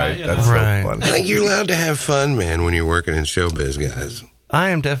time, right? That's so funny. I think you're allowed to have fun, man, when you're working in showbiz, guys. I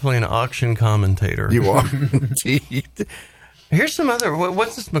am definitely an auction commentator. You are indeed. Here's some other.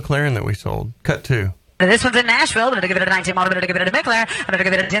 What's this McLaren that we sold? Cut 2. This one's in Nashville. I'm going to give it a 19 model. I'm going to give it a McLaren. I'm going to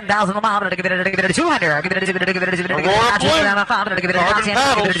give it a 10,000 mile. I'm going to give it a 200. I'm going to give it a 5. I'm going to give it a 10.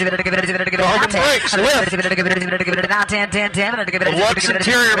 I'm going to give it a 10. I'm going to give it a 10. What's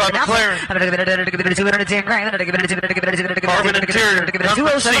interior about McLaren? I'm going to give it a 210 grand. I'm going to give it a Carbon interior.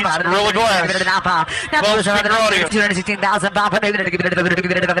 Nothing seats, Gorilla Glass. Well, speaker audio. 216,000 pound. I'm going to give it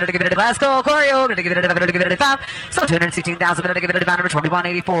a Glasgow Choreo. I'm going to give it a 5. So 216,000. I'm going to give it a number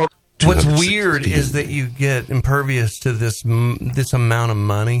 2184. What's weird is that you get impervious to this amount of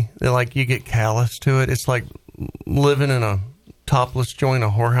money. Like, you get callous to it. It's like living in a topless joint, a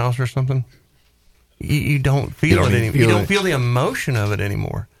whorehouse or something. You don't feel it anymore. You don't feel the emotion of it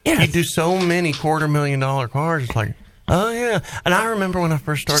anymore. Yes. You do so many $250,000 cars. It's like, oh yeah. And I remember when I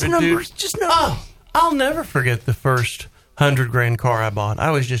first started doing. I'll never forget the first $100,000 car I bought. I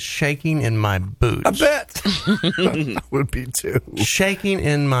was just shaking in my boots. I bet. I would be too. Shaking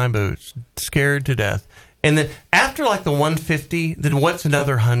in my boots, scared to death. And then after like the 150, then what's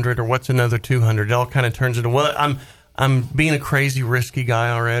another 100 or what's another 200? It all kind of turns into, well, I'm being a crazy, risky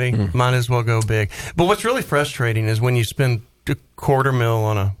guy already. Might as well go big. But what's really frustrating is when you spend $250,000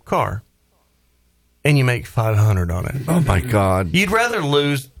 on a car and you make $500 on it. Oh my God! You'd rather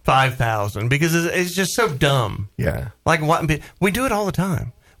lose $5,000 because it's just so dumb. Yeah. Like what? We do it all the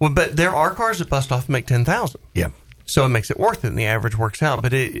time. Well, but there are cars that bust off and make $10,000. Yeah. So it makes it worth it, and the average works out.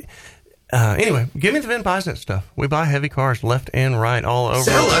 But anyway, Give Me the VIN buys that stuff. We buy heavy cars left and right all over.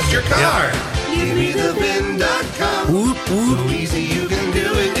 Sell us your car. Yep. GiveMeTheVin.com. Whoop, whoop. So easy you can do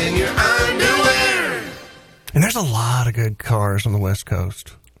it in your underwear. And there's a lot of good cars on the West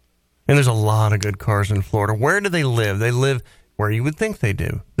Coast. And there's a lot of good cars in Florida. Where do they live? They live where you would think they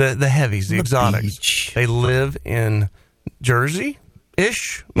do. The heavies, the exotics. Beach. They live in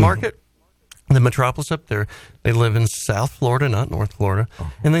Jersey-ish market. The metropolis up there. They live in South Florida, not North Florida.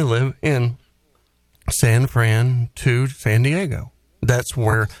 And they live in San Fran to San Diego. That's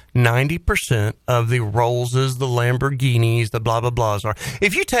where 90% of the Rollses, the Lamborghinis, the blah, blah, blahs are.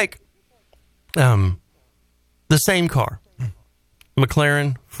 If you take the same car,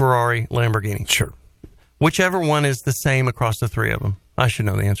 McLaren, Ferrari, Lamborghini. Sure. Whichever one is the same across the three of them. I should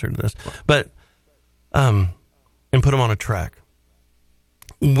know the answer to this. But, and put them on a track.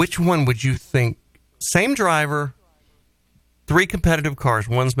 Which one would you think, same driver, three competitive cars,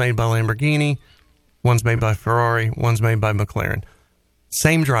 one's made by Lamborghini, one's made by Ferrari, one's made by McLaren.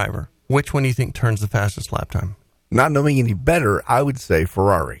 Same driver. Which one do you think turns the fastest lap time? Not knowing any better, I would say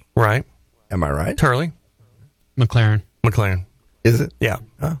Ferrari. Right. Am I right? Turley? McLaren. Is it? Yeah.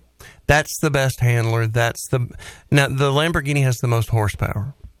 Huh. That's the best handler. Now, the Lamborghini has the most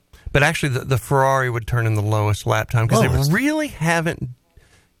horsepower. But actually, the Ferrari would turn in the lowest lap time because they really haven't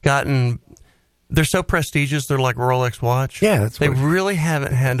gotten... They're so prestigious, they're like Rolex watch. Yeah, that's They really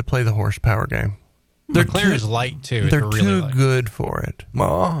haven't had to play the horsepower game. McLaren's light, too. They're really too light. good for it.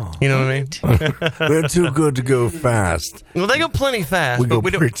 Oh. You know what I mean? They're too good to go fast. Well, they go plenty fast. We but go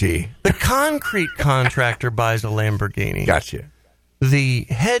we don't- pretty. The concrete contractor buys a Lamborghini. Gotcha. The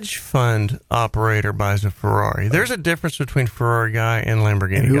hedge fund operator buys a Ferrari. There's a difference between Ferrari guy and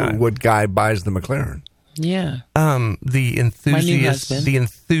Lamborghini guy. What guy buys the McLaren? Yeah. The enthusiast, husband.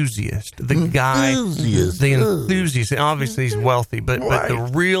 the guy, the enthusiast. Obviously, he's wealthy, but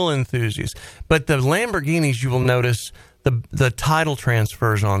the real enthusiast. But the Lamborghinis, you will notice the title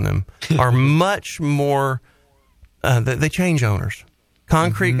transfers on them are much more. They change owners.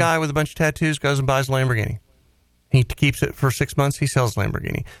 Concrete guy with a bunch of tattoos goes and buys a Lamborghini. He keeps it for 6 months. He sells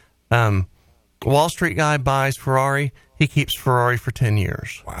Lamborghini. Wall Street guy buys Ferrari. He keeps Ferrari for 10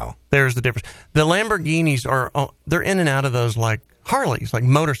 years. Wow. There's the difference. The Lamborghinis they're in and out of those like Harleys, like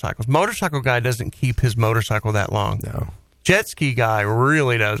motorcycles. Motorcycle guy doesn't keep his motorcycle that long. No. Jet ski guy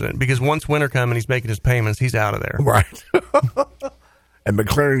really doesn't, because once winter comes and he's making his payments, he's out of there. Right. And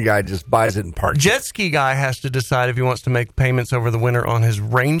McLaren guy just buys it and parks it. Jet ski guy has to decide if he wants to make payments over the winter on his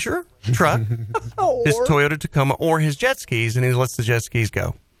Ranger truck, his Toyota Tacoma, or his jet skis, and he lets the jet skis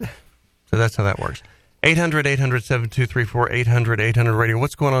go. So that's how that works. 800-800-7234, 800-800-radio.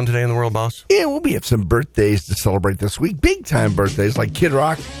 What's going on today in the world, boss? Yeah, we have some birthdays to celebrate this week. Big time birthdays, like Kid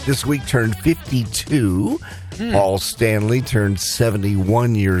Rock this week turned 52. Paul Stanley turned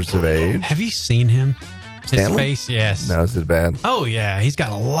 71 years of age. Have you seen him? Stanley? His face, yes. No, is it bad? Oh, yeah. He's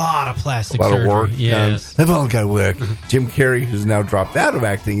got a lot of plastic A lot surgery. of work. Yes. They've all got work. Jim Carrey, who's now dropped out of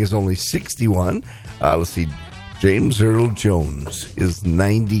acting, is only 61. Let's see. James Earl Jones is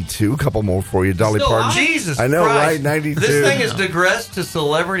 92. A couple more for you. Dolly Parton. Jesus I know, Christ. right? 92. This thing has digressed to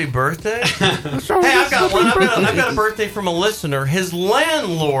celebrity birthday. Hey, I've got one. I've got a birthday from a listener. His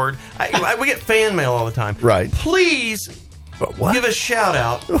landlord. We get fan mail all the time. Right. Please give a shout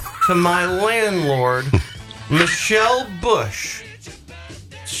out to my landlord, Michelle Bush.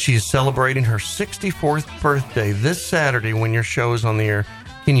 She's celebrating her 64th birthday this Saturday when your show is on the air.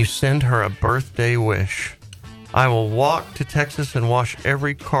 Can you send her a birthday wish? I will walk to Texas and wash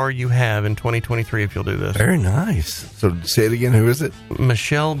every car you have in 2023 if you'll do this. Very nice. So say it again. Who is it?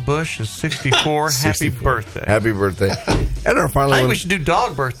 Michelle Bush is 64. Happy birthday. Happy birthday. And our final I think one. we should do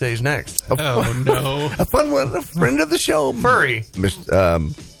dog birthdays next. Oh, no. A fun one. A friend of the show. Furry.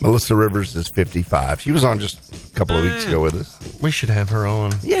 Melissa Rivers is 55. She was on just a couple of weeks ago with us. We should have her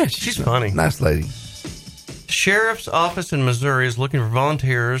on. Yeah, she's funny. Nice lady. Sheriff's office in Missouri is looking for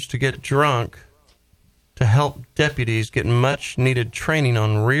volunteers to get drunk to help deputies get much needed training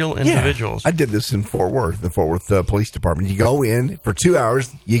on real individuals. Yeah, I did this in Fort Worth, the Fort Worth Police Department. You go in for 2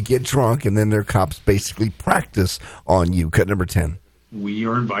 hours, you get drunk, and then their cops basically practice on you. Cut number 10. We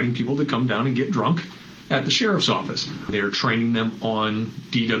are inviting people to come down and get drunk at the sheriff's office. They're training them on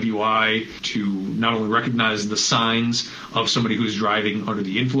DWI to not only recognize the signs of somebody who's driving under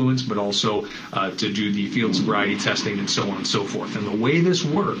the influence, but also to do the field sobriety testing and so on and so forth. And the way this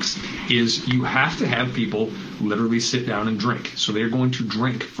works is you have to have people literally sit down and drink. So they're going to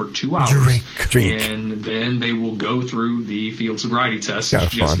drink for 2 hours. Drink. And then they will go through the field sobriety test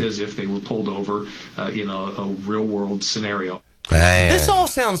just as if they were pulled over in a real world scenario. This all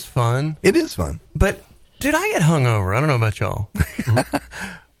sounds fun. It is fun. But dude, I get hungover. I don't know about y'all.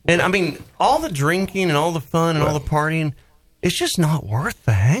 And I mean, all the drinking and all the fun and all the partying, it's just not worth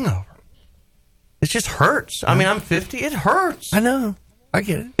the hangover. It just hurts. I mean, I'm 50. It hurts. I know. I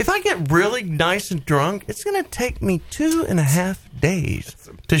get it. If I get really nice and drunk, it's going to take me 2.5 days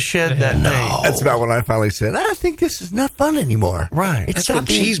to shed that pain. That's about when I finally said, I think this is not fun anymore. Right. It's That's what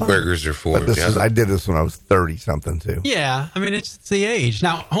cheeseburgers are for. But I did this when I was 30-something, too. Yeah, I mean, it's the age.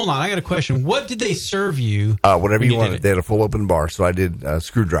 Now, hold on. I got a question. What did they serve you? Whatever you wanted. They had a full open bar, so I did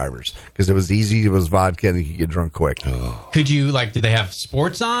screwdrivers because it was easy. It was vodka, and you could get drunk quick. Could you, did they have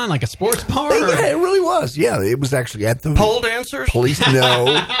sports on, like a sports bar? Yeah, it really was. Yeah, it was actually at the pole dancers. Police, no,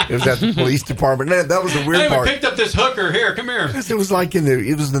 it was at the police department. That was the weird part. I picked up this hooker. Here, come here. It was like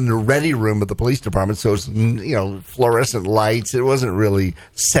it was in the ready room of the police department, so it's fluorescent lights. It wasn't really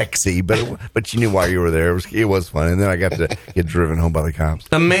sexy, but you knew why you were there. It was fun, and then I got to get driven home by the cops.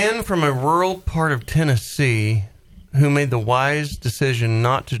 A man from a rural part of Tennessee who made the wise decision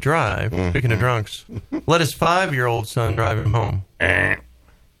not to drive, speaking of drunks, let his 5-year-old son drive him home.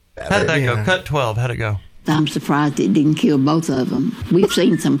 How'd that go? Cut 12. How'd it go? I'm surprised it didn't kill both of them. We've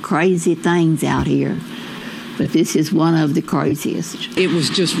seen some crazy things out here, but this is one of the craziest. It was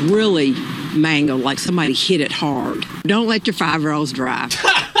just really mangled, like somebody hit it hard. Don't let your 5-year-olds drive.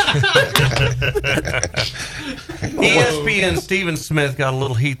 ESPN's Stephen Smith got a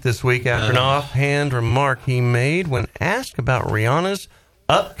little heat this week after an offhand remark he made when asked about Rihanna's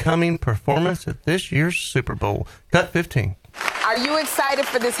upcoming performance at this year's Super Bowl. Cut 15. Are you excited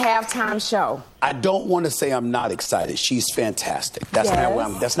for this halftime show? I don't want to say I'm not excited. She's fantastic. That's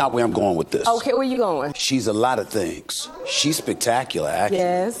not where I'm going with this. Okay, where you going? She's a lot of things. She's spectacular, actually.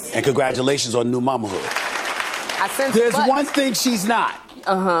 Yes. And congratulations on new mamahood. There's one thing she's not.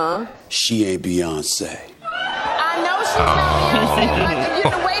 She ain't Beyonce. I know she's not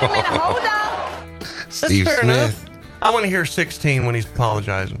Beyonce. Wait a minute, hold up. Steve Smith. Enough. I want to hear 16 when he's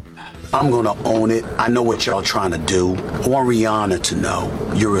apologizing. I'm going to own it. I know what y'all trying to do. I want Rihanna to know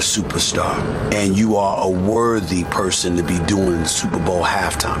you're a superstar and you are a worthy person to be doing the Super Bowl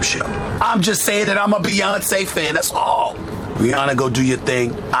halftime show. I'm just saying that I'm a Beyonce fan. That's all. Rihanna, go do your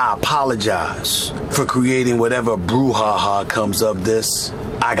thing. I apologize for creating whatever brouhaha comes of this.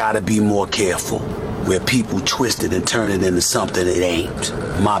 I got to be more careful where people twist it and turn it into something it ain't.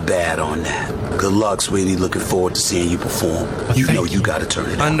 My bad on that. Good luck, sweetie. Looking forward to seeing you perform. You know you got to turn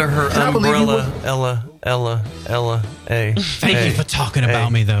it under her umbrella, Ella, A. Thank you for talking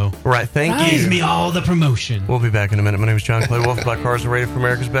about me, though. Right, thank you. Gives me all the promotion. We'll be back in a minute. My name is John Clay Wolf. Black Cars are rated for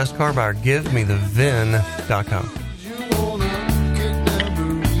America's best car buyer. GiveMeTheVin.com.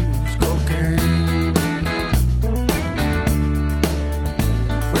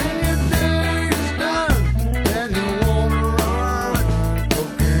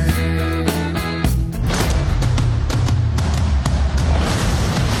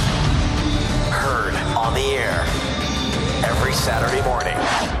 Saturday morning.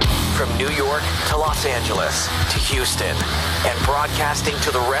 From New York to Los Angeles to Houston and broadcasting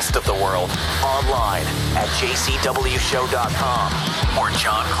to the rest of the world online at jcwshow.com or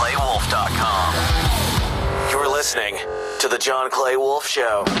johnclaywolf.com. You're listening to The John Clay Wolf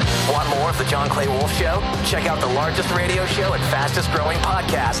Show. Want more of The John Clay Wolf Show? Check out the largest radio show and fastest growing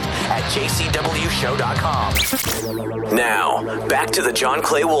podcast at jcwshow.com. Now, back to The John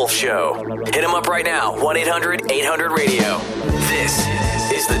Clay Wolf Show. Hit him up right now, 1-800-800-RADIO. This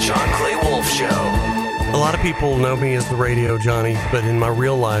is The John Clay Wolf Show. A lot of people know me as the Radio Johnny, but in my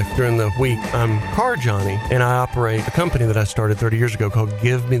real life, during the week, I'm Car Johnny, and I operate a company that I started 30 years ago called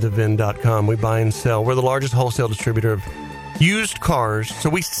GiveMeTheVin.com. We buy and sell. We're the largest wholesale distributor of used cars, so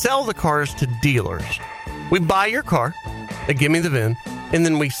we sell the cars to dealers. We buy your car at Give Me the VIN, and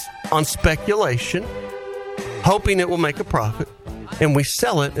then we, on speculation, hoping it will make a profit, and we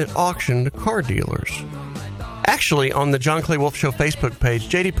sell it at auction to car dealers. Actually, on the John Clay Wolf Show Facebook page,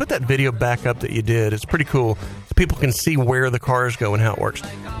 JD, put that video back up that you did. It's pretty cool, so people can see where the cars go and how it works.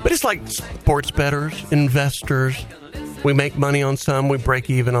 But it's like sports bettors, investors. We make money on some, we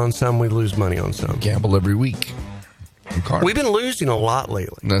break even on some, we lose money on some. Gamble every week. We've been losing a lot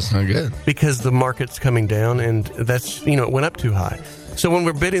lately. That's not good. Because the market's coming down, and that's, it went up too high. So when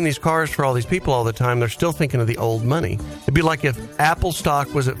we're bidding these cars for all these people all the time, they're still thinking of the old money. It'd be like if Apple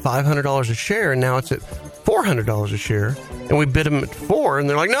stock was at $500 a share, and now it's at $400 a share, and we bid them at $4, and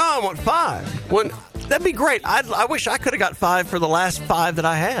they're like, no, I want $5. Well, that'd be great. I wish I could have got $5 for the last 5 that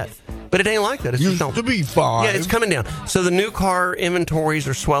I had. But it ain't like that. It's used to be $5. Yeah, it's coming down. So the new car inventories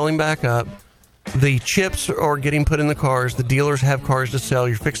are swelling back up. The chips are getting put in the cars. The dealers have cars to sell.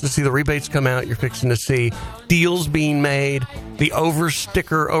 You're fixing to see the rebates come out. You're fixing to see deals being made. The over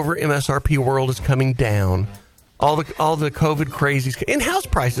sticker, over MSRP world is coming down. All the COVID crazies. And house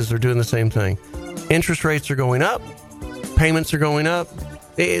prices are doing the same thing. Interest rates are going up. Payments are going up.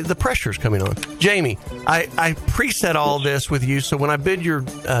 The pressure's coming on. Jamie, I preset all this with you, so when I bid your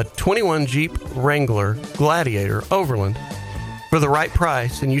 21 Jeep Wrangler Gladiator Overland, for the right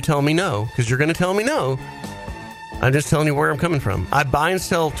price and you tell me no, because you're going to tell me no, I'm just telling you where I'm coming from. I buy and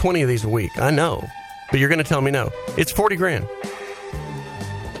sell 20 of these a week. I know. But you're going to tell me no. It's $40,000.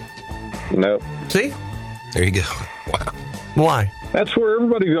 Nope. See? There you go. Wow. Why? That's where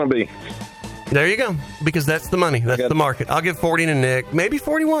everybody's going to be. There you go. Because that's the money. That's the market. I'll give 40 to Nick. Maybe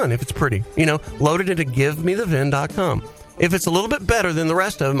 41 if it's pretty. Load it into GiveMeTheVin.com. If it's a little bit better than the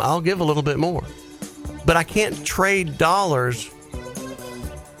rest of them, I'll give a little bit more. But I can't trade dollars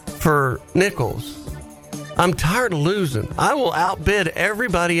for nickels. I'm tired of losing. I will outbid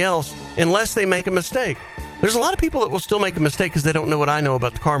everybody else unless they make a mistake. There's a lot of people that will still make a mistake because they don't know what I know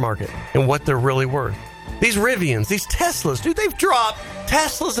about the car market and what they're really worth. These Rivians, these Teslas, dude, they've dropped.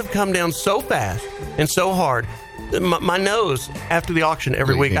 Teslas have come down so fast and so hard. My nose, after the auction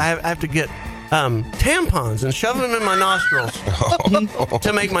every week, I have to get tampons and shove them in my nostrils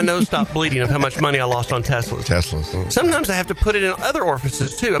to make my nose stop bleeding of how much money I lost on Teslas. Sometimes I have to put it in other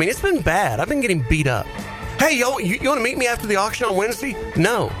orifices, too. I mean, it's been bad. I've been getting beat up. Hey, you want to meet me after the auction on Wednesday?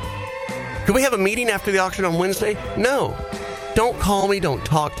 No. Can we have a meeting after the auction on Wednesday? No. Don't call me. Don't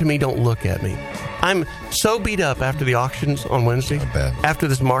talk to me. Don't look at me. I'm so beat up after the auctions on Wednesday, after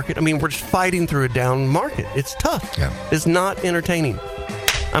this market. I mean, we're just fighting through a down market. It's tough. Yeah. It's not entertaining.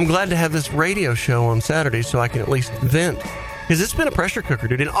 I'm glad to have this radio show on Saturday so I can at least vent. Because it's been a pressure cooker,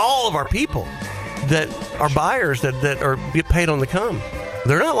 dude. And all of our people that are buyers that are get paid on the come,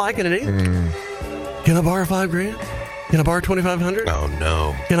 they're not liking it either. Can I borrow $5,000? Can I borrow $2,500? Oh,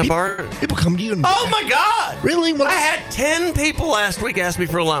 no. Can I borrow? People come to you. Oh, my God. Really? I had 10 people last week ask me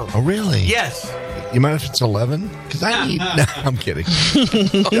for a loan. Oh, really? Yes. You mind if it's 11? Because I need... No, I'm kidding.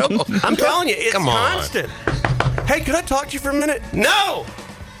 I'm telling you, it's constant. Hey, could I talk to you for a minute? No.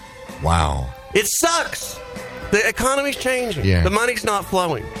 Wow. It sucks. The economy's changing. Yeah. The money's not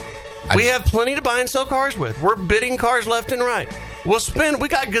flowing. We have plenty to buy and sell cars with. We're bidding cars left and right. We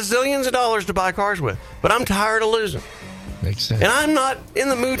got gazillions of dollars to buy cars with, but I'm tired of losing. Makes sense. And I'm not in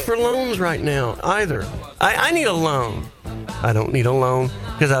the mood for loans right now either. I need a loan. I don't need a loan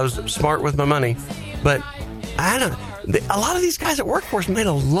because I was smart with my money, but a lot of these guys at Workforce made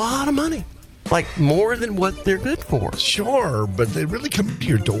a lot of money. Like more than what they're good for. Sure, but they really come to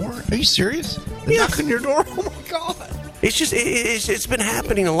your door? Are you serious? They knock on your door? Oh, my God. It's just, it's been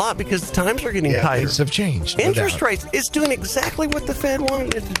happening a lot because the times are getting tighter. Things have changed. Interest rates, it's doing exactly what the Fed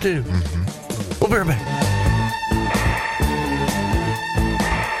wanted it to do. We'll be right back.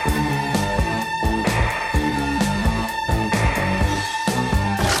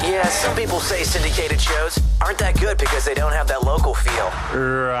 Yeah, some people say syndicated shows aren't that good because they don't have that local feel.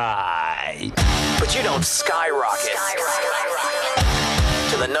 Right. But you don't skyrocket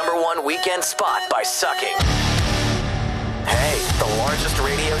to the #1 weekend spot by sucking. Hey, the largest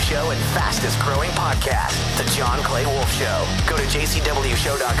radio show and fastest growing podcast, The John Clay Wolf Show. Go to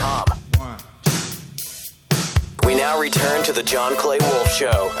jcwshow.com. We now return to The John Clay Wolf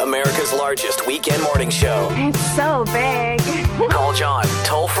Show, America's largest weekend morning show. It's so big. Call John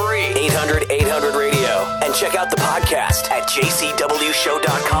toll free 800-800-radio and check out the podcast at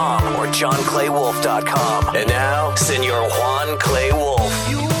jcwshow.com or johnclaywolf.com. And now, Senor Juan Clay Wolf.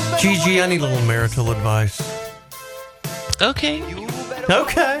 Gigi, I need a little marital advice. Okay.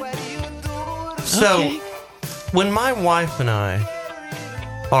 So, when my wife and I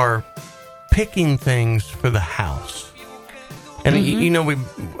are picking things for the house, and we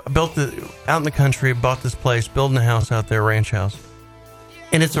built out in the country, bought this place, building a house out there, ranch house,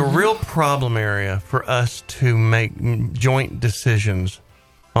 and it's a real problem area for us to make joint decisions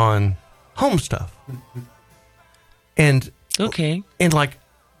on home stuff. And like,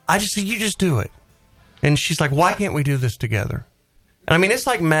 I just say, you just do it. And she's like, why can't we do this together? And I mean, it's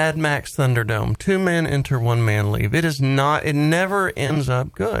like Mad Max Thunderdome. 2 men enter, 1 man leave. It never ends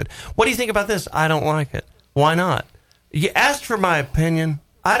up good. What do you think about this? I don't like it. Why not? You asked for my opinion.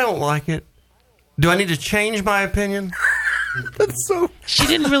 I don't like it. Do I need to change my opinion? That's so... She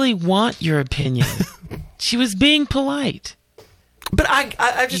didn't really want your opinion. She was being polite. But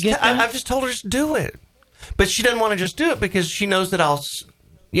I've just told her just do it. But she doesn't want to just do it because she knows that I'll...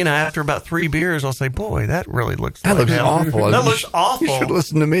 after about 3 beers, I'll say, boy, that really looks awful. That looks awful. You should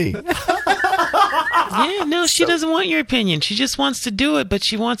listen to me. Yeah, no, she doesn't want your opinion. She just wants to do it, but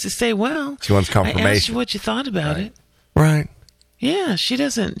she wants to say, well, she wants confirmation. I asked you what you thought about it. Right. Yeah, she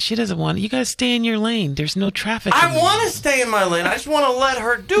doesn't want it. You got to stay in your lane. There's no traffic. I want to stay in my lane. I just want to let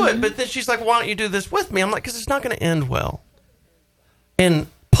her do it. But then she's like, why don't you do this with me? I'm like, because it's not going to end well. And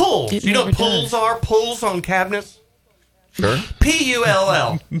pulls. You know what pulls are? Pulls on cabinets? Sure.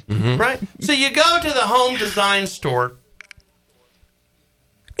 Pull. Right? So you go to the home design store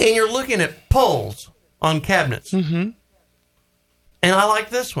and you're looking at pulls on cabinets. And I like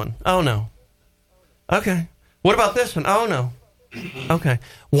this one. Oh, no. Okay. What about this one? Oh, no. Okay.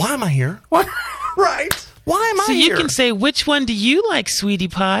 Why am I here? What? Right. Why am I So here? you can say, which one do you like, sweetie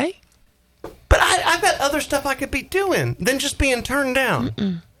pie? But I've got other stuff I could be doing than just being turned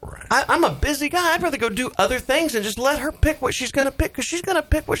down. I'm a busy guy. I'd rather go do other things and just let her pick what she's going to pick, because she's going to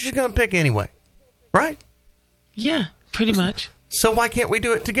pick what she's going to pick anyway. Right? Yeah, pretty much. So why can't we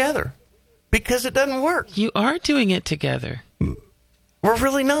do it together? Because it doesn't work. You are doing it together. We're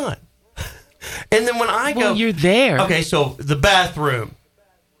really not. And then when I go... Well, you're there. Okay, so the bathroom.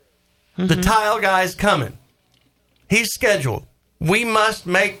 The tile guy's coming. He's scheduled. We must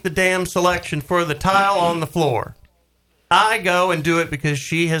make the damn selection for the tile on the floor. I go and do it because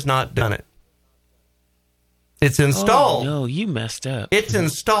she has not done it. It's installed. Oh, no, you messed up. It's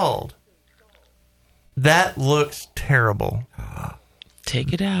installed. That looks terrible.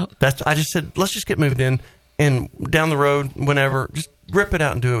 Take it out. I just said, let's just get moved in, and down the road, whenever, just rip it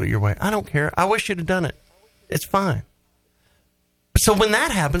out and do it your way. I don't care. I wish you'd have done it. It's fine. So when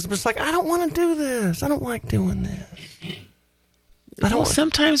that happens, it's like, I don't want to do this. I don't like doing this. Well,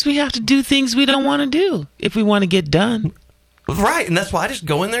 sometimes we have to do things we don't want to do if we want to get done. Right, and that's why I just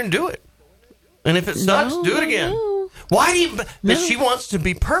go in there and do it. And if it sucks, do it again. Why do you... But she wants to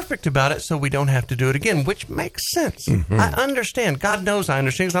be perfect about it so we don't have to do it again, which makes sense. I understand. God knows I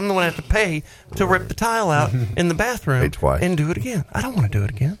understand, because I'm the one that have to pay to rip the tile out in the bathroom and do it again. I don't want to do it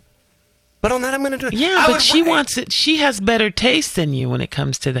again. But on that, I'm going to do it. Yeah, but she wants it. She has better taste than you when it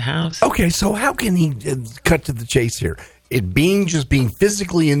comes to the house. Okay, so how can he cut to the chase here? It being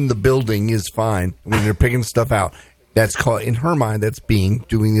physically in the building is fine when they're picking stuff out. That's called, in her mind, that's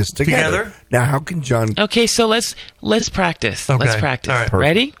doing this together. Now, how can John... Okay, so let's practice. Okay. Let's practice. All right.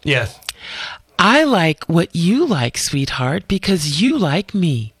 Ready? Yes. I like what you like, sweetheart, because you like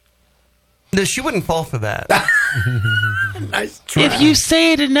me. No, she wouldn't fall for that. Nice try. If you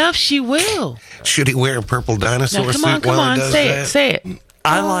say it enough, she will. Should he wear a purple dinosaur Now, suit come while on, he does say that? it, say it.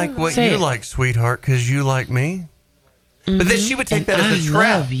 I like what Say you it. like, sweetheart, because you like me. But then she would take that as a I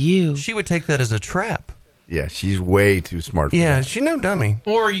trap. love you. She would take that as a trap. Yeah, she's way too smart for Yeah, that. she's no dummy.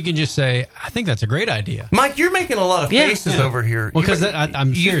 Or you can just say, I think that's a great idea. Mike, you're making a lot of faces over here. Well, because I'm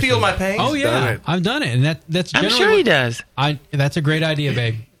You seriously- feel my pain? Oh yeah, Done it. I've done it, and that's. I'm generally sure what- he does. That's a great idea,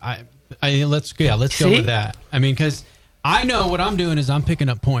 babe. Let's go See? with that. I mean, because I know what I'm doing is I'm picking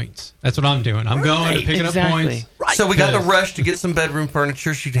up points. That's what I'm doing. I'm going and picking up points. So we got the rush to get some bedroom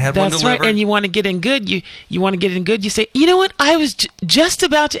furniture. She'd have one That's delivered. right, and you want to get in good. You want to get in good. You say, you know what? I was just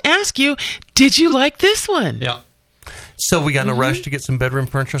about to ask you, did you like this one? Yeah. So we got in a rush to get some bedroom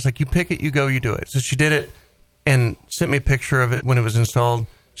furniture. I was like, you pick it, you go, you do it. So she did it and sent me a picture of it when it was installed.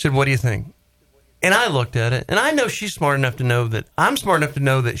 She said, what do you think? And I looked at it, and I know she's smart enough to know that I'm smart enough to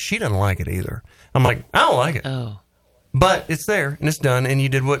know that she doesn't like it either. I'm like, I don't like it. Oh. But it's there, and it's done, and you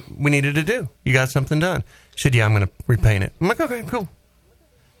did what we needed to do. You got something done. She said, yeah, I'm going to repaint it. I'm like, okay, cool.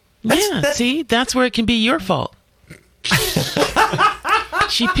 See, that's where it can be your fault.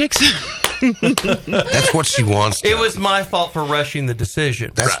 She picks. That's what she wants. It was my fault for rushing the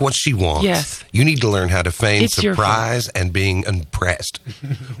decision. That's what she wants. Yes. You need to learn how to feign It's your surprise and being impressed.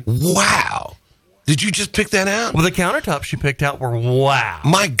 Wow. Did you just pick that out? Well, the countertops she picked out were wow.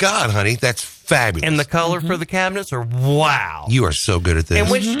 My God, honey, that's fabulous. And the color for the cabinets are wow. You are so good at this. And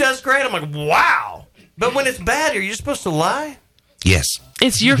when she does great, I'm like, wow. But when it's bad, are you supposed to lie? Yes.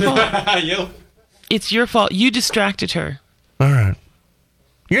 It's your fault. It's your fault. You distracted her. All right.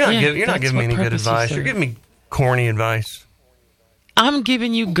 You're not Yeah, you're not that's giving me what any good purpose you advice. serve. You're giving me corny advice. I'm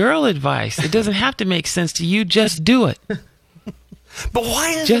giving you girl advice. It doesn't have to make sense to you. Just do it. But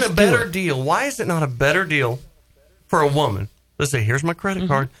why isn't Just it a do better deal? Why is it not a better deal for a woman? Let's say, here's my credit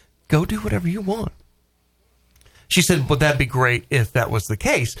card. Go do whatever you want. She said, would that be great if that was the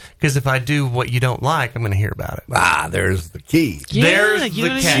case? Because if I do what you don't like, I'm going to hear about it. There's the key. There's the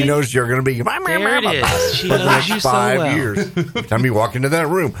catch. She knows you're going to be There it is. She for the knows next you so 5 well. years. Every time you walk into that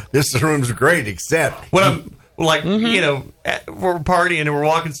room, this room's great, except When I'm like, you know, we're partying and we're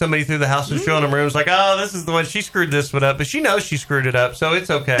walking somebody through the house and showing them rooms, like, oh, this is the one, she screwed this one up, but she knows she screwed it up, so it's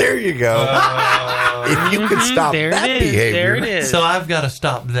okay. there you go. If you could stop There that it is. behavior, There it is. So I've got to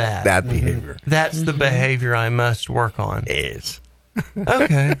stop that. that behavior That's the behavior I must work on. is.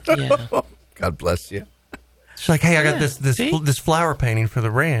 Okay. Yeah. God bless you. She's like, hey, I got Yeah, this see? this flower painting for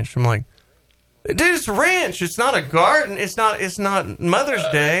the ranch. I'm like, dude, it's a ranch. It's not a garden. It's not Mother's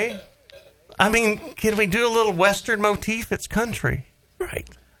Day. I mean, can we do a little Western motif? It's country. Right.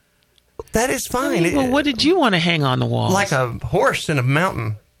 That is fine. Well, what did you want to hang on the wall? Like a horse in a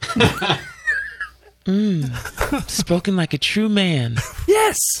mountain. Spoken like a true man.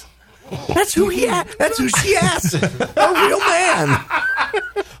 Yes. That's who she asked. A real man.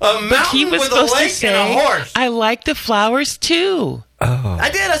 But he was supposed to say, I like the flowers too. Oh. I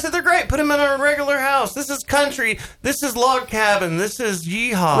did. I said they're great. Put them in our regular house. This is country. This is log cabin. This is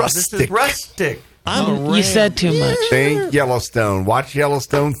yeehaw. Rustic. This is rustic. You said too much. Think Yellowstone. Watch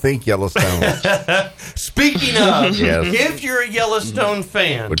Yellowstone. Think Yellowstone. Speaking of, Yes. if you're a Yellowstone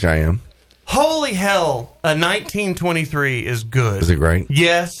fan, Which I am. holy hell, 1923 is good. Is it great?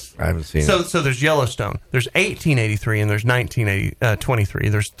 Yes. I haven't seen So it. there's Yellowstone. There's 1883 and there's 1923.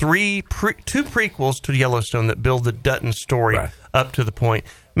 There's two prequels to Yellowstone that build the Dutton story up to the point.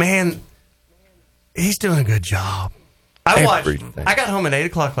 Man, he's doing a good job. I got home at 8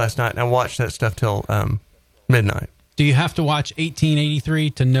 o'clock last night and I watched that stuff till midnight. Do you have to watch 1883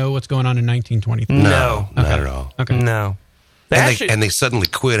 to know what's going on in 1923? No. Not at all. Okay. No. And they suddenly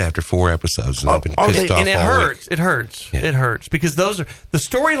quit after 4 episodes, and I've been pissed off. And it all hurts. week. It hurts. Yeah. It hurts because those are the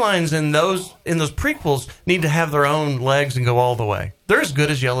storylines in those prequels need to have their own legs and go all the way. They're as good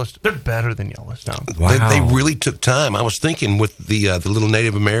as Yellowstone. They're better than Yellowstone. They really took time. I was thinking with the little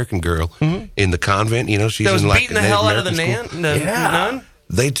Native American girl in the convent. You know, she's That was in like beating the the Native hell out of the American nun. school. Nun.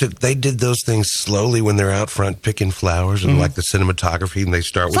 They did those things slowly when they're out front picking flowers and like the cinematography, and they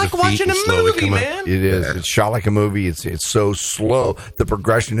start It's with like the feet watching and a slowly movie, come man. up. It is. It's shot like a movie. It's so slow, the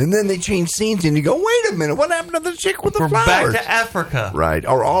progression. And then they change scenes, and you go, wait a minute, what happened to the chick with the We're flowers? back to Africa. Right.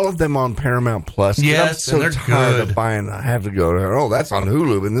 Are all of them on Paramount Plus? Yes, I'm so and they're tired good. of buying. I have to go, oh, that's on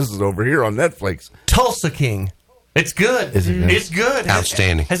Hulu, and this is over here on Netflix. Tulsa King. It's good. Is it good? It's good.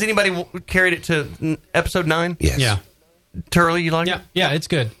 Outstanding. Has anybody carried it to episode 9? Yes. Yeah. Turley, you like it? Yeah, it's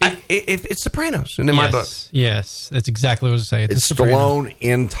good. It's Sopranos in my book. Yes, that's exactly what I was saying. It's Stallone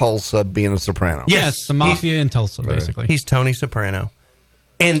in Tulsa being a soprano. Yes, the mafia in Tulsa, basically. He's Tony Soprano.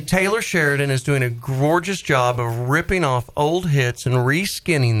 And Taylor Sheridan is doing a gorgeous job of ripping off old hits and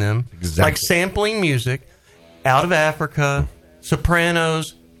reskinning them, like sampling music out of Africa,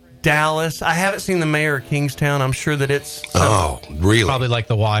 Sopranos, Dallas. I haven't seen The Mayor of Kingstown. I'm sure that it's... Oh, really? Probably like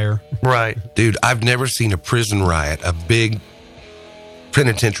The Wire. Right. Dude, I've never seen a prison riot, a big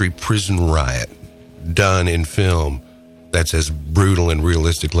penitentiary prison riot done in film that's as brutal and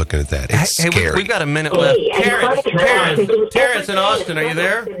realistic looking at that. It's scary. We've got a minute left. Terrence in Austin, are you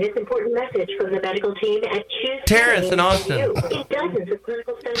there? This important message from the medical team at Choose Terrence in Austin. Dozens of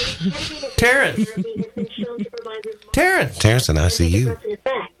clinical studies. Terrence, in ICU.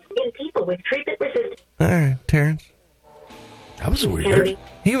 In people with treatment resistant. All right, Terrence. That was weird.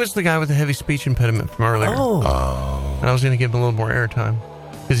 He was the guy with the heavy speech impediment from earlier. Oh. And I was going to give him a little more airtime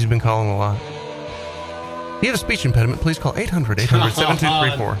because he's been calling a lot. If you have a speech impediment, please call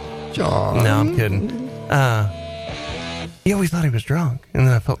 800-800-7234. John. No, I'm kidding. He always thought he was drunk, and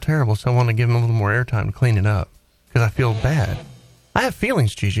then I felt terrible, so I wanted to give him a little more airtime to clean it up because I feel bad. I have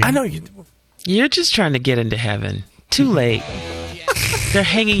feelings, Gigi. I know you do. You're just trying to get into heaven. Too late. They're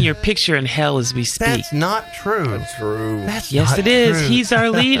hanging your picture in hell as we speak. That's not true. That's true. That's yes, not it is. true. He's our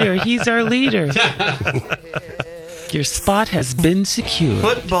leader. He's our leader. Your spot has been secured.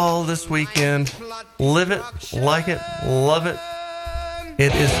 Football this weekend. Live it, like it, love it.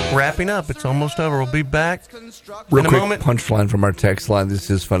 It is wrapping up. It's almost over. We'll be back Real in a quick moment. punchline from our text line. This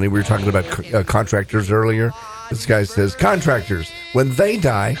is funny. We were talking about contractors earlier. This guy says, contractors, when they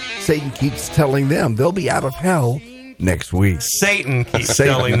die, Satan keeps telling them they'll be out of hell next week. Satan keeps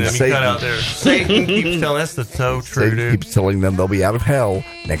telling them. You cut out there. Satan keeps telling. That's so true, Satan dude. keeps telling them they'll be out of hell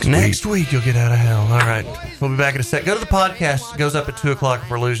next week. Next week you'll get out of hell. All right. We'll be back in a sec. Go to the podcast. It goes up at 2 o'clock if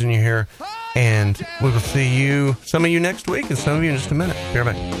we're losing you here. And we will see you, some of you next week and some of you in just a minute. Be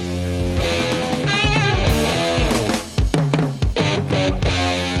right back.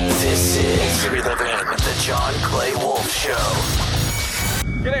 This is the John Clay Wolf Show.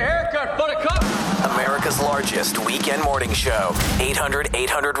 Get a haircut, buttercup. America's largest weekend morning show,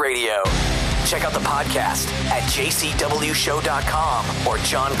 800-800 Radio. Check out the podcast at jcwshow.com or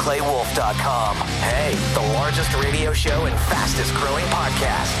johnclaywolf.com. Hey, the largest radio show and fastest growing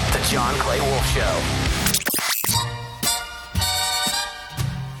podcast, The John Clay Wolf Show.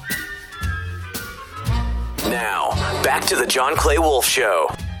 Now, back to The John Clay Wolf Show.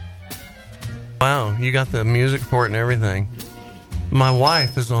 Wow, you got the music for it and everything. My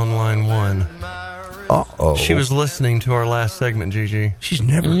wife is on line 1. Uh-oh. She was listening to our last segment, Gigi. She's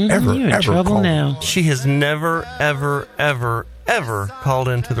never, you're in trouble called. now. She has never, ever called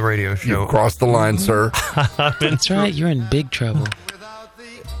into the radio show. You crossed the line, sir. That's right. You're in big trouble.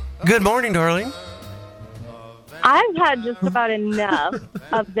 Good morning, darling. I've had just about enough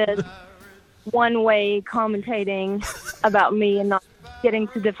of this one-way commentating about me and not getting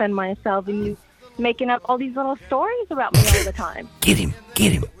to defend myself. And making up all these little stories about me all the time. Get him.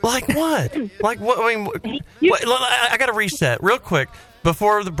 Like what? Like what? I mean, I got to reset real quick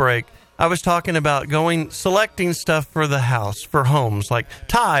before the break. I was talking about selecting stuff for the house, for homes, like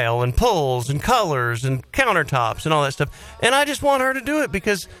tile and pulls and colors and countertops and all that stuff. And I just want her to do it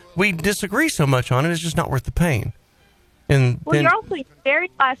because we disagree so much on it. It's just not worth the pain. And well, you're also very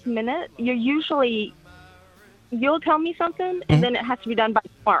last minute. You'll tell me something, and then it has to be done by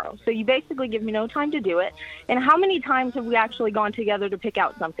tomorrow. So you basically give me no time to do it. And how many times have we actually gone together to pick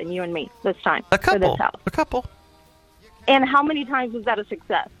out something, you and me, this time? A couple. For this house? A couple. And how many times was that a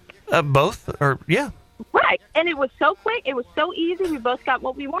success? Both, or yeah. Right. And it was so quick. It was so easy. We both got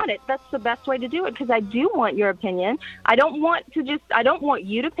what we wanted. That's the best way to do it because I do want your opinion. I don't want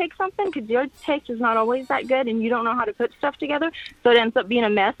you to pick something because your taste is not always that good and you don't know how to put stuff together. So it ends up being a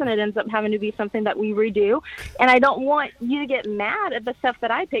mess and it ends up having to be something that we redo. And I don't want you to get mad at the stuff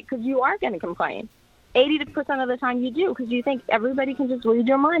that I pick because you are going to complain. 80% of the time you do because you think everybody can just read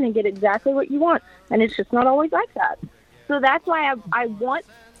your mind and get exactly what you want. And it's just not always like that. So that's why I want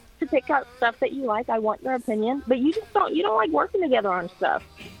to pick out stuff that you like. I want your opinion, but you don't like working together on stuff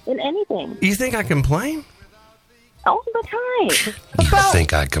in anything. You think I complain? All the time. You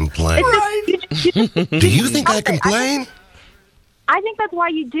think I complain? Do you think I complain? I think that's why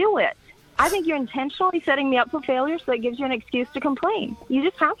you do it. I think you're intentionally setting me up for failure so it gives you an excuse to complain. You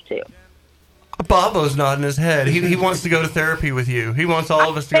just have to. Bobo's nodding his head. He wants to go to therapy with you. He wants all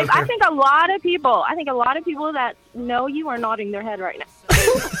of us to go to therapy. I think a lot of people that know you are nodding their head right now.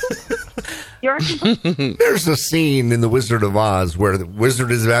 There's a scene in The Wizard of Oz where the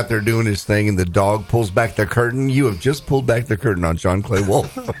wizard is out there doing his thing and the dog pulls back the curtain. You have just pulled back the curtain on John Clay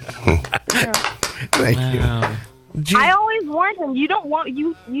Wolf. Thank you. I always warn him. You don't want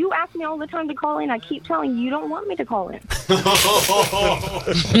you ask me all the time to call in. I keep telling you don't want me to call in.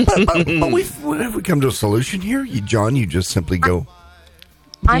 but we come to a solution here. John, you just simply go.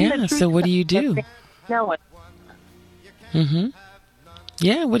 Yeah. So what do you do? No. Mm-hmm.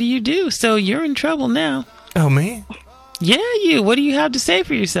 Yeah. What do you do? So you're in trouble now. Oh, me? Yeah, you. What do you have to say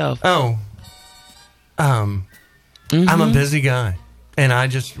for yourself? Oh. I'm a busy guy, and I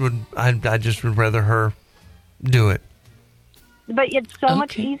just would rather her do it. But it's so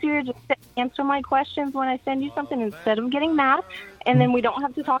much easier just to answer my questions when I send you something instead of getting mad, and then we don't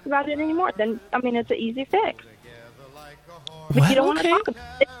have to talk about it anymore. Then, it's an easy fix. But you don't want to talk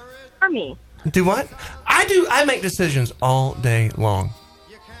about it for me. Do what? I do. I make decisions all day long.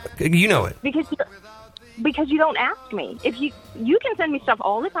 You know it. Because you don't ask me. If you can send me stuff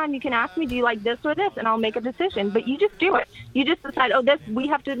all the time. You can ask me, do you like this or this? And I'll make a decision. But you just do it. You just decide, we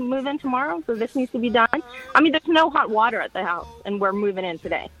have to move in tomorrow, so this needs to be done. There's no hot water at the house, and we're moving in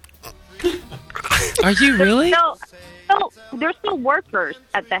today. Are you really? There's still workers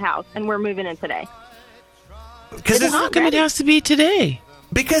at the house, and we're moving in today. How come it has to be today?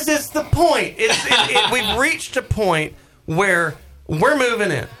 Because it's the point. We've reached a point where we're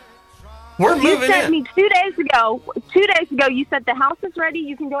moving in. You sent me 2 days ago. 2 days ago, you said the house is ready.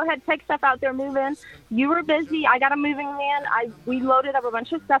 You can go ahead, take stuff out there, move in. You were busy. I got a moving van. We loaded up a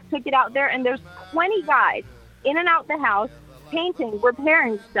bunch of stuff, took it out there, and there's 20 guys in and out the house, painting,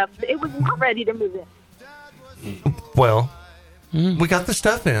 repairing stuff. It was not ready to move in. Well, we got the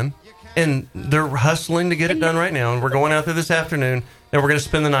stuff in, and they're hustling to get it done right now, and we're going out there this afternoon, and we're going to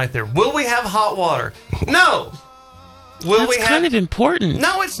spend the night there. Will we have hot water? No. That's kind of important.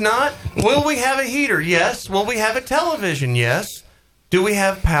 No, it's not. Will we have a heater? Yes. Will we have a television? Yes. Do we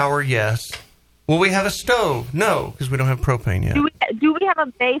have power? Yes. Will we have a stove? No, because we don't have propane yet. Do we have a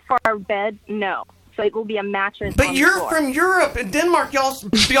base for our bed? No. So it will be a mattress. But you're from Europe. In Denmark, y'all's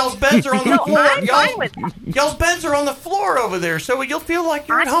beds are on the floor. I'm fine with that. Y'all's beds are on the floor over there, so you'll feel like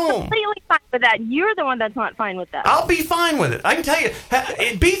you're at home. I'm completely fine with that. You're the one that's not fine with that. I'll be fine with it. I can tell you,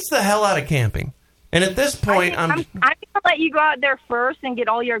 it beats the hell out of camping. And at this point, I'm going to let you go out there first and get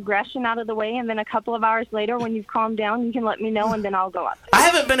all your aggression out of the way, and then a couple of hours later, when you've calmed down, you can let me know, and then I'll go out there. I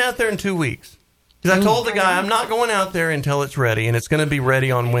haven't been out there in 2 weeks. Because I told the guy I'm not going out there until it's ready, and it's going to be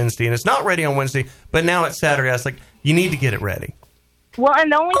ready on Wednesday. And it's not ready on Wednesday, but now it's Saturday. I was like, you need to get it ready. Well, and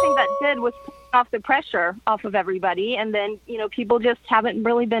the only thing that did was take off the pressure off of everybody, and then, people just haven't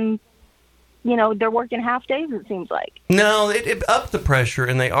really been... they're working half days, it seems like. No, it upped the pressure,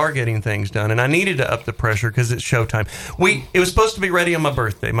 and they are getting things done. And I needed to up the pressure because it's showtime. It was supposed to be ready on my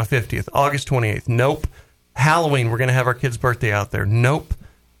birthday, my 50th, August 28th. Nope. Halloween, we're going to have our kid's birthday out there. Nope.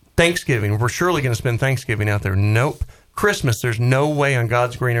 Thanksgiving, we're surely going to spend Thanksgiving out there. Nope. Christmas, there's no way on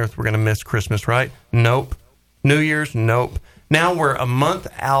God's green earth we're going to miss Christmas, right? Nope. New Year's, nope. Now we're a month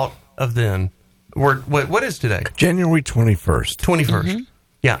out of then. What is today? January 21st. 21st. Mm-hmm.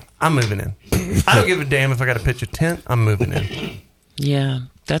 Yeah, I'm moving in. I don't give a damn if I got to pitch a tent. I'm moving in. Yeah,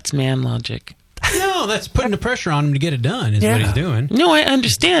 that's man logic. No, that's putting the pressure on him to get it done is what he's doing. No, I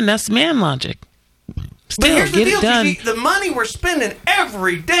understand. That's man logic. But Still, here's the get deal, it done. TG, the money we're spending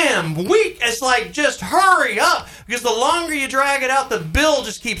every damn week, it's like, just hurry up. Because the longer you drag it out, the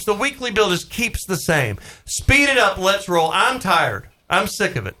weekly bill just keeps the same. Speed it up, let's roll. I'm tired. I'm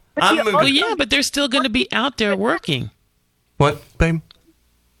sick of it. I'm moving. Well, yeah, but they're still going to be out there working. What, babe?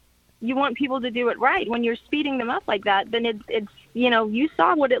 You want people to do it right. When you're speeding them up like that, then it's you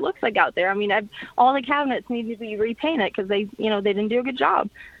saw what it looks like out there. I mean, all the cabinets need to be repainted because they didn't do a good job.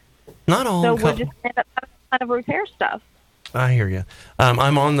 Not all. So we're just end up having to repair stuff. I hear you.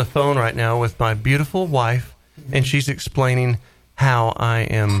 I'm on the phone right now with my beautiful wife, and she's explaining how I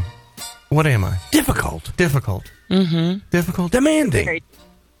am. What am I? Difficult. Mm-hmm. Difficult. Demanding.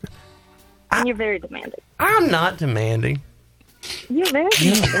 You're very demanding. I'm not demanding. You're very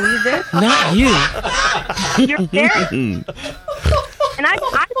demanding. You're very Not you. You're very. And I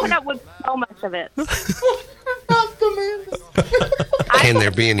put up with so much of it. Can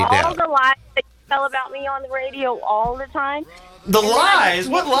there be any all doubt? the lies that you tell about me on the radio all the time. The lies?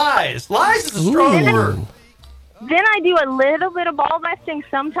 What lies? Lies is a strong word. Then I do a little bit of ball busting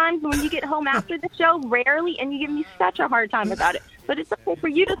sometimes when you get home after the show, rarely, and you give me such a hard time about it. But it's okay for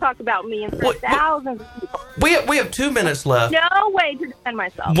you to talk about me in front of thousands of people. We have 2 minutes left. No way to defend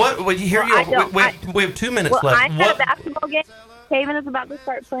myself. What? Well, here you go. We have 2 minutes left. I had a basketball game. Haven is about to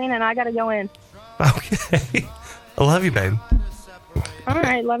start playing, and I got to go in. Okay. I love you, babe. All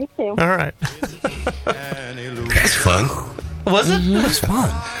right. Love you, too. All right. That's fun. Was it? It was fun.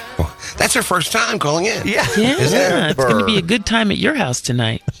 Well, that's her first time calling in. Yeah. Yeah, it's going to be a good time at your house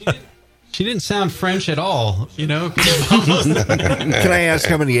tonight. She didn't sound French at all, Can I ask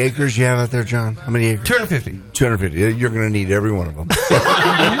how many acres you have out there, John? How many acres? 250. 250. You're going to need every one of them.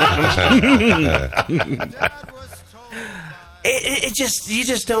 You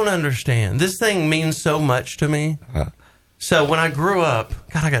just don't understand. This thing means so much to me. So when I grew up,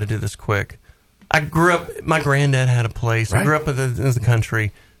 God, I got to do this quick. I grew up, my granddad had a place. I grew up in the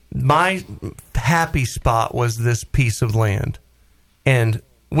country. My happy spot was this piece of land. And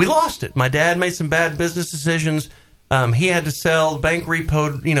we lost it. My dad made some bad business decisions. He had to sell, bank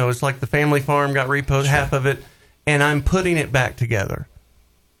repoed, it's like the family farm got repoed, half of it. And I'm putting it back together.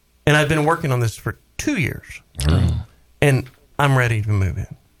 And I've been working on this for 2 years. And I'm ready to move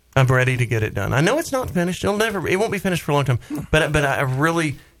in. I'm ready to get it done. I know it's not finished. It won't be finished for a long time. But I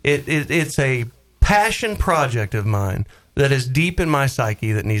really, it's a passion project of mine that is deep in my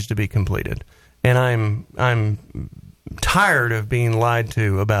psyche that needs to be completed. And I'm tired of being lied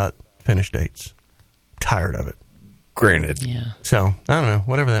to about finish dates. Tired of it. Granted. Yeah. So, I don't know,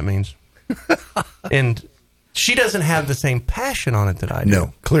 whatever that means. And she doesn't have the same passion on it that I do.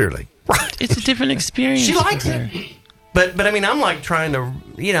 No, clearly. Right. It's a different experience. She likes it. But I mean, I'm like trying to,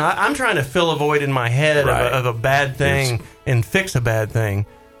 I'm trying to fill a void in my head of a bad thing and fix a bad thing.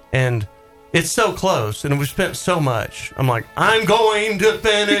 And it's so close, and we've spent so much. I'm like, I'm going to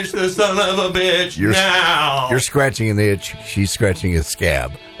finish the son of a bitch now. You're scratching an itch. She's scratching a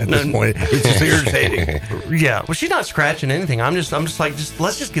scab. At this point, it's just irritating. Yeah. Well, she's not scratching anything. I'm just like,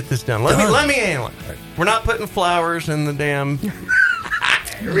 let's just get this done. Let me handle it. We're not putting flowers in the damn.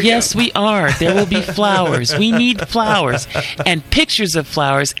 Yes, we are. There will be flowers. We need flowers and pictures of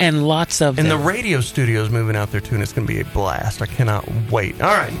flowers and lots of them. And the radio studio's moving out there too, and it's going to be a blast. I cannot wait.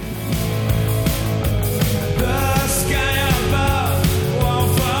 All right. The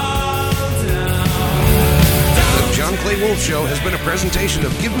John Clay Wolf Show has been a presentation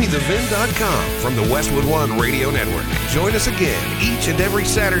of GiveMeTheVin.com from the Westwood One Radio Network. Join us again each and every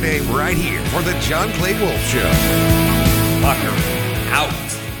Saturday right here for the John Clay Wolf Show. Fucker.